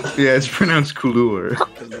 Yeah, it's pronounced couleur.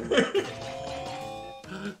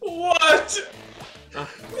 What?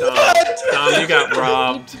 Dom, you got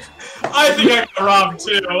robbed. I think I got robbed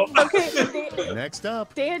too. Okay, Next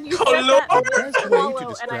up, Dan, you said that the word best way swallow, to and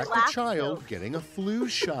I distract a laughed. child getting a flu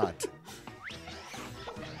shot.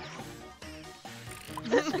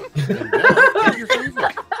 And now, pick your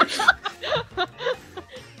favorite.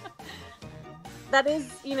 That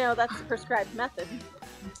is, you know, that's the prescribed method.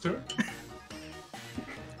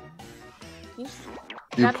 You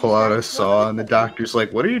pull out a saw and the doctor's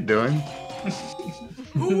like, what are you doing?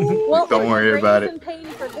 Well, Don't if worry your about brain's it. in pain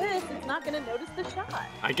for this, it's not gonna notice the shot.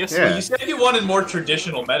 I guess Yeah. You said you wanted more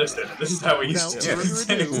traditional medicine. This is how we used to do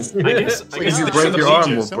things. I guess If you break your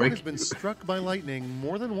arm, we'll Someone break. has been struck by lightning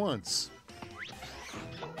more than once.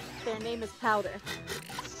 Their name is Powder.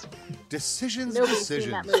 Decisions, Nobody's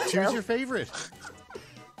seen that movie, Choose though. your favorite.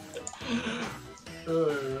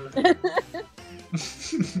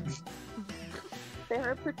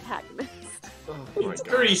 They're a protagonist. It's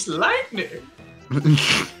Grease Lightning.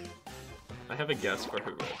 I have a guess for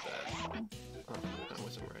who wrote that. Oh, that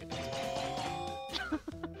wasn't right.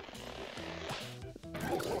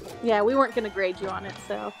 Yeah, we weren't gonna grade you on it,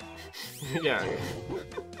 so. Yeah.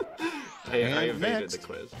 I And evaded next, the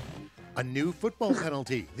quiz. a new football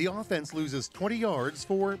penalty. The offense loses 20 yards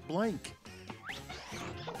for blank.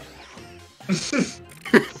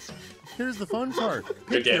 Here's the fun part.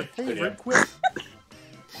 Pick your Good game. favorite quiz.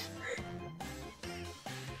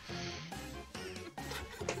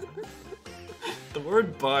 The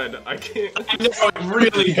word bud, I can't. I know, it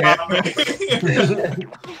really got me.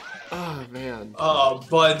 Oh, man. Oh,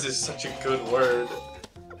 buds is such a good word.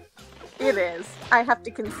 It is. I have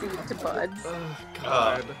to concede to Buds. Oh,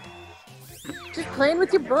 God. Just playing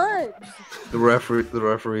with your buds. The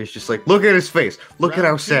referee's just like, look at his face. Look at how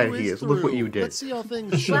Round sad two he is is. Look what through. you did. Let's see how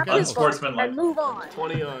things Slap shake his out. butt and move on.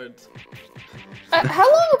 20 yards.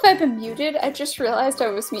 How long have I been muted? I just realized I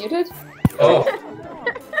was muted. Oh.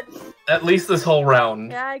 At least this whole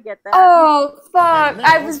round. Yeah, I get that. Oh fuck! And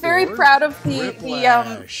I now was very for proud of the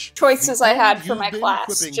Whiplash. choices I had for You've my been class.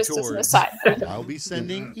 quipping Just as an towards. aside. I'll be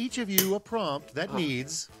sending each of you a prompt that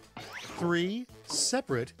needs 3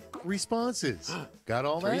 separate responses. Got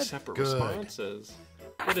all Three that? separate Good. responses.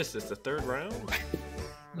 What is this, the third round?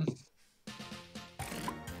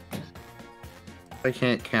 I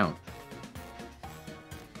can't count.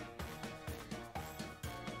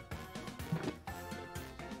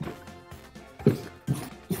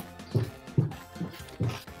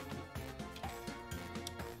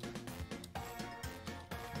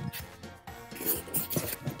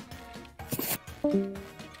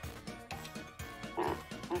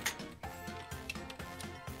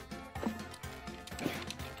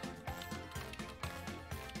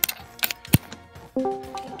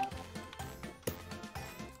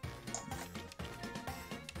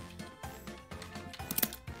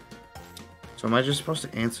 So am I just supposed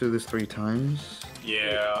to answer this 3 times?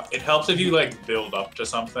 Yeah, it helps if you like build up to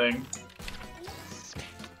something.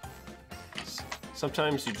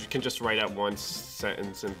 Sometimes you can just write out one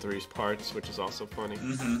sentence in 3 parts, which is also funny.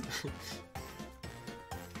 Mm-hmm.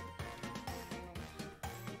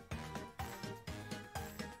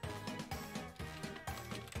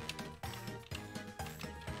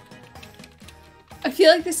 I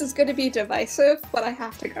feel like this is going to be divisive, but I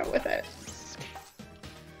have to go with it.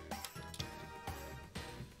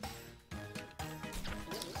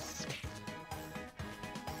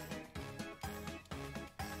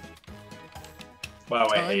 Wow,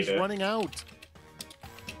 I hate Time's it. running out.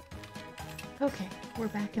 Okay, we're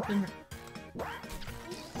back up and What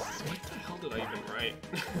the hell did I even write?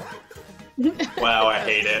 Wow, I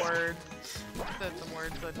hate it. Words. Said some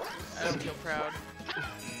words that I don't feel proud.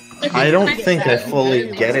 I don't think I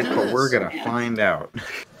fully get it, but we're gonna find out.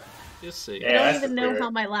 You'll see. I don't even know how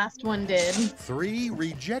my last one did. 3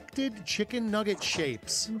 rejected chicken nugget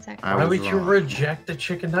shapes. I Why was would you wrong. reject the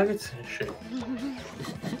chicken nuggets and shit?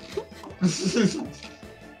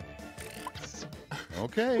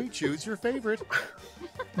 Okay, choose your favorite.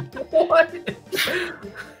 What?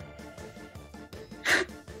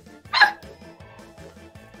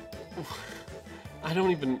 I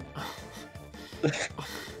don't even.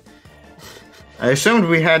 I assumed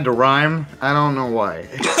we had to rhyme. I don't know why.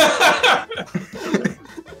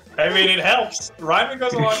 I mean, it helps. Rhyming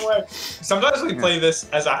goes a long way. Sometimes we play this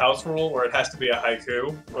as a house rule where it has to be a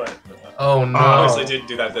haiku, but Oh no! obviously didn't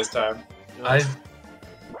do that this time.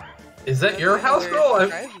 Is that your house girl?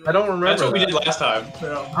 I don't remember. That's what we that. did last time.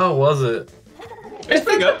 Yeah. How was it? It's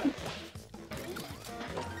pretty good.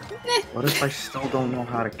 What if I still don't know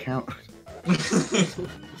how to count?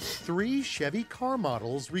 3 Chevy car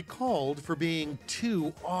models recalled for being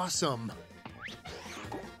too awesome.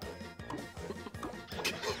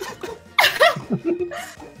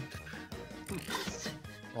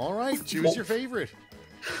 All right, choose your favorite.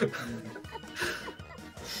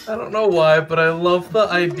 I don't know why, but I love the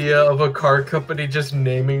idea of a car company just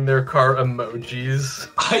naming their car emojis.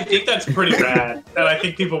 I think that's pretty rad, and I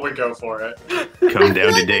think people would go for it. Come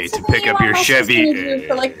down today to pick up your Chevy.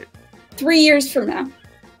 For like 3 years from now.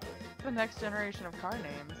 The next generation of car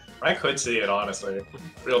names. I could see it, honestly.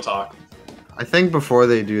 Real talk. I think before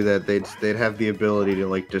they do that, they'd have the ability to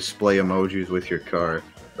like display emojis with your car.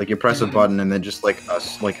 Like you press a button and then just like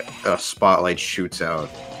a spotlight shoots out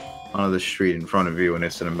onto the street in front of you, and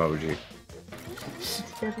it's an emoji.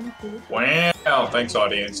 Wow, thanks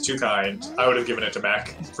audience, too kind. I would have given it to Mac,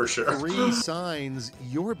 for sure. 3 signs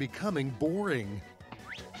you're becoming boring.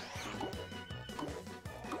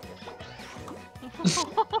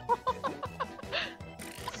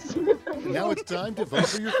 Now it's time to vote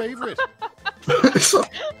for your favorite.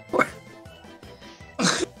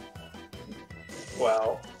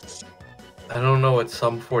 Wow. I don't know what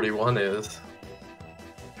Sum 41 is.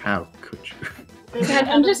 How could you? God,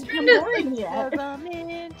 I'm just trying to.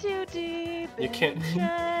 You can't.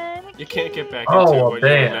 You can't get back Oh, into it when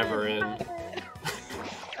man. you're never in.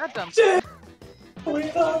 That dumb. Oh,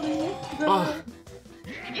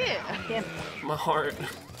 Yeah. my heart.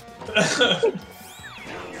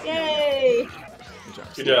 Yay!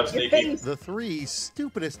 Good job, Sneaky. The 3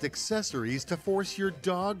 stupidest accessories to force your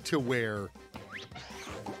dog to wear.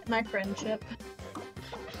 My friendship.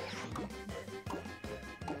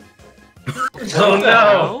 Oh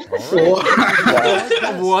no!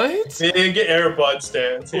 What? Big Airbud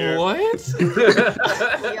stands here. What?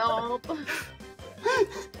 Yup.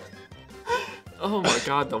 Oh my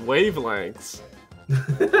god, the wavelengths.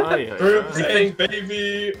 Ay, ay, Group ay. thing,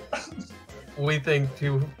 baby. We think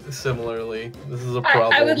too similarly. This is a I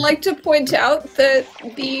problem. would like to point out that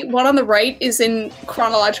the one on the right is in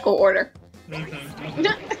chronological order.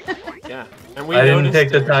 Yeah, and we I didn't noticed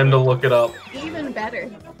take the it. time to look it up. Even better.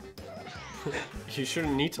 You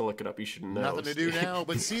shouldn't need to look it up. You should know. Nothing to do now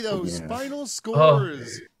but see those Yeah. final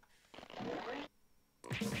scores.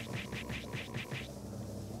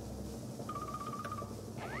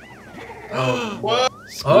 Oh. What?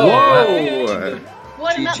 Oh, Whoa!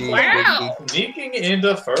 What an GG. Wow. Sneaking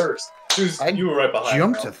into first. You were right behind.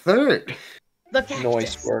 Jump bro. to third. The cactus.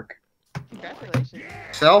 Nice work. Congratulations.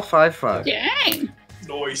 Cell 5-5. Dang.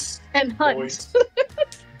 Noise. And hunt. Noise.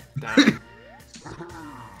 Damn.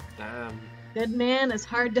 Damn. Good man is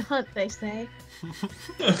hard to hunt, they say.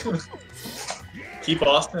 Keep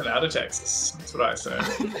Austin out of Texas. That's what I say.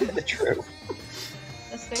 True.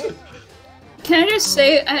 That's fair. Can I just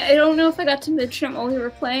say, I don't know if I got to mention it while we were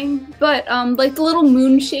playing, but like the little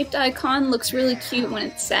moon-shaped icon looks really cute when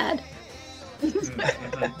it's sad.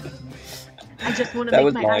 I just want to That make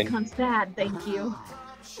was my mine. icon sad, thank you.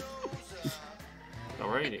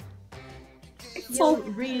 Alrighty. You're a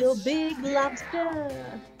real big lobster.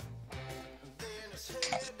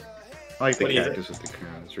 I like the What do you cactus with the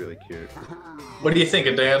crown. It's really cute. What are you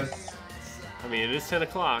thinking, Dan? I mean, it is 10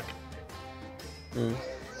 o'clock.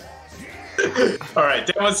 Alright,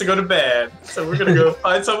 Dan wants to go to bed, so we're gonna go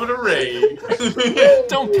find someone to raid.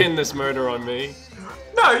 Don't pin this murder on me.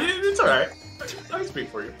 No, it's alright. I can speak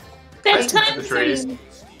for you. That's I speak time for the for trees. you.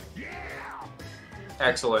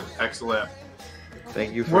 Excellent, excellent.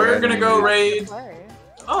 Thank you for We're having gonna go me. raid.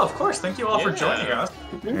 Oh, of course. Thank you all for Yeah. joining us.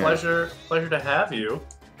 Yeah. Pleasure to have you.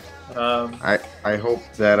 I hope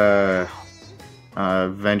that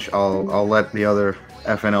I'll let the other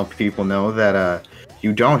FNL people know that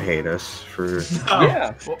you don't hate us for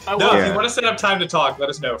Yeah. Well, No, if Yeah. you want to set up time to talk, let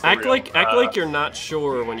us know. For Act real. like you're not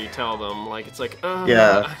sure when you tell them. Like it's like,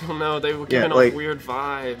 Yeah. I don't know. They were Yeah, giving like- off weird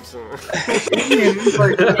vibes. It's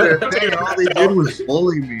like, all they did was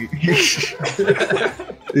bully me.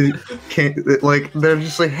 Like they're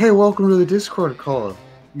just like, hey, welcome to the Discord call.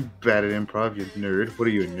 You bad at improv, you nerd. What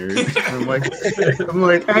are you, a nerd? I'm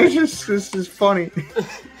like, this is funny.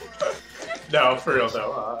 No, for real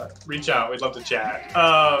though. Reach out. We'd love to chat.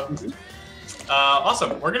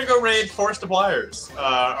 Awesome. We're gonna go raid Forest of Liars,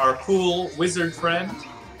 our cool wizard friend,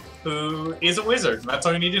 who is a wizard. And that's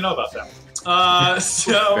all you need to know about them.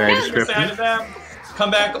 So Very we're gonna say hi to descriptive. them. Come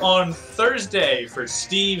back on Thursday for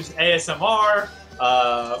Steve's ASMR.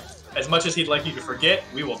 As much as he'd like you to forget,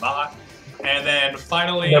 we will not. And then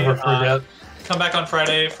finally, Never forget. come back on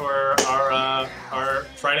Friday for our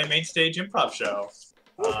Friday main stage improv show.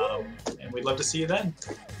 And we'd love to see you then.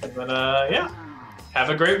 And then, yeah, have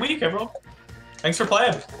a great week, everyone. Thanks for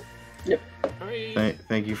playing.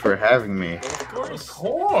 Thank you for having me. Of course. Of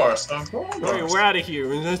course. Of course. Alright, we're out of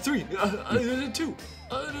here. In 3, 2,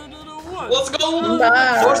 1. Let's go.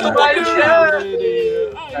 Bye. Force the Liars show.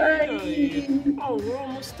 Oh, we're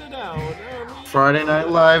almost it out. Friday Night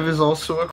Live is also a